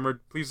Spankenheimer.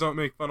 Please don't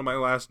make fun of my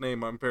last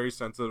name. I'm very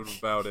sensitive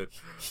about it."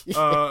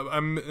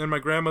 And my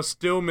grandma's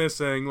still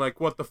missing. Like,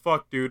 what the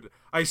fuck, dude?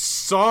 I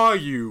saw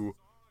you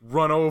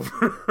run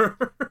over.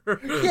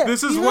 Yeah,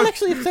 this is he's not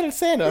actually upset at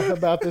Santa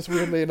about this,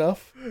 weirdly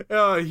enough.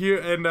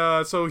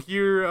 Here's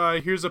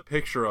a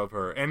picture of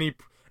her, and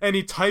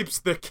he types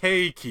the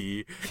K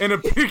key, and a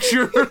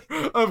picture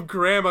of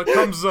Grandma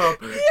comes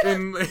up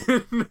in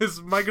his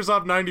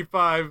Microsoft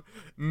 95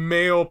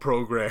 mail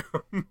program.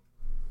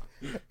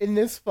 In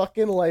this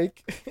fucking,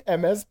 like,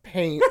 MS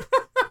Paint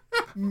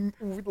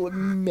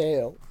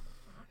mail.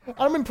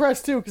 I'm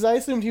impressed, too, because I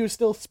assumed he was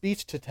still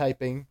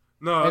speech-to-typing.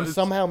 No, and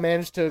somehow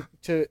managed to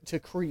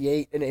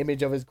create an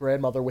image of his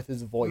grandmother with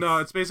his voice. No,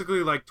 it's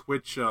basically like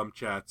Twitch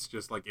chats,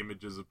 just like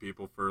images of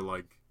people for,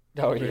 like,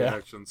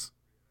 reactions.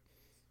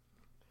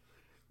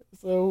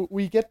 So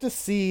we get to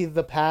see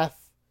the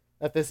path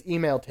that this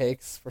email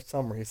takes for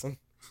some reason.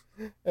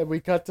 And we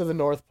cut to the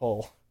North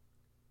Pole.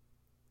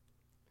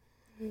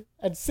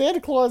 And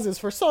Santa Claus is,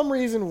 for some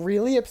reason,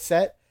 really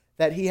upset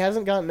that he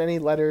hasn't gotten any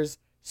letters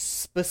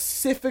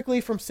specifically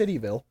from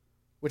Cityville,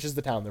 which is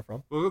the town they're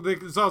from. Well,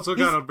 it's also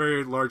got a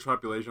very large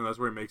population. That's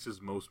where he makes his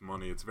most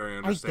money. It's very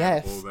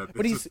understandable. I guess,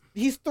 but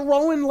he's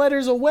throwing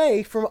letters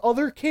away from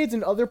other kids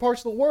in other parts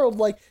of the world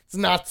like, "It's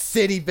not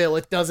Cityville,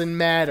 it doesn't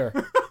matter."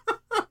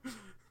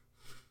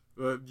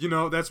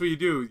 That's what you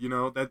do.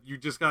 That you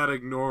just gotta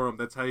ignore them.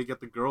 That's how you get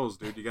the girls,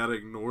 dude. You gotta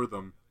ignore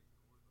them.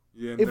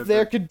 Yeah, if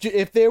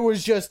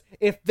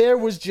there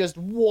was just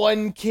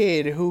one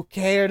kid who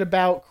cared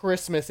about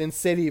Christmas in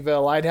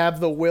Cityville, I'd have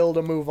the will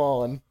to move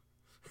on.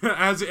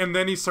 And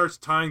then he starts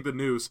tying the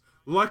noose.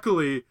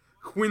 Luckily,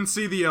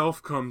 Quincy the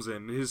elf comes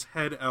in, his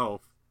head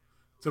elf,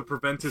 to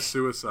prevent his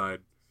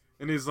suicide.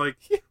 And he's like,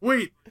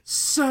 "Wait,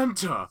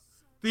 Santa!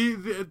 We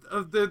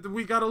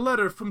got a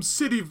letter from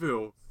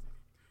Cityville."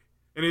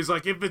 And he's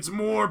like, "If it's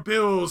more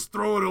bills,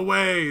 throw it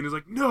away." And he's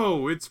like,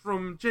 "No, it's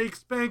from Jake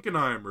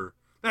Spankenheimer.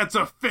 That's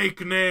a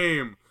fake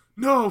name.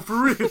 No,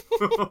 for real.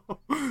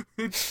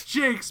 It's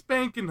Jake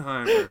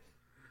Spankenheimer."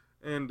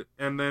 And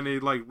then he,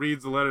 like,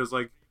 reads the letters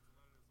like,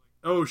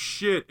 "Oh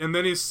shit," and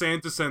then his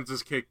Santa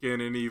senses kick in,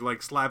 and he,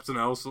 like, slaps an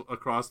elf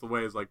across the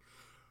way. He's like,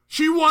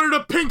 "She wanted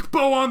a pink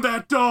bow on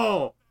that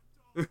doll!"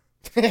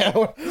 Yeah,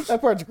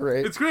 that part's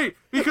great. It's great,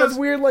 because... That's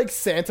weird, like,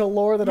 Santa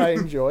lore that I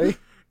enjoy.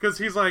 Because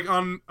he's, like,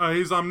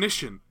 he's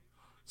omniscient.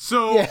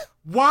 So,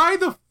 Why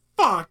the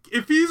fuck,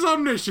 if he's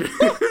omniscient,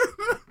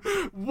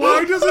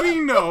 why doesn't he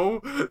know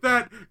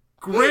that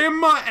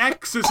Grandma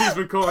X, as he's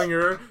been calling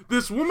her,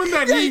 this woman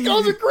that he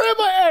calls her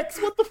Grandma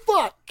X, what the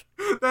fuck?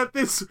 That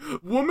this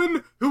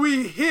woman who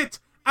he hit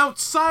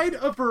outside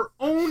of her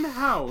own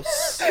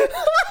house,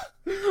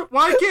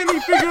 why can't he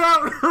figure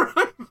out her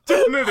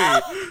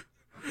identity?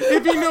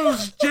 If he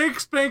knows Jake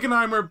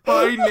Spankenheimer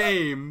by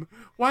name,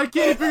 why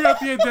can't he figure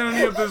out the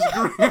identity of this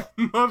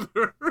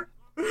grandmother?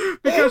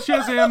 Because she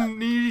has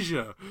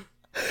amnesia.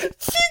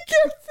 She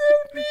gets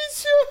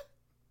amnesia!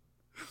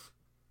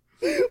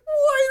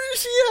 Why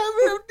does she have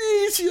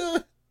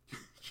amnesia?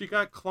 She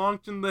got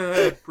clonked in the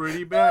head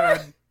pretty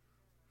bad.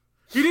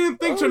 He didn't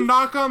think to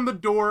knock on the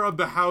door of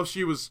the house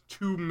she was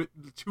 2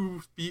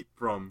 feet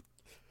from.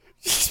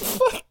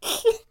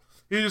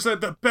 He just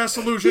said the best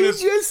solution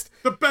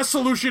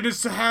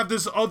is to have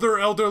this other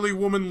elderly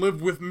woman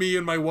live with me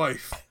and my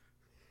wife.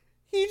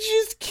 He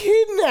just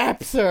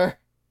kidnaps her.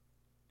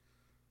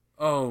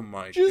 Oh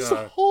my god. Just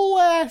whole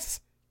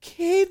ass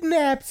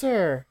kidnaps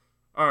her.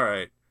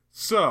 Alright,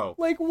 so.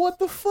 Like, what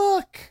the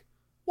fuck?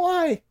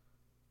 Why?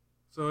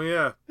 So,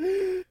 yeah.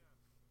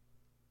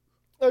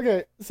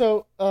 Okay,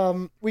 so,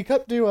 we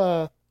cut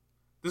to,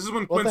 This is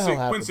when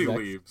Quincy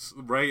leaves,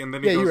 right? And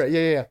then he goes... you're right,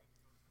 yeah.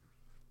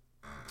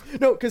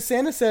 No, because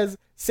Santa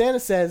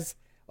says,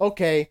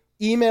 okay,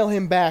 email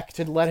him back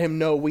to let him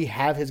know we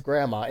have his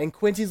grandma. And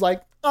Quincy's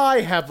like,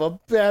 I have a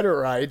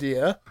better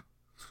idea.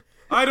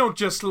 I don't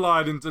just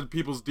slide into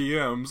people's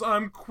DMs.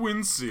 I'm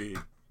Quincy.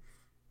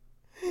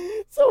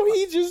 So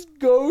he just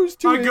goes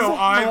to his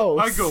house.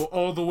 I go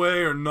all the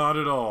way or not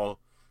at all.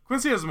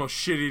 Quincy has the most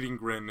shit-eating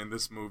grin in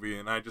this movie,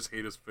 and I just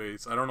hate his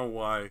face. I don't know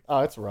why. Oh,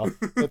 it's rough.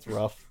 It's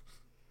rough.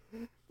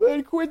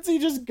 But Quincy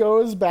just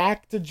goes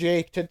back to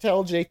Jake to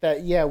tell Jake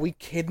that, yeah, we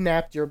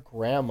kidnapped your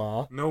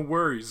grandma. No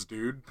worries,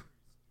 dude.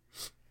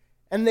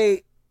 And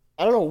I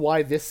don't know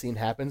why this scene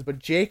happens, but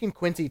Jake and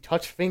Quincy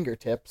touch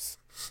fingertips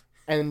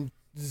and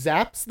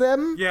zaps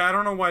them. Yeah, I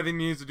don't know why they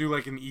need to do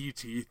like an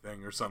E.T.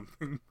 thing or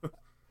something.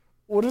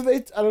 What are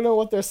they? I don't know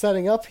what they're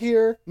setting up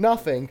here.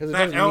 Nothing, because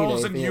that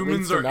elves and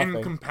humans are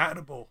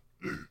incompatible.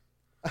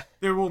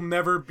 There will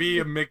never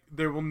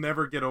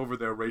get over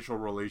their racial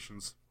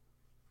relations.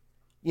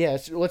 Yeah,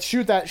 let's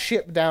shoot that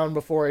ship down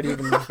before it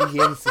even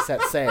begins to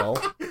set sail.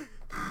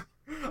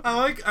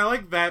 I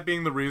like that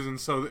being the reason,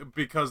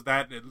 because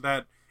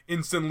that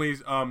instantly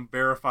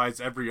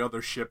verifies every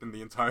other ship in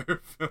the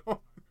entire film.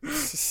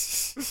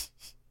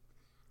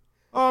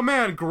 Oh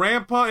man,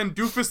 Grandpa and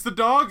Doofus the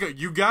dog,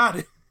 you got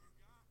it.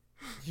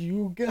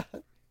 You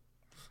got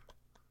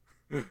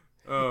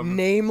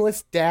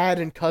Nameless Dad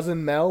and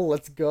Cousin Mel,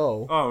 let's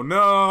go. Oh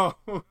no.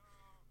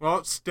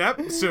 Well, step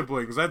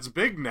siblings, that's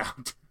big now.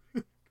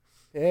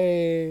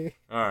 Hey.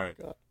 Alright.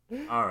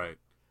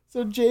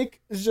 So Jake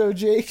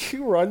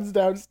runs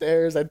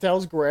downstairs and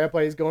tells Grandpa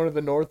he's going to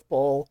the North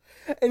Pole.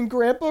 And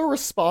Grandpa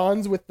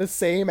responds with the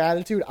same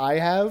attitude I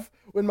have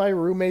when my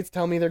roommates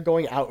tell me they're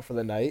going out for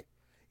the night.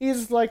 He's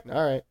just like,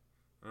 alright.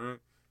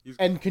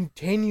 And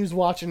continues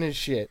watching his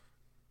shit.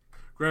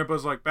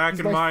 Grandpa's like, back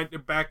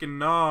in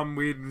Nam,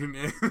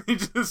 he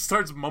just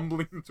starts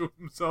mumbling to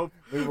himself.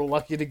 We were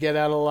lucky to get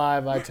out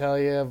alive, I tell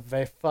you.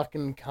 They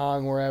fucking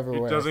Kong were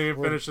everywhere. He doesn't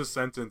even finish his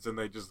sentence, and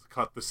they just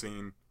cut the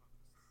scene.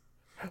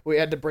 We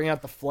had to bring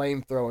out the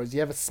flamethrowers.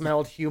 You ever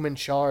smelled human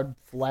charred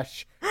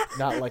flesh?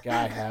 Not like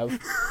I have.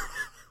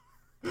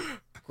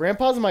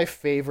 Grandpa's my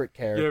favorite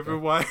character. Yeah, but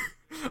why?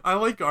 I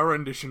like our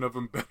rendition of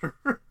him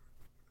better.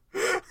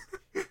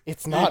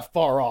 It's not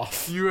far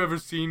off. You ever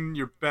seen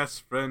your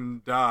best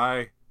friend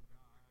die?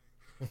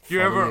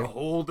 You ever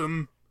hold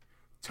him?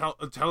 Tell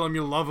him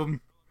you love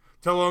him.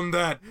 Tell him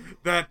that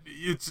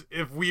it's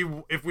if we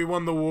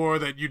won the war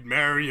that you'd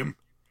marry him.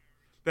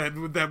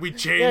 That we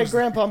changed. Yeah,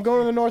 Grandpa, I'm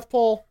going to the North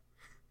Pole.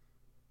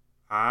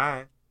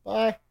 Hi.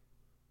 Bye.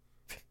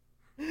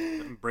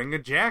 Bring a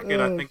jacket.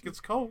 I think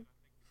it's cold.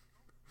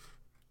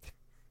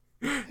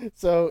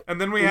 So and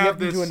then we have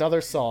this into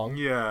another song.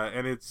 Yeah,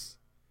 and it's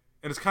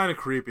kind of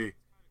creepy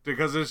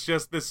because it's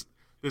just this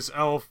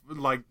elf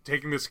like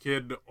taking this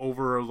kid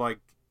over like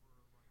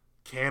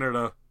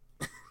Canada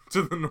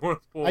to the North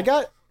Pole.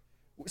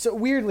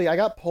 Weirdly, I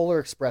got Polar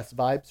Express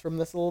vibes from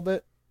this a little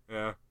bit.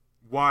 Yeah.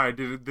 Why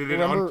did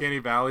Uncanny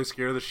Valley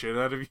scare the shit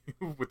out of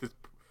you with this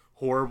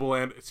horrible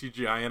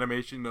CGI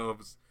animation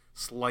of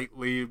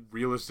slightly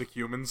realistic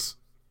humans?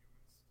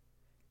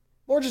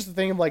 Or just the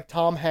thing of like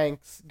Tom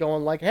Hanks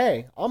going like,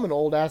 "Hey, I'm an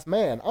old ass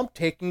man. I'm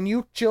taking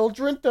you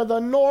children to the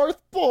North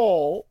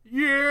Pole."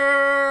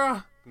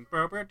 Yeah.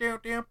 Okay.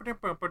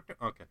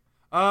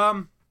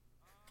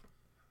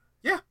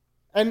 Yeah.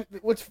 And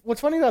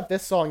what's funny about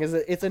this song is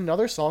that it's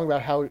another song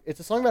about how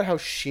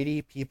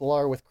shitty people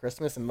are with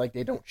Christmas and like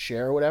they don't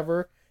share or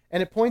whatever.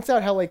 And it points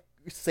out how like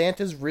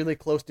Santa's really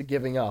close to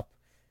giving up.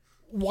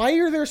 Why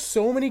are there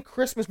so many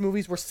Christmas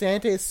movies where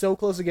Santa is so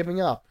close to giving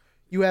up?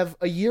 You have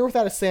A Year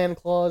Without a Santa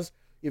Claus.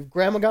 You have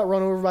Grandma Got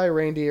Run Over by a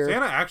Reindeer.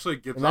 Santa actually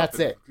gives up. That's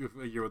it.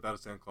 A Year Without a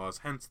Santa Claus.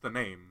 Hence the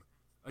name,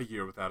 A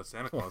Year Without a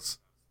Santa Claus.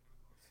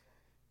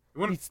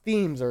 These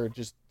themes are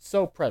just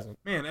so present.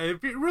 Man,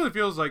 it really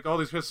feels like all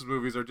these Christmas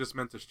movies are just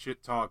meant to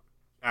shit talk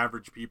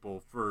average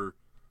people for.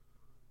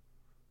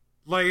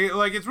 Like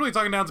it's really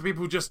talking down to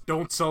people who just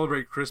don't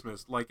celebrate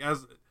Christmas.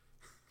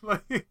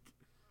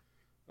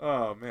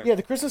 Oh man. Yeah,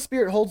 the Christmas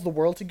spirit holds the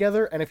world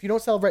together, and if you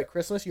don't celebrate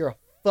Christmas, you're a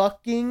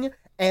fucking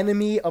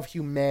enemy of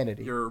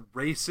humanity. You're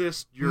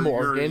racist.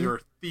 You're a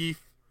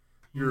thief.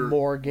 You're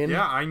Morgan.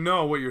 Yeah, I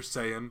know what you're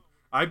saying.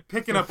 I'm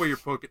picking up what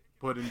you're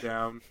putting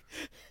down.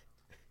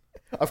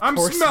 I'm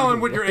smelling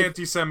what you're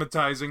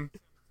anti-Semitizing.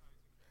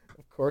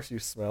 Of course you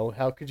smell.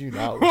 How could you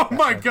not? Oh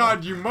my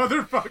god, you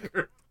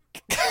motherfucker!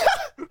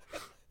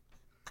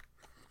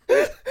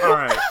 All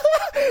right.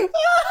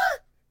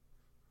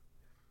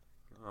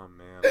 Oh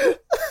man.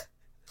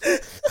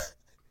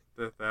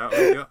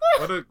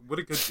 What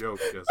a good joke,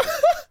 Jesse.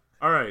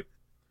 All right.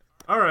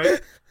 All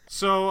right.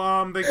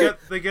 So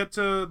they get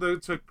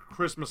to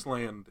Christmas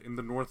Land in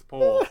the North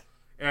Pole,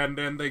 and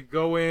then they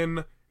go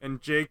in, and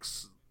Jake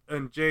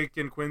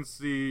and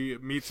Quincy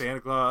meet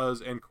Santa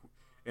Claus,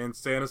 and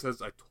Santa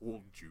says, "I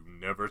told you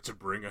never to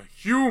bring a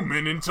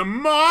human into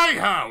my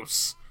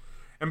house."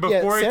 And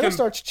before Santa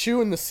starts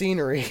chewing the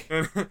scenery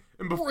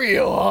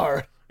real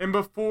hard. And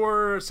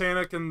before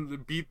Santa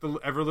can beat the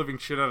ever-living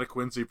shit out of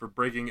Quincy for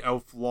breaking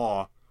elf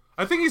law,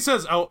 I think he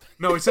says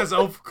he says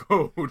elf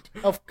code.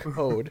 Elf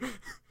code.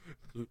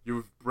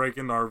 You've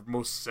breaking our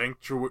most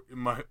sanctuary.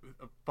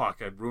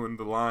 Fuck! I ruined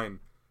the line.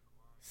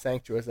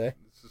 Sanctuous, eh?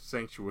 This is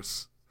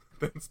sanctuous.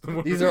 That's the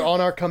word. These are on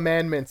our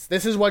commandments.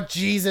 This is what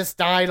Jesus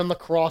died on the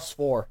cross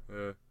for.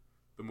 The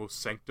most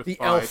sanctified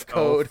the elf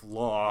code. Elf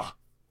law.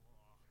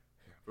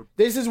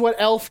 This is what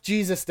elf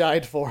Jesus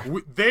died for.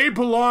 They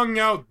belong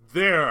out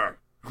there.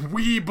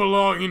 We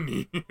belong in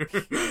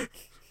here.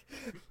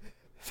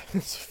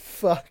 It's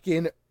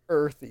fucking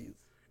earthies.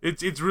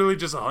 It's really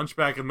just a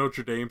Hunchback of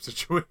Notre Dame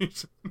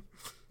situation.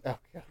 Oh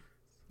god.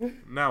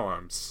 Now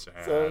I'm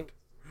sad.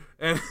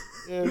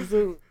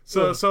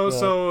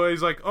 So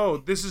he's like, "Oh,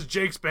 this is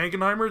Jake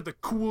Spankenheimer, the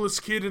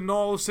coolest kid in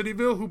all of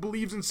Cityville who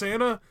believes in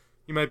Santa."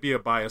 He might be a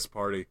biased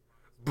party.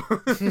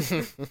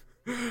 He's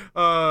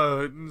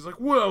like,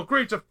 "Well,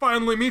 great to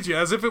finally meet you,"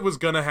 as if it was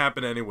gonna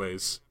happen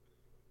anyways.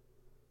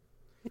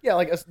 Yeah,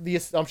 like the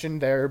assumption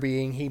there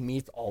being he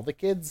meets all the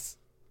kids.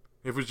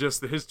 It was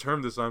just his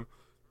term this time.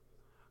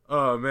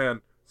 Oh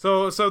man.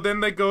 So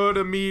then they go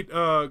to meet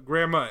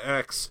Grandma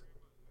X.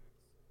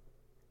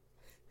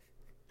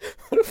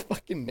 What a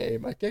fucking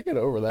name! I can't get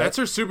over that. That's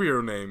her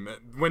superhero name.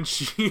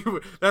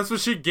 That's what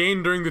she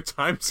gained during the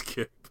time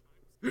skip.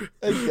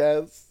 I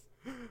guess.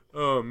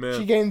 Oh man.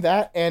 She gained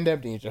that and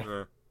amnesia.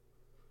 Yeah.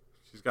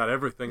 She's got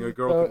everything a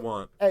girl could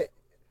want.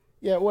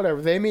 Yeah,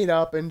 whatever. They meet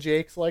up and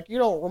Jake's like, "You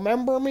don't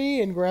remember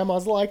me?" And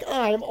Grandma's like,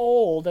 "I'm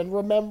old and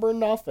remember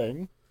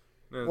nothing."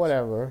 Yeah,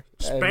 whatever.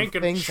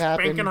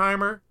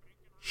 Spankenheimer.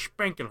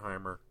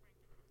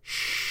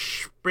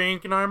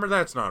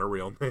 That's not a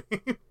real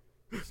name.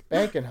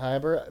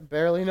 Spankenheimer,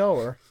 barely know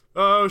her.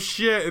 Oh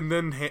shit! And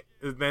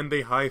then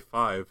they high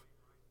five.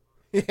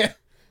 Yeah.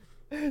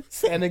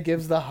 Santa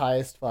gives the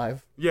highest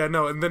five. Yeah,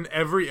 no, and then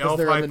every elf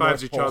high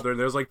fives each other, and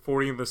there's like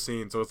 40 in the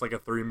scene, so it's like a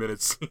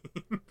 3-minute scene.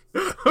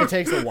 It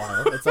takes a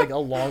while. It's like a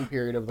long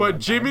period of. But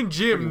Jim and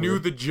Jim knew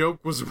the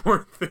joke was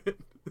worth it.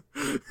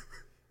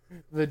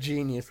 The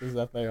geniuses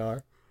that they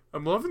are.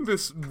 I'm loving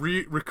this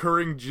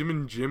recurring Jim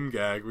and Jim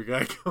gag we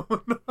got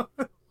going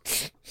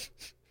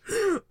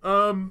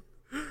on.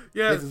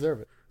 Yeah. They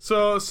deserve it.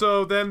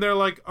 So then they're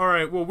like, "All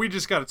right, well, we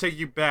just got to take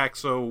you back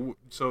so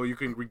you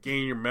can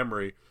regain your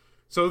memory."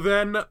 So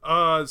then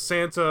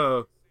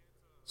Santa,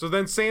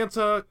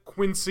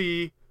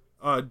 Quincy,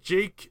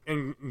 Jake,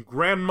 and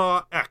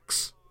Grandma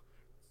X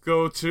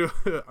go to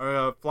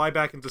fly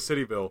back into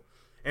Cityville,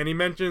 and he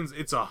mentions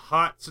it's a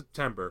hot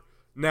September.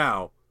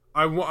 Now,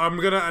 I want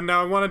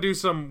to do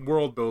some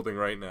world building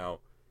right now.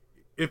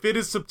 If it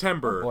is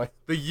September,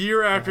 the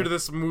year after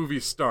this movie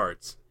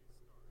starts,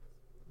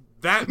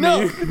 that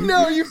means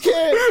no, you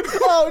can't.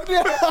 Oh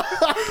no.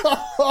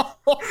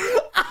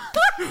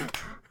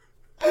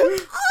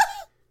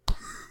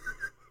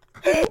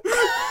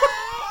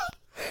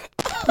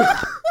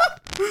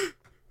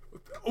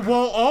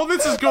 While all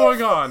this is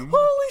going on,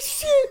 holy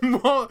shit!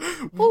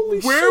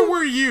 Where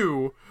were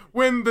you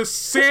when the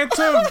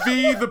Santa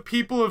v. the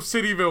People of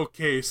Cityville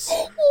case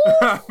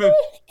happened?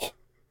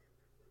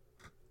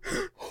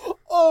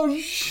 Oh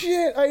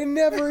shit! I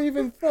never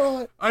even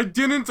thought. I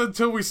didn't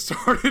until we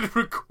started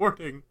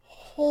recording.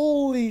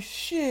 Holy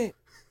shit!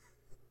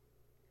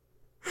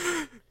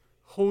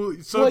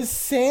 So was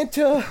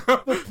Santa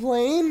the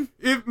plane?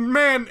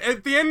 Man,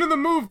 at the end of the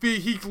movie,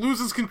 he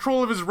loses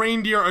control of his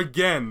reindeer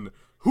again.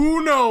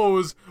 Who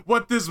knows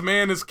what this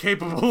man is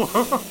capable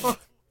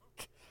of?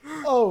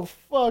 Oh,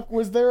 fuck.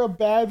 Was there a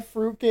bad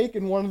fruitcake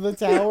in one of the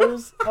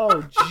towers?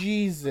 Oh,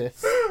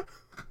 Jesus.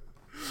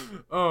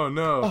 Oh,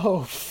 no.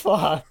 Oh,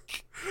 fuck.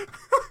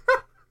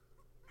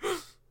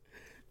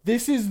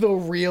 This is the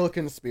real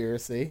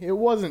conspiracy. It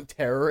wasn't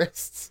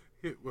terrorists.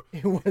 It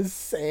was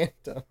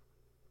Santa.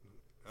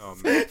 Oh,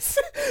 man.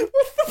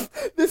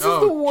 This is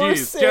the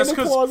worst Santa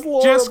Claus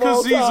lore of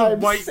all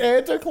time.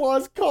 Santa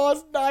Claus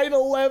caused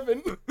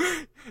 9/11.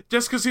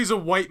 Just because he's a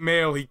white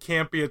male, he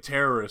can't be a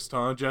terrorist,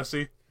 huh,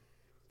 Jesse?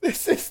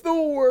 This is the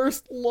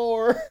worst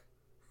lore.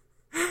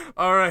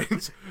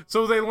 Alright,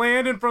 so they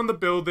land in front of the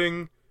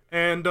building,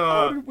 and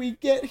how did we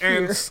get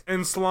here?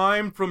 And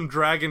Slime from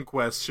Dragon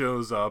Quest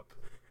shows up,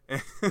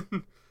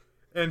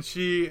 and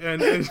she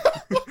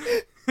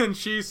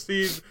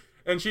sees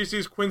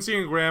Quincy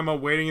and Grandma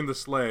waiting in the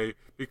sleigh,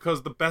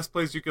 because the best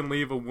place you can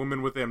leave a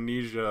woman with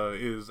amnesia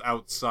is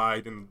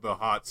outside in the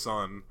hot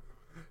sun.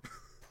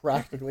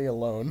 Practically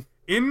alone.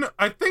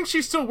 I think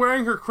she's still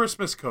wearing her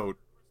Christmas coat.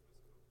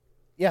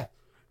 Yeah.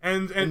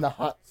 And in the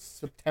hot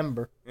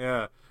September.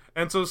 Yeah.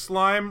 And so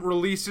Slime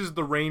releases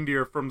the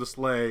reindeer from the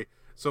sleigh,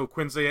 so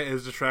Quincy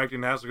is distracted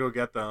and has to go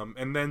get them.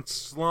 And then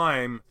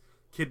Slime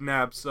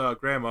kidnaps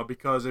Grandma,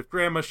 because if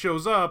Grandma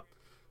shows up,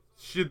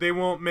 they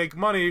won't make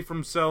money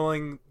from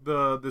selling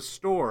the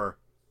store.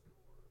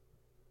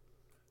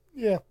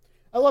 Yeah.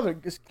 I love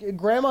it. 'Cause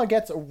Grandma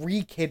gets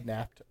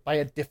re-kidnapped by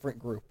a different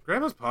group.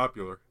 Grandma's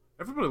popular.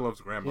 Everybody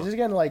loves Grandma. She's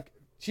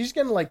just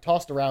getting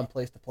tossed around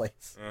place to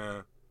place.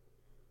 Yeah.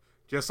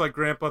 Just like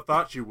Grandpa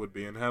thought she would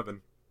be in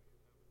heaven.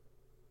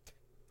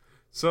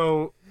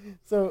 So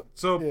yeah.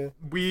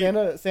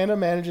 Santa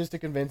manages to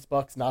convince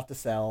Bucks not to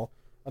sell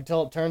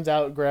until it turns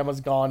out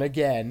Grandma's gone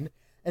again.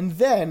 And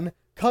then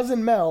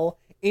Cousin Mel,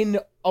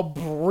 in a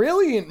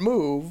brilliant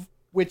move,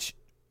 which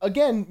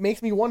again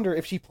makes me wonder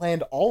if she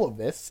planned all of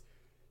this,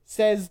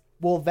 says,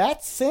 well,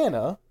 that's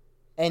Santa,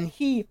 and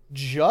he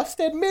just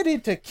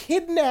admitted to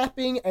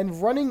kidnapping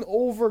and running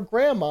over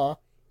Grandma.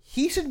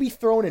 He should be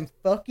thrown in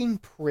fucking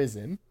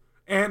prison.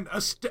 And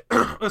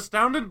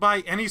astounded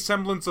by any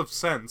semblance of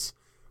sense,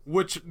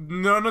 which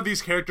none of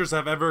these characters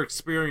have ever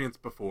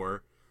experienced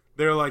before,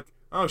 they're like,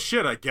 oh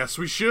shit, I guess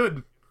we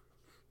should.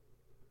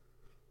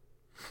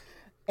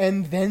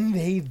 And then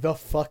they the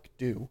fuck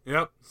do.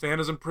 Yep,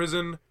 Santa's in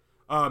prison.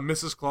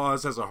 Mrs.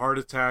 Claus has a heart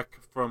attack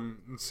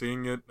from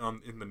seeing it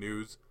in the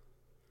news.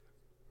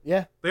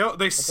 Yeah,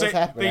 they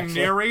say they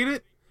narrate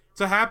it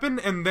to happen,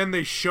 and then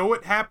they show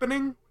it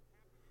happening,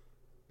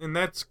 and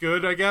that's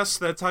good, I guess.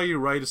 That's how you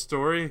write a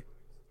story.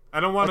 I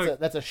don't want to.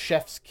 That's a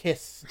chef's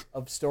kiss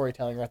of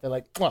storytelling, right there.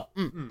 Like,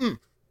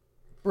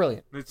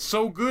 brilliant. It's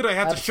so good. I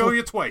had to show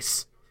you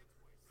twice.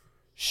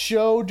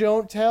 Show,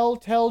 don't tell.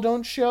 Tell,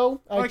 don't show.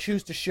 I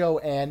choose to show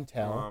and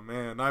tell. Oh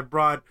man, I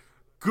brought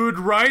good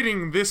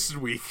writing this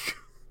week.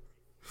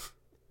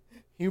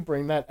 You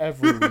bring that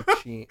every week,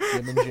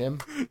 Jim and Jim.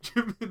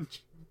 Jim and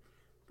Jim.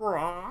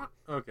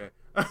 Okay.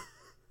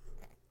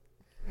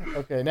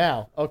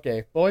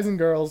 Okay, boys and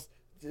girls,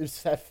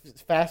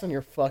 fasten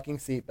your fucking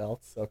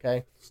seatbelts,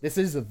 okay? This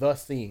is the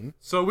scene.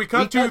 So we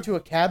cut to a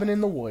cabin in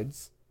the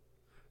woods.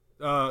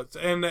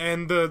 And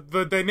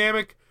the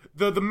dynamic,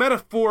 the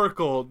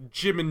metaphorical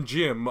Jim and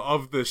Jim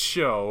of the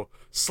show,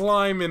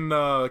 Slime and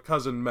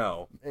Cousin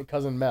Mel. And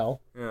Cousin Mel.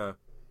 Yeah.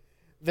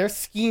 They're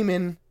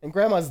scheming, and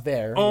Grandma's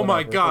there. Oh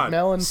my god.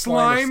 Mel and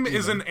Slime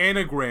is an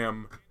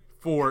anagram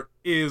for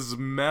is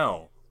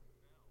Mel.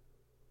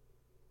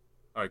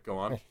 Alright, go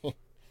on.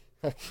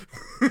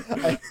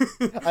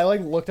 I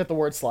looked at the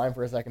word slime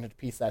for a second to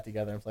piece that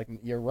together. I was like,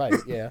 you're right.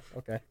 Yeah,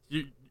 okay.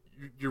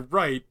 You're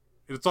right.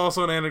 It's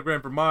also an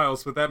anagram for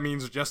Miles, but that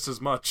means just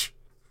as much.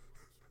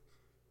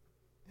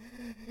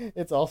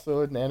 It's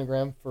also an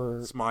anagram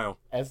for Smile.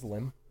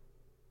 Eslin.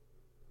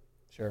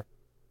 Sure.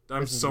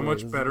 I'm so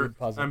much better.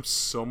 I'm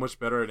so much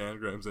better at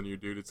anagrams than you,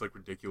 dude. It's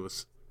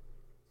ridiculous.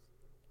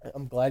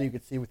 I'm glad you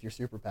could see with your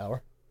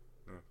superpower.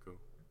 Yeah, cool.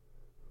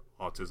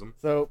 Autism.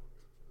 So,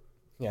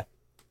 yeah.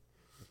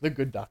 The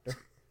good doctor.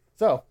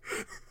 So,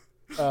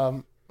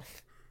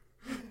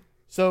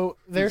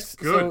 there's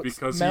good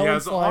because Mel he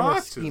has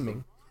autism.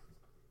 Scheming.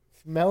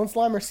 Mel and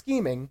Slime are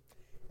scheming,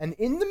 and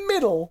in the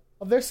middle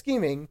of their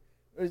scheming,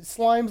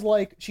 Slime's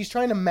she's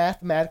trying to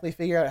mathematically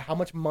figure out how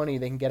much money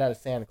they can get out of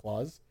Santa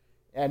Claus,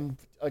 and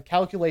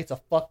calculates a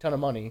fuck ton of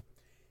money.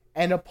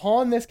 And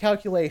upon this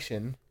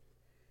calculation,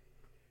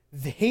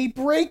 they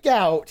break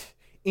out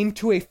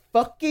into a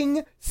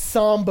fucking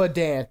samba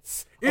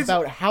dance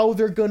about how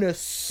they're gonna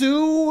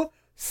sue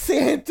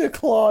Santa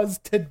Claus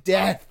to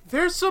death.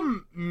 There's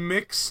some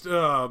mixed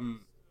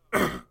theming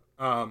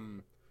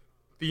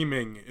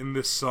in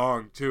this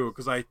song too,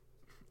 because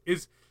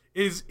is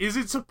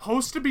it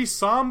supposed to be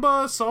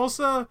samba,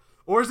 salsa,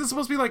 or is it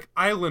supposed to be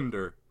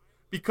Islander?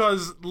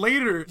 Because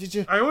later,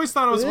 I always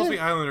thought it was supposed to be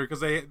Islander because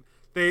they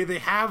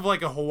have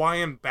a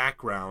Hawaiian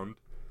background,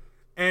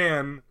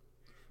 and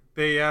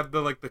they have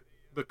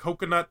the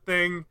coconut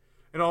thing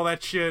and all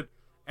that shit,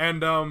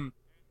 and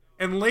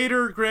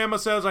later Grandma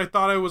says, I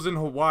thought I was in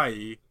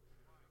Hawaii,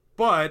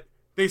 but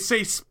they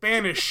say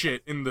Spanish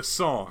shit in the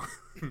song.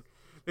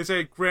 They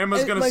say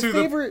Grandma's gonna sue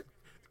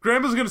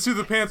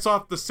the pants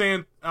off of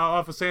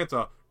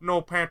Santa.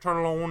 No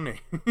pantalones.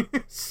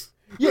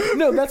 Yeah,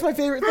 no, that's my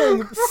favorite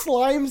thing.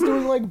 Slime's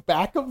doing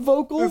backup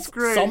vocals, that's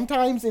great.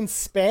 Sometimes in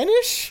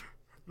Spanish.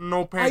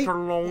 No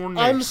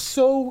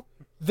pantalones.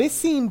 This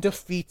scene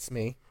defeats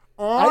me.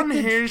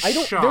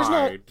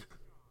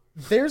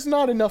 There's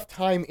not enough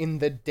time in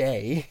the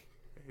day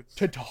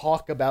to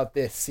talk about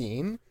this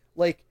scene.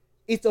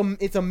 It's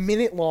a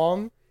minute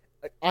long.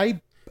 I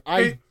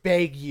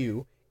beg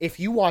you, if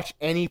you watch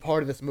any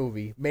part of this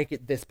movie, make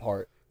it this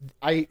part.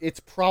 It's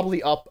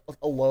probably up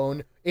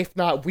alone. If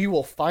not, we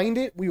will find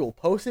it. We will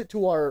post it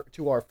to our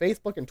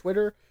Facebook and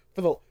Twitter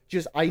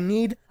I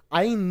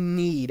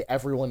need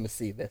everyone to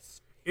see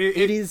this.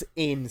 It is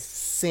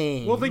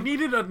insane. Well, they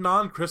needed a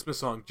non-Christmas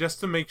song just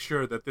to make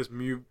sure that this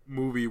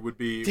movie would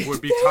be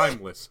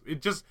timeless.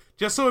 It just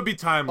so it'd be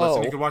timeless,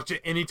 and you could watch it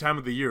any time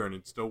of the year and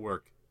it'd still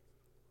work.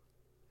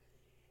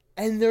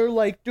 And they're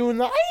doing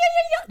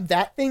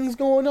that thing's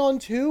going on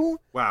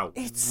too. Wow,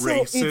 it's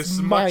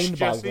racist much,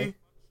 Jesse?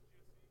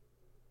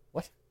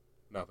 What?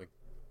 Nothing.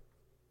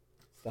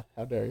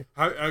 How dare you?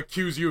 I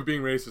accuse you of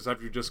being racist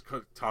after you just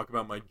talk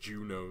about my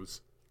Jew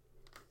nose.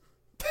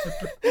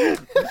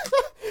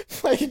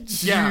 My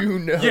Jew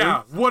nose.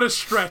 Yeah, what a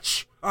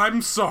stretch.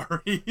 I'm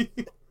sorry.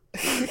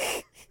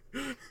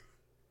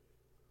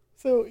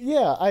 So,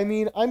 yeah, I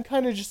mean, I'm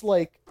kind of just,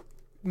 like,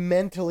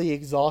 mentally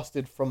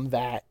exhausted from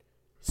that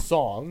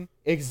song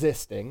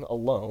existing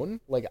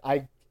alone. Like,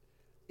 I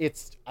got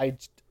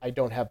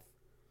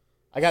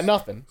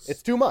nothing.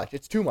 It's too much.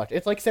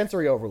 It's like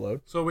sensory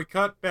overload. So we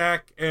cut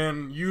back,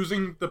 and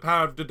using the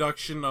power of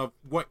deduction of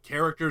what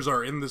characters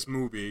are in this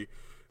movie,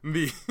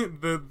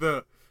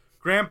 the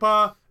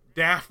Grandpa,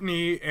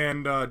 Daphne,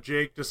 and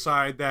Jake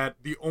decide that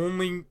the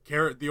only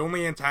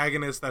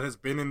antagonist that has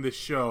been in this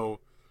show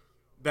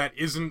that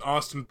isn't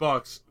Austin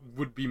Bucks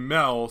would be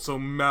Mel. So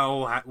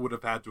Mel would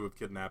have had to have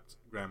kidnapped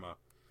Grandma.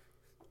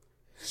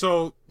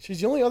 So she's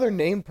the only other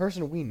named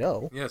person we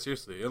know. Yeah,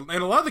 seriously, and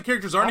a lot of the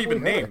characters aren't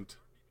even named.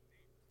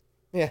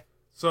 Yeah.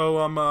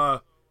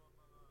 So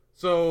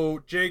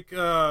so Jake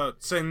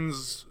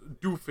sends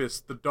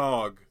Doofus the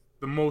dog,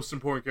 the most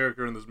important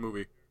character in this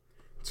movie,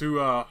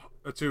 to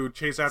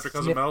chase after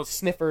Cousin Mel.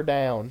 Sniff her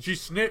down. He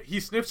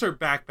sniffs her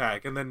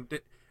backpack, and then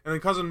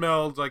Cousin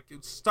Mel's like,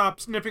 "Stop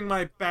sniffing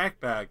my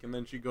backpack," and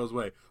then she goes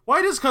away.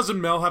 Why does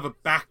Cousin Mel have a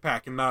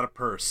backpack and not a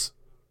purse?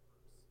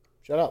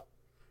 Shut up.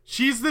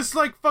 She's this,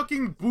 like,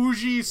 fucking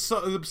bougie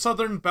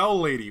Southern Belle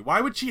lady. Why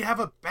would she have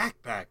a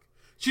backpack?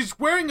 She's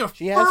wearing a fur coat.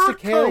 She has to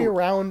carry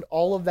around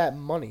all of that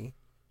money.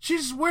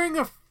 She's wearing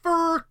a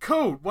fur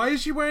coat. Why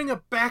is she wearing a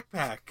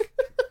backpack?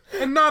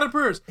 And not a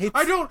purse?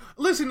 I don't...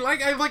 Listen, I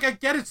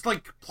get it's,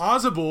 like,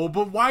 plausible,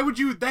 but why would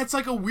you... That's,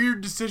 like, a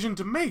weird decision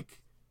to make.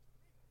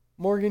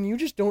 Morgan, you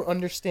just don't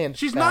understand.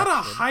 She's not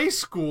a high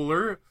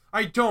schooler.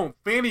 I don't.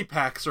 Fanny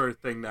packs are a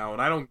thing now,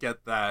 and I don't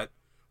get that.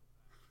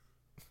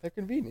 They're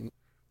convenient.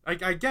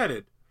 I get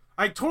it.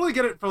 I totally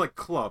get it for, like,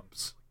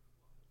 clubs.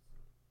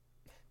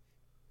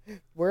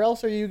 Where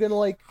else are you gonna,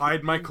 like...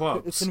 hide my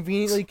clubs.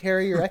 Conveniently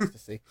carry your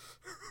ecstasy.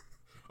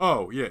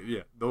 Oh,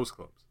 yeah, those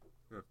clubs.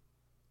 Yeah.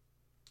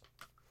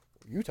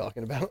 What are you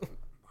talking about?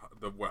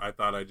 I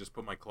thought I just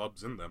put my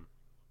clubs in them.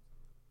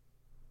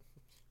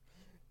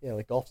 Yeah,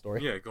 like Golf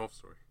Story. Yeah, Golf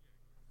Story.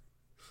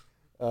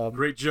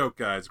 Great joke,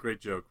 guys. Great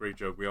joke.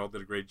 We all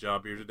did a great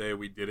job here today.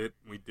 We did it.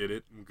 We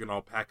can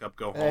all pack up,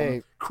 go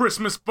home.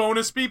 Christmas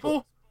bonus,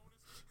 people!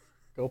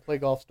 Go play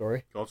Golf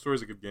Story. Golf Story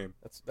is a good game.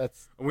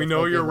 That's we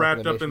know you're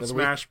wrapped up in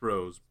Smash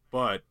Bros,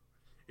 but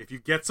if you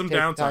get some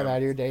downtime, time out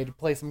of your day to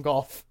play some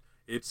golf.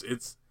 It's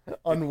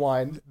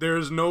unwind.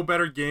 There's no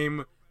better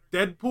game.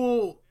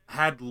 Deadpool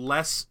had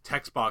less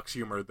text box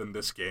humor than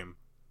this game.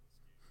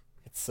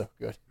 It's so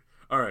good.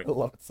 All right. I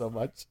love it so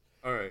much.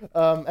 All right.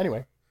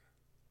 Anyway,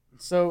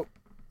 so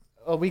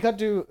we got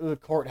to the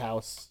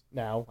courthouse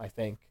now, I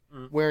think,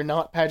 where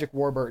not Patrick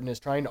Warburton is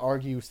trying to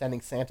argue sending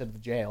Santa to the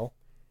jail.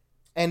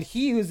 And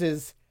he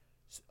uses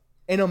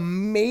an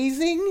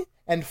amazing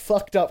and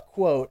fucked up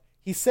quote.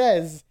 He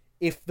says,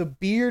 "If the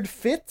beard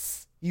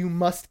fits, you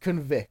must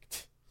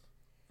convict."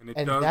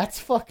 And that's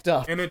fucked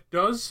up. And it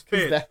does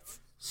fit.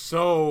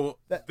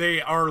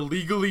 They are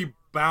legally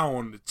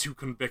bound to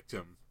convict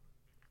him.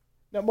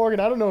 Now,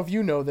 Morgan, I don't know if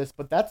you know this,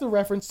 but that's a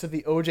reference to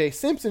the O.J.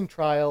 Simpson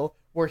trial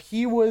where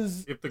he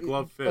was if the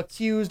glove fits.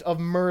 accused of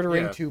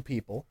murdering two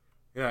people.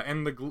 Yeah,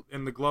 and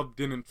the glove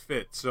didn't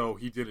fit, so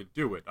he didn't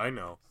do it. I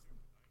know.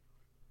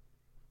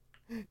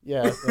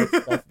 Yeah,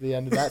 that's the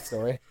end of that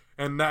story.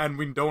 And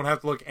we don't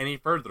have to look any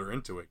further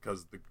into it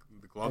because the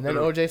glove. And then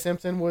O.J.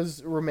 Simpson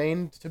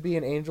remained to be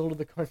an angel to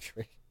the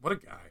country. What a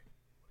guy.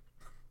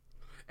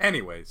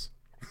 Anyways.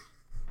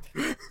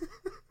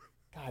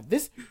 God,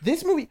 this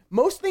movie.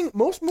 Most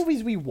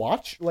movies we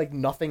watch, like,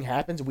 nothing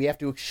happens. We have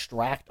to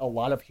extract a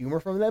lot of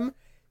humor from them.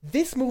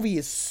 This movie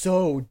is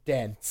so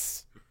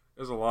dense.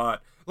 There's a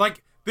lot.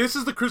 Like, this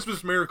is the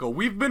Christmas Miracle.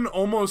 We've been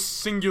almost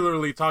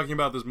singularly talking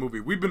about this movie.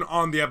 We've been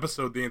on the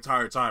episode the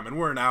entire time, and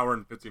we're an hour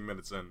and 15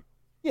 minutes in.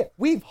 Yeah,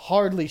 we've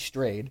hardly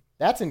strayed.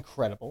 That's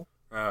incredible.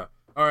 All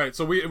right,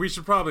 so we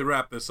should probably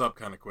wrap this up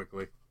kind of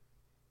quickly.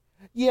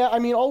 Yeah, I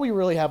mean, all we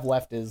really have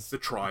left is the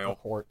trial. The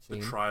court scene.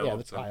 The trial. Yeah,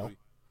 the trial.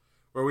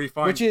 Where we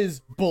find... Which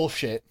is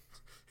bullshit.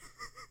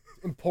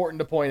 Important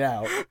to point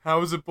out.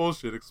 How is it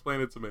bullshit?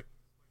 Explain it to me.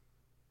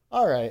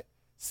 All right,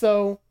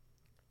 so...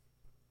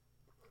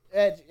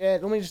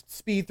 let me just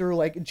speed through,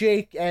 like,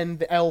 Jake and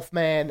the elf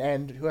man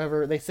and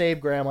whoever, they save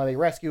Grandma, they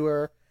rescue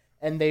her,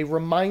 and they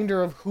remind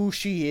her of who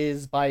she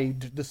is by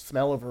the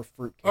smell of her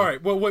fruitcake. All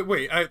right, well,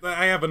 wait,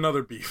 I have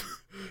another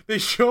beef. They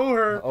show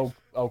her...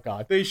 Oh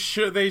God. They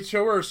show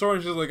her a store,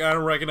 and she's like, I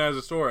don't recognize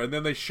the store, and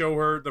then they show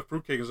her the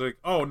fruitcake, and it's like,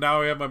 oh,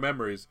 now I have my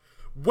memories.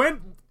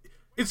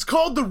 It's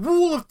called the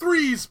Rule of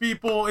Threes,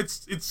 people!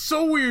 It's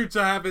so weird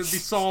to have it be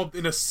solved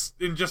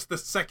in just the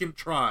second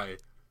try.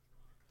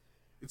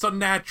 It's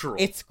unnatural.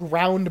 It's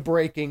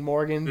groundbreaking,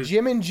 Morgan.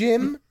 Jim and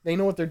Jim, they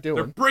know what they're doing.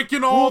 They're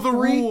breaking all the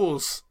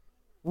rules.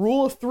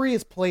 Rule of Three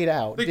is played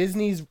out.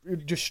 Disney's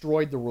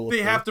destroyed the Rule of Three.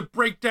 They have to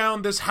break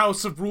down this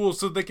house of rules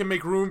so they can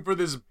make room for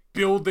this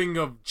building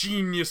of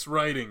genius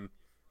writing.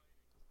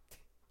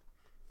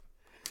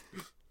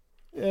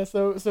 Yeah,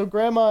 so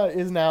Grandma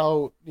is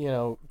now,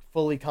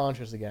 fully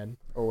conscious again,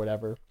 or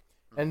whatever.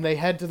 And they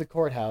head to the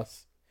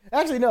courthouse.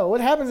 Actually, no,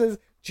 what happens is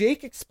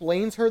Jake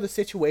explains her the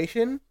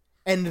situation,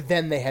 and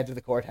then they head to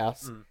the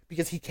courthouse.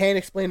 Because he can't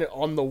explain it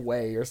on the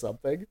way or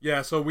something.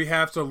 Yeah, so we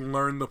have to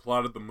learn the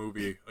plot of the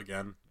movie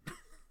again.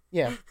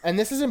 Yeah, and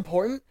this is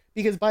important,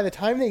 because by the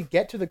time they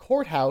get to the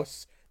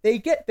courthouse, they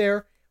get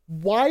there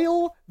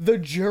while the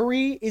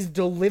jury is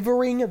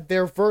delivering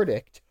their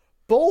verdict.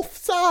 Both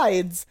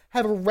sides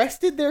have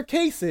arrested their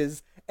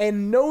cases,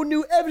 and no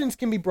new evidence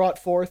can be brought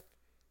forth.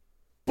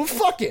 But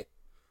fuck it.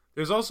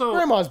 There's also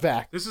Grandma's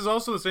back. This is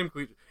also the same.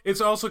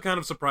 It's also kind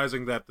of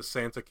surprising that the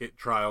Santa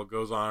trial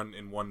goes on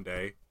in one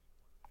day.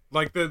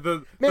 Like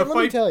the let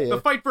me tell you.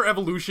 The fight for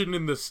evolution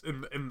in this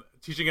in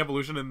teaching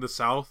evolution in the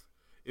South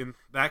in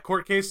that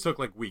court case took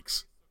like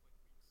weeks.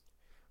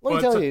 Let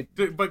me tell you.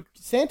 But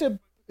Santa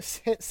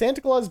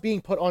Claus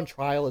being put on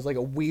trial is like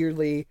a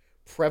weirdly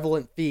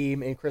prevalent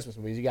theme in Christmas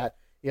movies. You got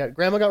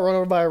Grandma got run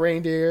over by a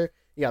reindeer.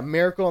 You got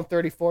Miracle on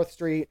 34th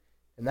Street,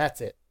 and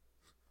that's it.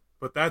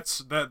 But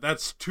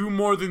that's two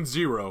more than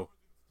zero.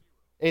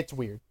 It's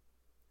weird.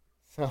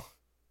 So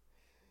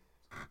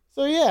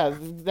yeah,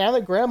 now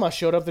that Grandma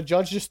showed up, the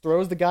judge just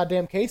throws the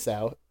goddamn case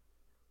out.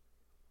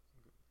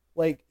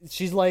 Like,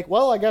 she's like,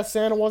 well, I guess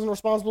Santa wasn't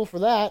responsible for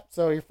that,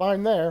 so you're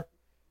fine there.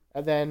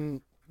 And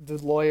then the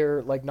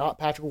lawyer, like, not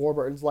Patrick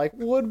Warburton's like,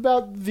 what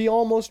about the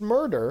almost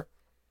murder?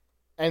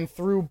 And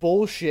through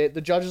bullshit,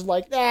 the judge is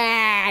like,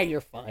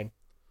 you're fine.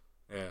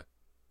 Yeah.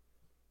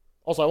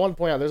 Also, I want to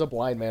point out, there's a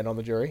blind man on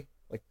the jury.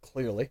 Like,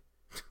 clearly.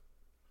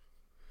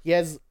 He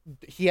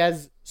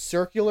has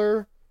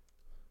circular,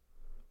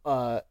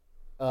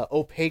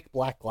 opaque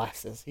black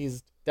glasses.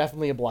 He's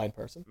definitely a blind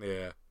person.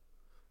 Yeah.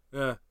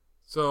 Yeah.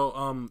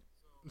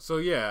 So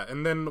yeah,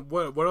 and then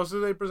what else do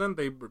they present?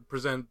 They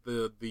present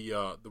the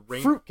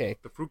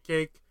fruitcake. The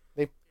fruitcake.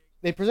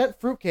 They present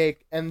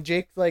fruitcake, and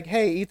Jake's like,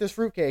 "Hey, eat this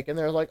fruitcake," and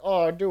they're like,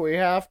 "Oh, do we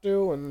have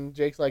to?" And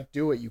Jake's like,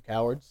 "Do it, you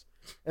cowards!"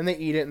 And they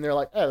eat it, and they're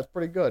like, "Oh, that's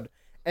pretty good."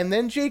 And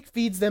then Jake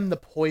feeds them the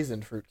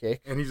poisoned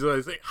fruitcake. And he's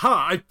like,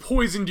 "Ha! I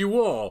poisoned you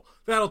all.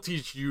 That'll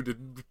teach you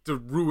to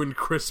ruin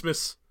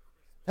Christmas.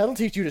 That'll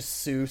teach you to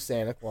sue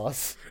Santa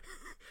Claus."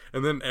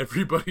 And then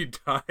everybody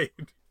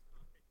died.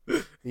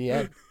 The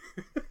end.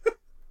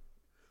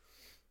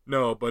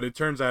 No, but it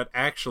turns out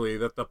actually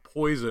that the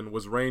poison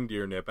was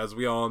reindeer nip, as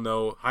we all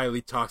know,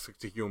 highly toxic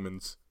to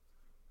humans.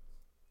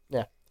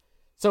 Yeah.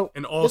 So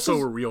and also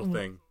a real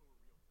thing.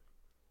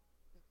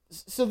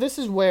 So this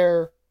is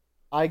where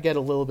I get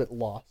a little bit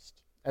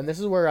lost. And this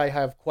is where I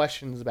have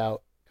questions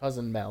about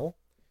Cousin Mel.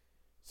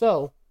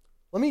 So,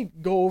 let me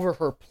go over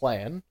her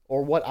plan,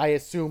 or what I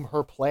assume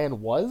her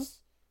plan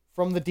was,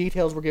 from the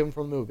details we're given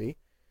from the movie.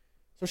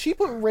 So she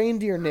put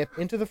reindeer nip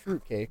into the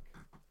fruitcake.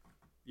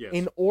 Yes.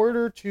 In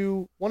order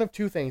to, one of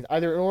two things,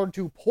 either in order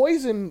to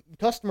poison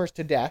customers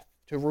to death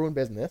to ruin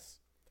business,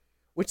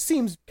 which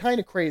seems kind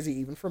of crazy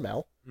even for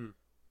Mel,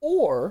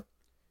 or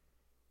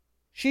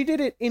she did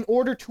it in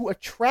order to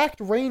attract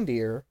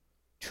reindeer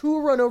to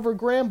run over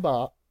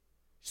Grandma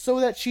so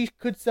that she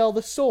could sell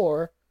the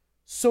store,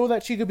 so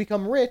that she could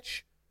become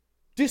rich,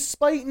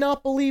 despite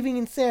not believing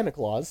in Santa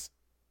Claus.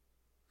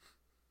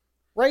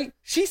 Right?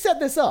 She set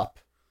this up.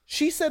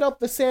 She set up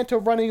the Santa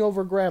running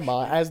over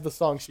Grandma, as the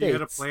song states. She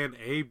had a plan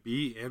A,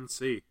 B, and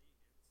C.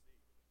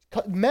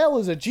 Mel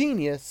is a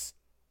genius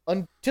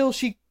until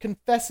she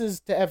confesses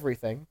to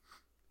everything.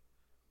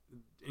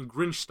 In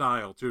Grinch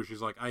style, too.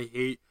 She's like, I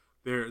hate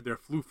their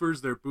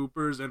floofers, their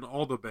boopers, and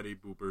all the Betty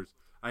boopers.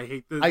 I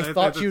hate this. I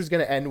thought she was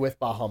going to end with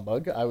Bah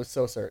Humbug. I was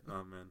so certain.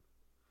 Oh,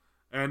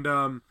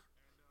 man.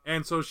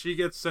 And so she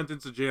gets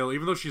sentenced to jail,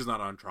 even though she's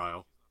not on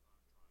trial.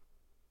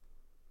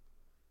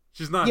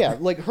 She's not. Yeah,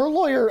 like, her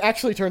lawyer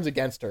actually turns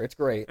against her. It's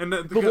great. And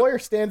the lawyer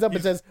stands up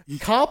and says,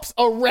 "Cops,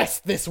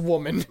 arrest this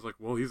woman." He's like,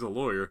 well, he's a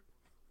lawyer.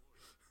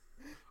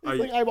 He's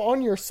like, I'm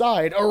on your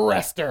side.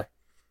 Arrest her.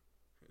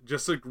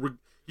 Just like,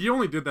 he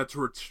only did that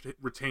to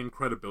retain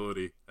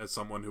credibility as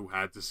someone who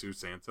had to sue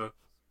Santa.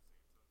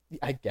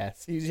 I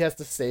guess. He has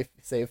to save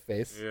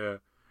face. Yeah.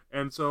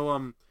 And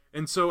so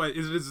it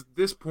is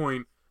this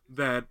point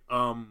that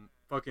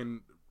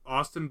fucking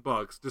Austin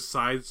Bucks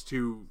decides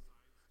to...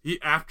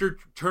 after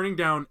turning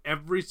down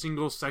every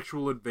single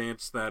sexual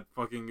advance that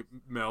fucking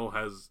Mel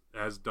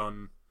has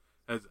done,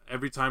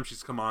 every time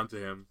she's come on to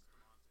him,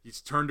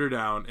 he's turned her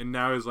down, and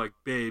now he's like,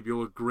 babe, you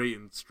look great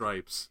in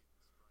stripes.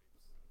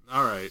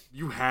 All right,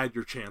 you had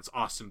your chance,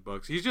 Austin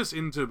Bucks. He's just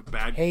into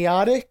bad...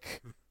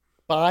 Chaotic,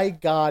 by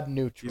God,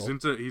 neutral.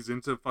 He's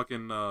into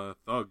fucking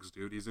thugs,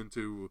 dude. He's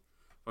into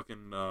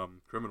fucking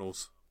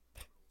criminals.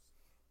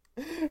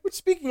 Which,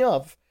 speaking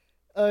of...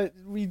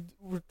 we're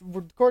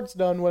court's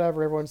done,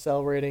 whatever, everyone's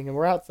celebrating, and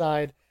we're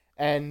outside,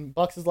 and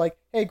Bucks is like,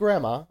 "Hey,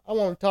 Grandma, I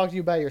want to talk to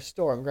you about your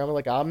store." And Grandma's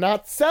like, "I'm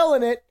not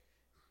selling it."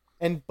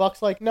 And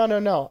Bucks like, no,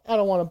 I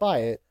don't want to buy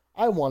it.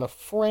 I want to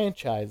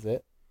franchise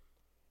it.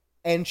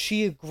 And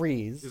she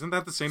agrees. Isn't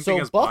that the same thing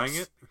as buying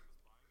it?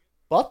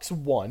 Bucks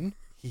won.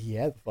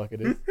 Yeah, the fuck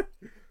it is.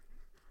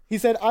 He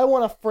said, "I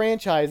want to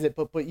franchise it,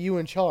 but put you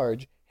in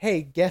charge.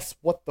 Hey, guess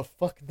what the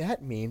fuck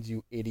that means,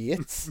 you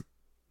idiots?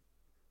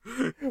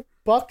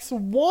 Bucks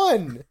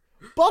won!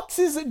 Bucks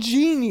is a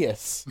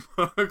genius!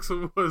 Bucks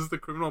was the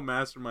criminal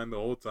mastermind the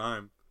whole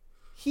time.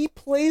 He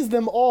plays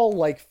them all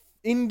like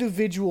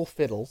individual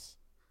fiddles.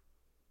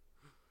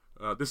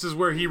 This is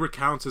where he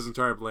recounts his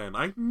entire plan.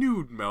 I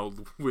knew Mel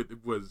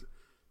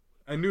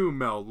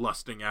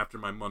lusting after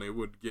my money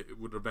would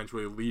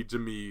eventually lead to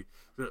me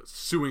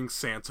suing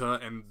Santa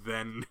and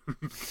then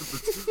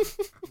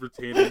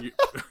retaining.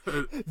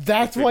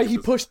 That's why he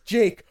pushed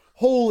Jake.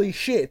 Holy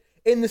shit!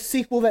 In the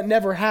sequel that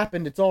never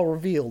happened, it's all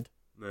revealed.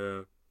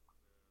 Yeah.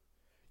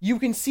 You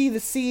can see the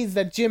seeds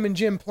that Jim and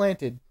Jim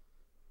planted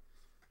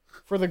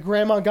for the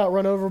Grandma Got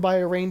Run Over by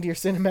a Reindeer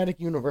cinematic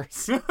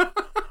universe.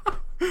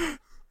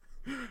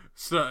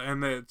 So,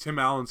 and the Tim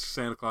Allen's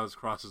Santa Claus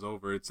crosses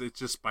over. It's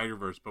just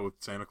Spider-Verse, but with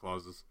Santa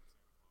Clauses.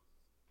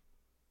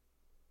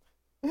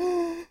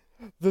 The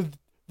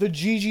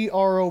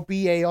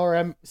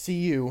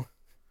GGROBARMCU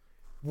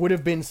would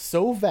have been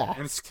so vast.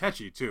 And it's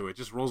catchy, too. It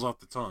just rolls off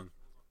the tongue.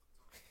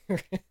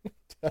 It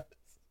does.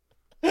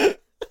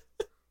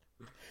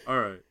 All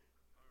right.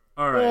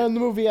 Alright. And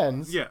the movie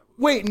ends. Yeah.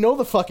 Wait, no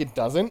the fuck it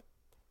doesn't.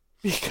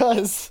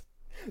 Because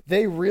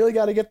they really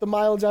got to get the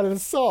mileage out of the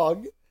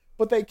song,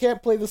 but they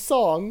can't play the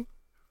song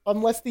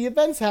unless the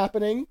event's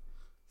happening.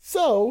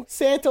 So,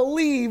 Santa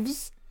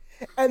leaves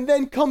and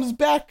then comes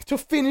back to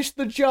finish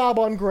the job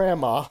on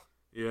Grandma.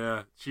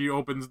 Yeah, she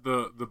opens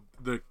the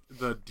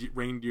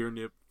reindeer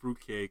nip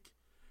fruitcake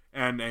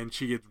and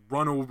she gets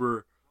run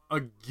over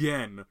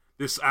again.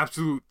 This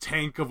absolute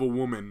tank of a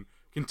woman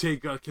can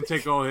take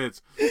all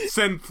hits.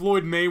 Send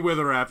Floyd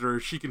Mayweather after her.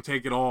 She can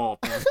take it all.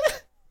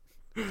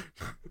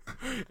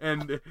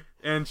 and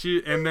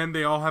then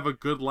they all have a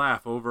good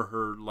laugh over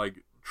her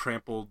like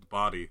trampled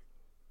body.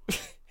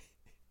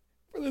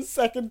 For the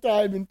second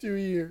time in 2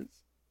 years.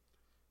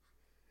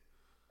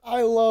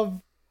 I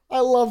love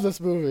this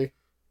movie.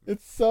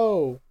 It's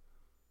so.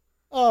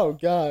 Oh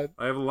God.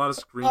 I have a lot of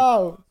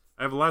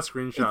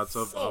screenshots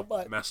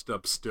of messed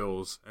up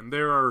stills, and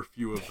there are a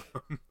few of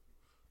them.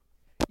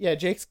 Yeah,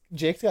 Jake's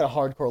got a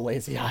hardcore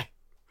lazy eye.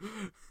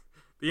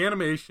 The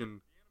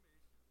animation,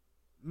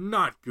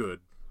 not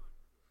good.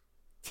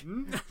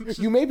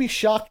 You may be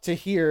shocked to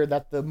hear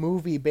that the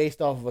movie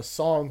based off of a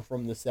song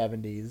from the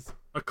 70s,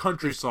 a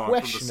country song from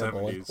the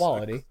questionable 70s. in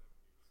quality.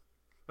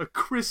 A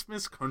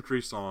Christmas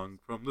country song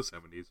from the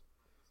 70s.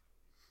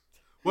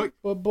 What?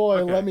 But boy,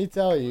 Okay. let me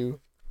tell you.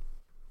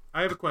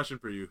 I have a question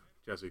for you,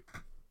 Jesse.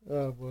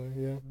 Oh boy,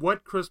 yeah.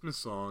 What Christmas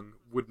song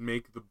would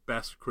make the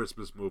best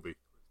Christmas movie?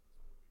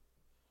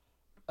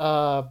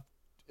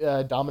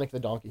 Dominic the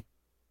Donkey.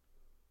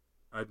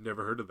 I'd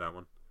never heard of that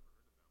one.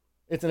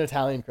 It's an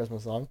Italian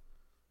Christmas song.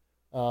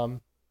 All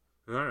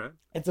right.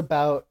 It's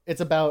about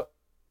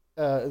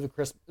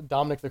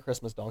Dominic the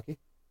Christmas Donkey.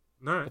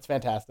 All right. It's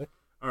fantastic.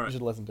 All right. You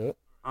should listen to it.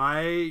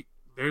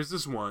 There's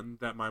this one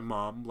that my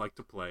mom liked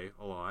to play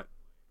a lot.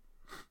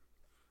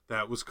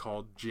 That was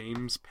called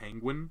James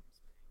Penguin.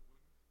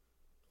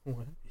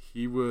 What?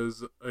 He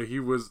was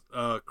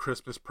a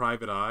Christmas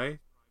private eye.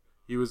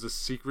 He was a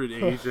secret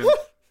agent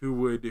who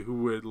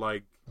would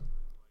like,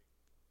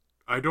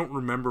 I don't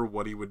remember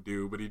what he would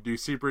do, but he'd do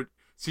secret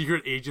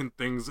agent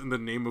things in the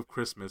name of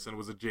Christmas, and it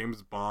was a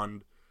James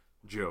Bond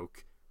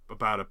joke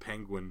about a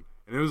penguin.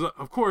 And it was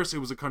of course it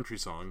was a country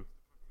song,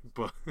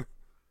 but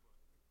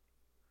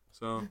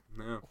so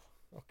yeah.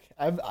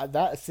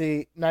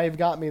 Okay, now you've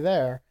got me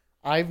there.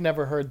 I've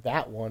never heard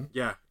that one.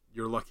 Yeah,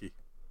 you're lucky.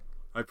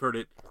 I've heard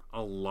it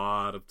a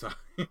lot of times.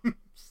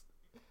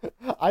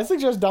 I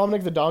suggest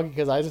Dominic the Donkey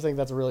because I just think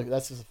that's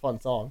just a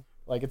fun song.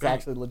 Like it's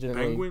actually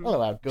legitimately Penguin, I don't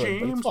know about good,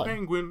 James but it's fun.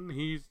 Penguin.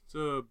 He's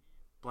a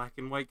black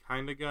and white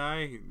kind of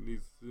guy.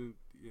 He's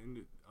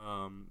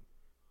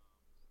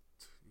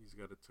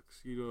got a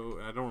tuxedo.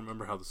 I don't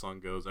remember how the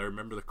song goes. I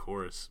remember the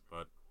chorus,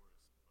 but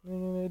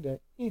It's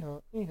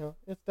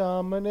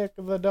Dominic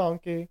the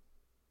Donkey.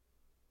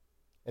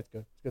 It's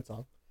good. It's a good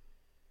song.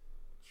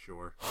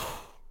 sure.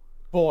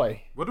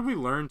 Boy. What did we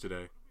learn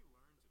today?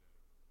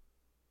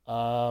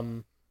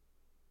 Don't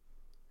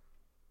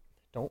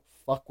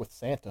fuck with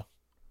Santa,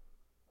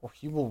 or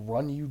he will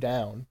run you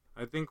down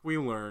I think we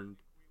learned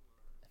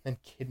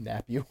and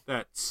kidnap you.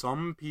 that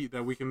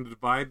that we can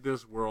divide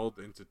this world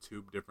into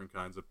two different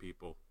kinds of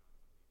people.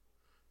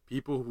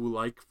 People who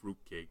like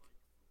fruitcake,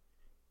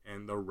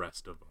 and the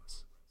rest of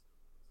us.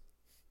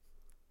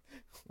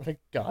 What a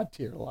god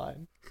tier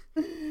line.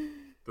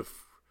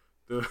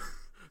 The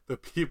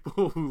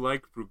people who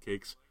like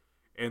fruitcakes,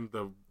 and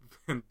the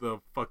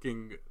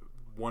fucking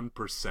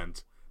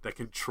 1% that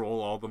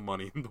control all the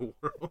money in the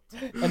world.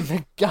 And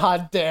the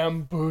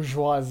goddamn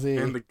bourgeoisie.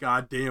 And the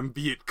goddamn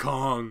Viet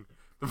Cong.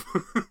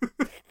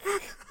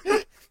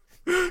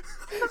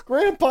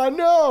 Grandpa,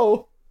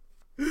 no!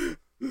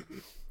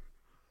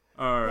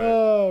 All right.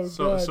 Oh,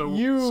 God.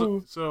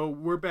 So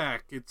we're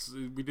back.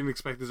 We didn't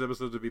expect this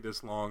episode to be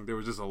this long. There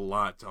was just a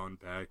lot to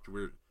unpack.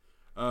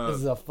 This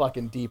is a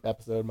fucking deep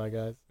episode, my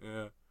guys.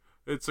 Yeah.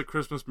 It's a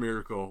Christmas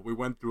miracle. We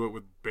went through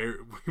it we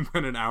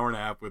went an hour and a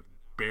half with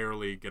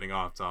barely getting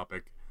off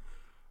topic.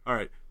 All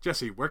right,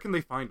 Jesse, where can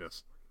they find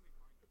us?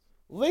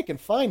 They can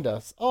find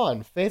us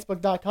on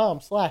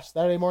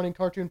Facebook.com/Saturday Morning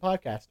Cartoon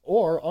Podcast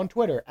or on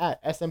Twitter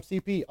at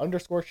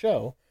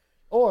SMCP_show.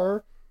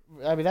 Or,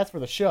 I mean, that's for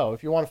the show.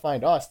 If you want to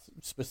find us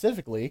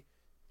specifically,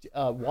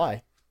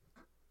 why?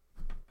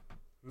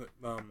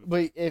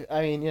 But,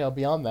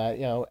 beyond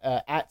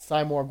that, at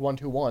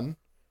Cymorg121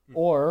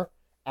 or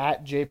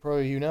at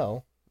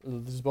JPro,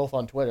 this is both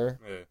on Twitter.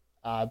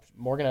 Yeah.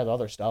 Morgan has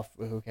other stuff.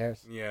 Who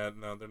cares? Yeah,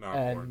 no, they're not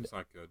important. It's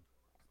not good.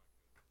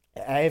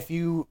 If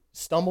you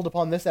stumbled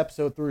upon this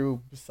episode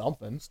through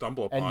something,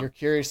 and you're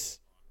curious,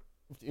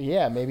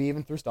 maybe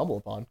even through Stumble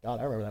Upon.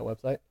 God, I remember that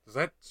website. Does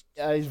that?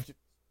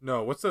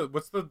 No. What's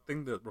the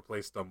thing that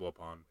replaced Stumble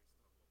Upon?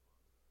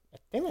 I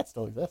think that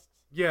still exists.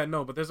 Yeah,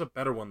 no, but there's a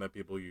better one that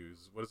people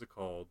use. What is it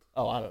called?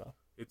 Oh, I don't know.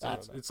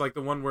 It's like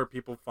the one where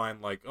people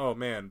find like, oh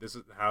man, this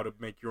is how to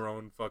make your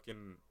own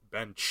fucking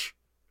bench.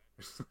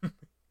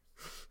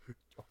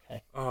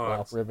 Okay.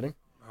 Wow, riveting.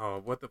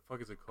 Oh, what the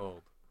fuck is it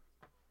called?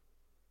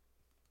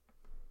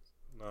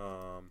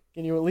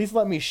 Can you at least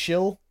let me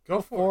shill?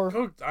 Go for it.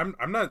 Go.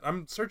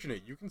 I'm searching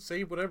it. You can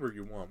say whatever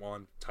you want while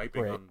I'm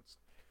typing on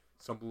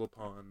Stumble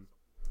Upon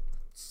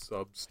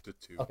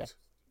substitute. Okay.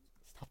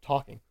 Stop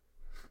talking.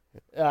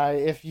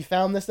 If you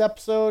found this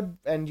episode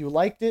and you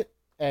liked it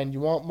and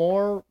you want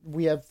more,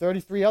 we have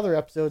 33 other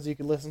episodes you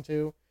can listen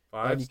to.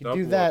 And you can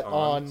do that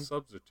on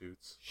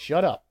substitutes.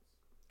 Shut up.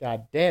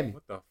 God damn you.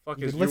 What the fuck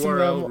is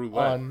URL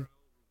roulette?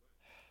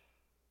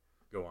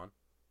 Go on.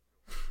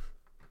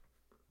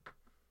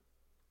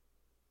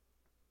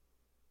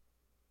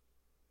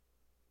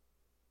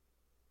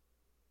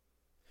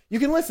 You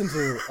can listen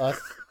to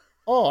us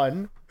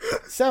on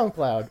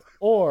SoundCloud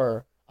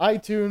or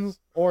iTunes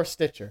or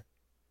Stitcher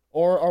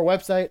or our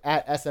website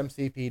at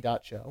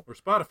smcp.show. Or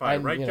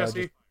Spotify, right,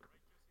 Jesse?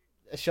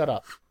 Shut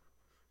up.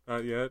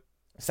 Not yet.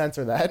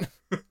 Censor that.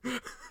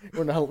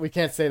 We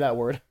can't say that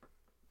word.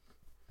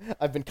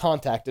 I've been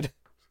contacted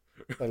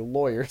by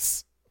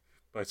lawyers.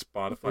 By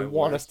Spotify They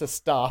want us to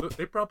stop.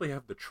 They probably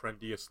have the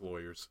trendiest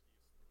lawyers.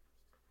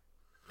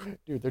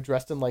 Dude, they're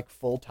dressed in like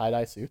full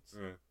tie-dye suits.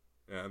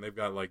 Yeah, and they've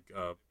got like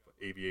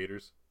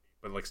aviators,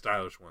 but like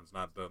stylish ones,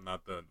 not the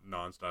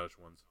non-stylish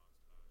ones.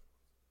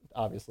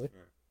 Obviously.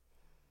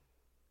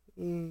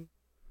 Yeah.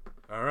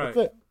 All right. That's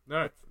it. All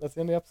right. That's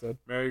the end of the episode.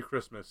 Merry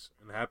Christmas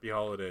and Happy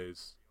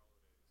Holidays.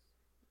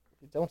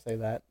 Don't say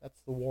that. That's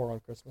the war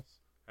on Christmas.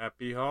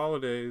 Happy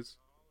Holidays.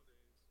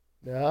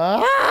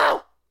 No!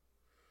 I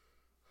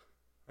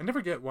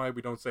never get why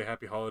we don't say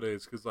Happy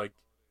Holidays, because like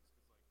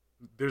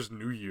there's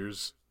New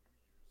Year's.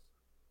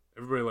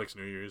 Everybody likes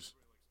New Year's.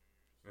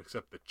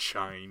 Except the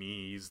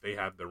Chinese. They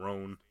have their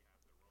own.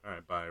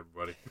 Alright, bye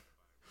everybody.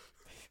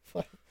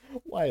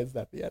 Why is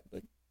that the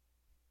ending?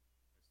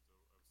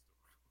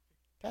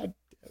 God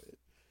damn it.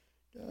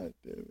 God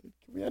damn it.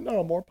 Can we end on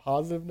a more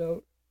positive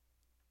note?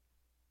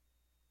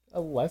 A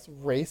less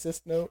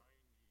racist note?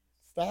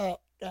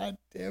 Stop. God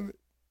damn it.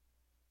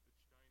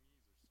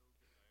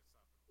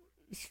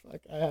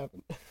 Fuck, I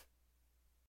haven't.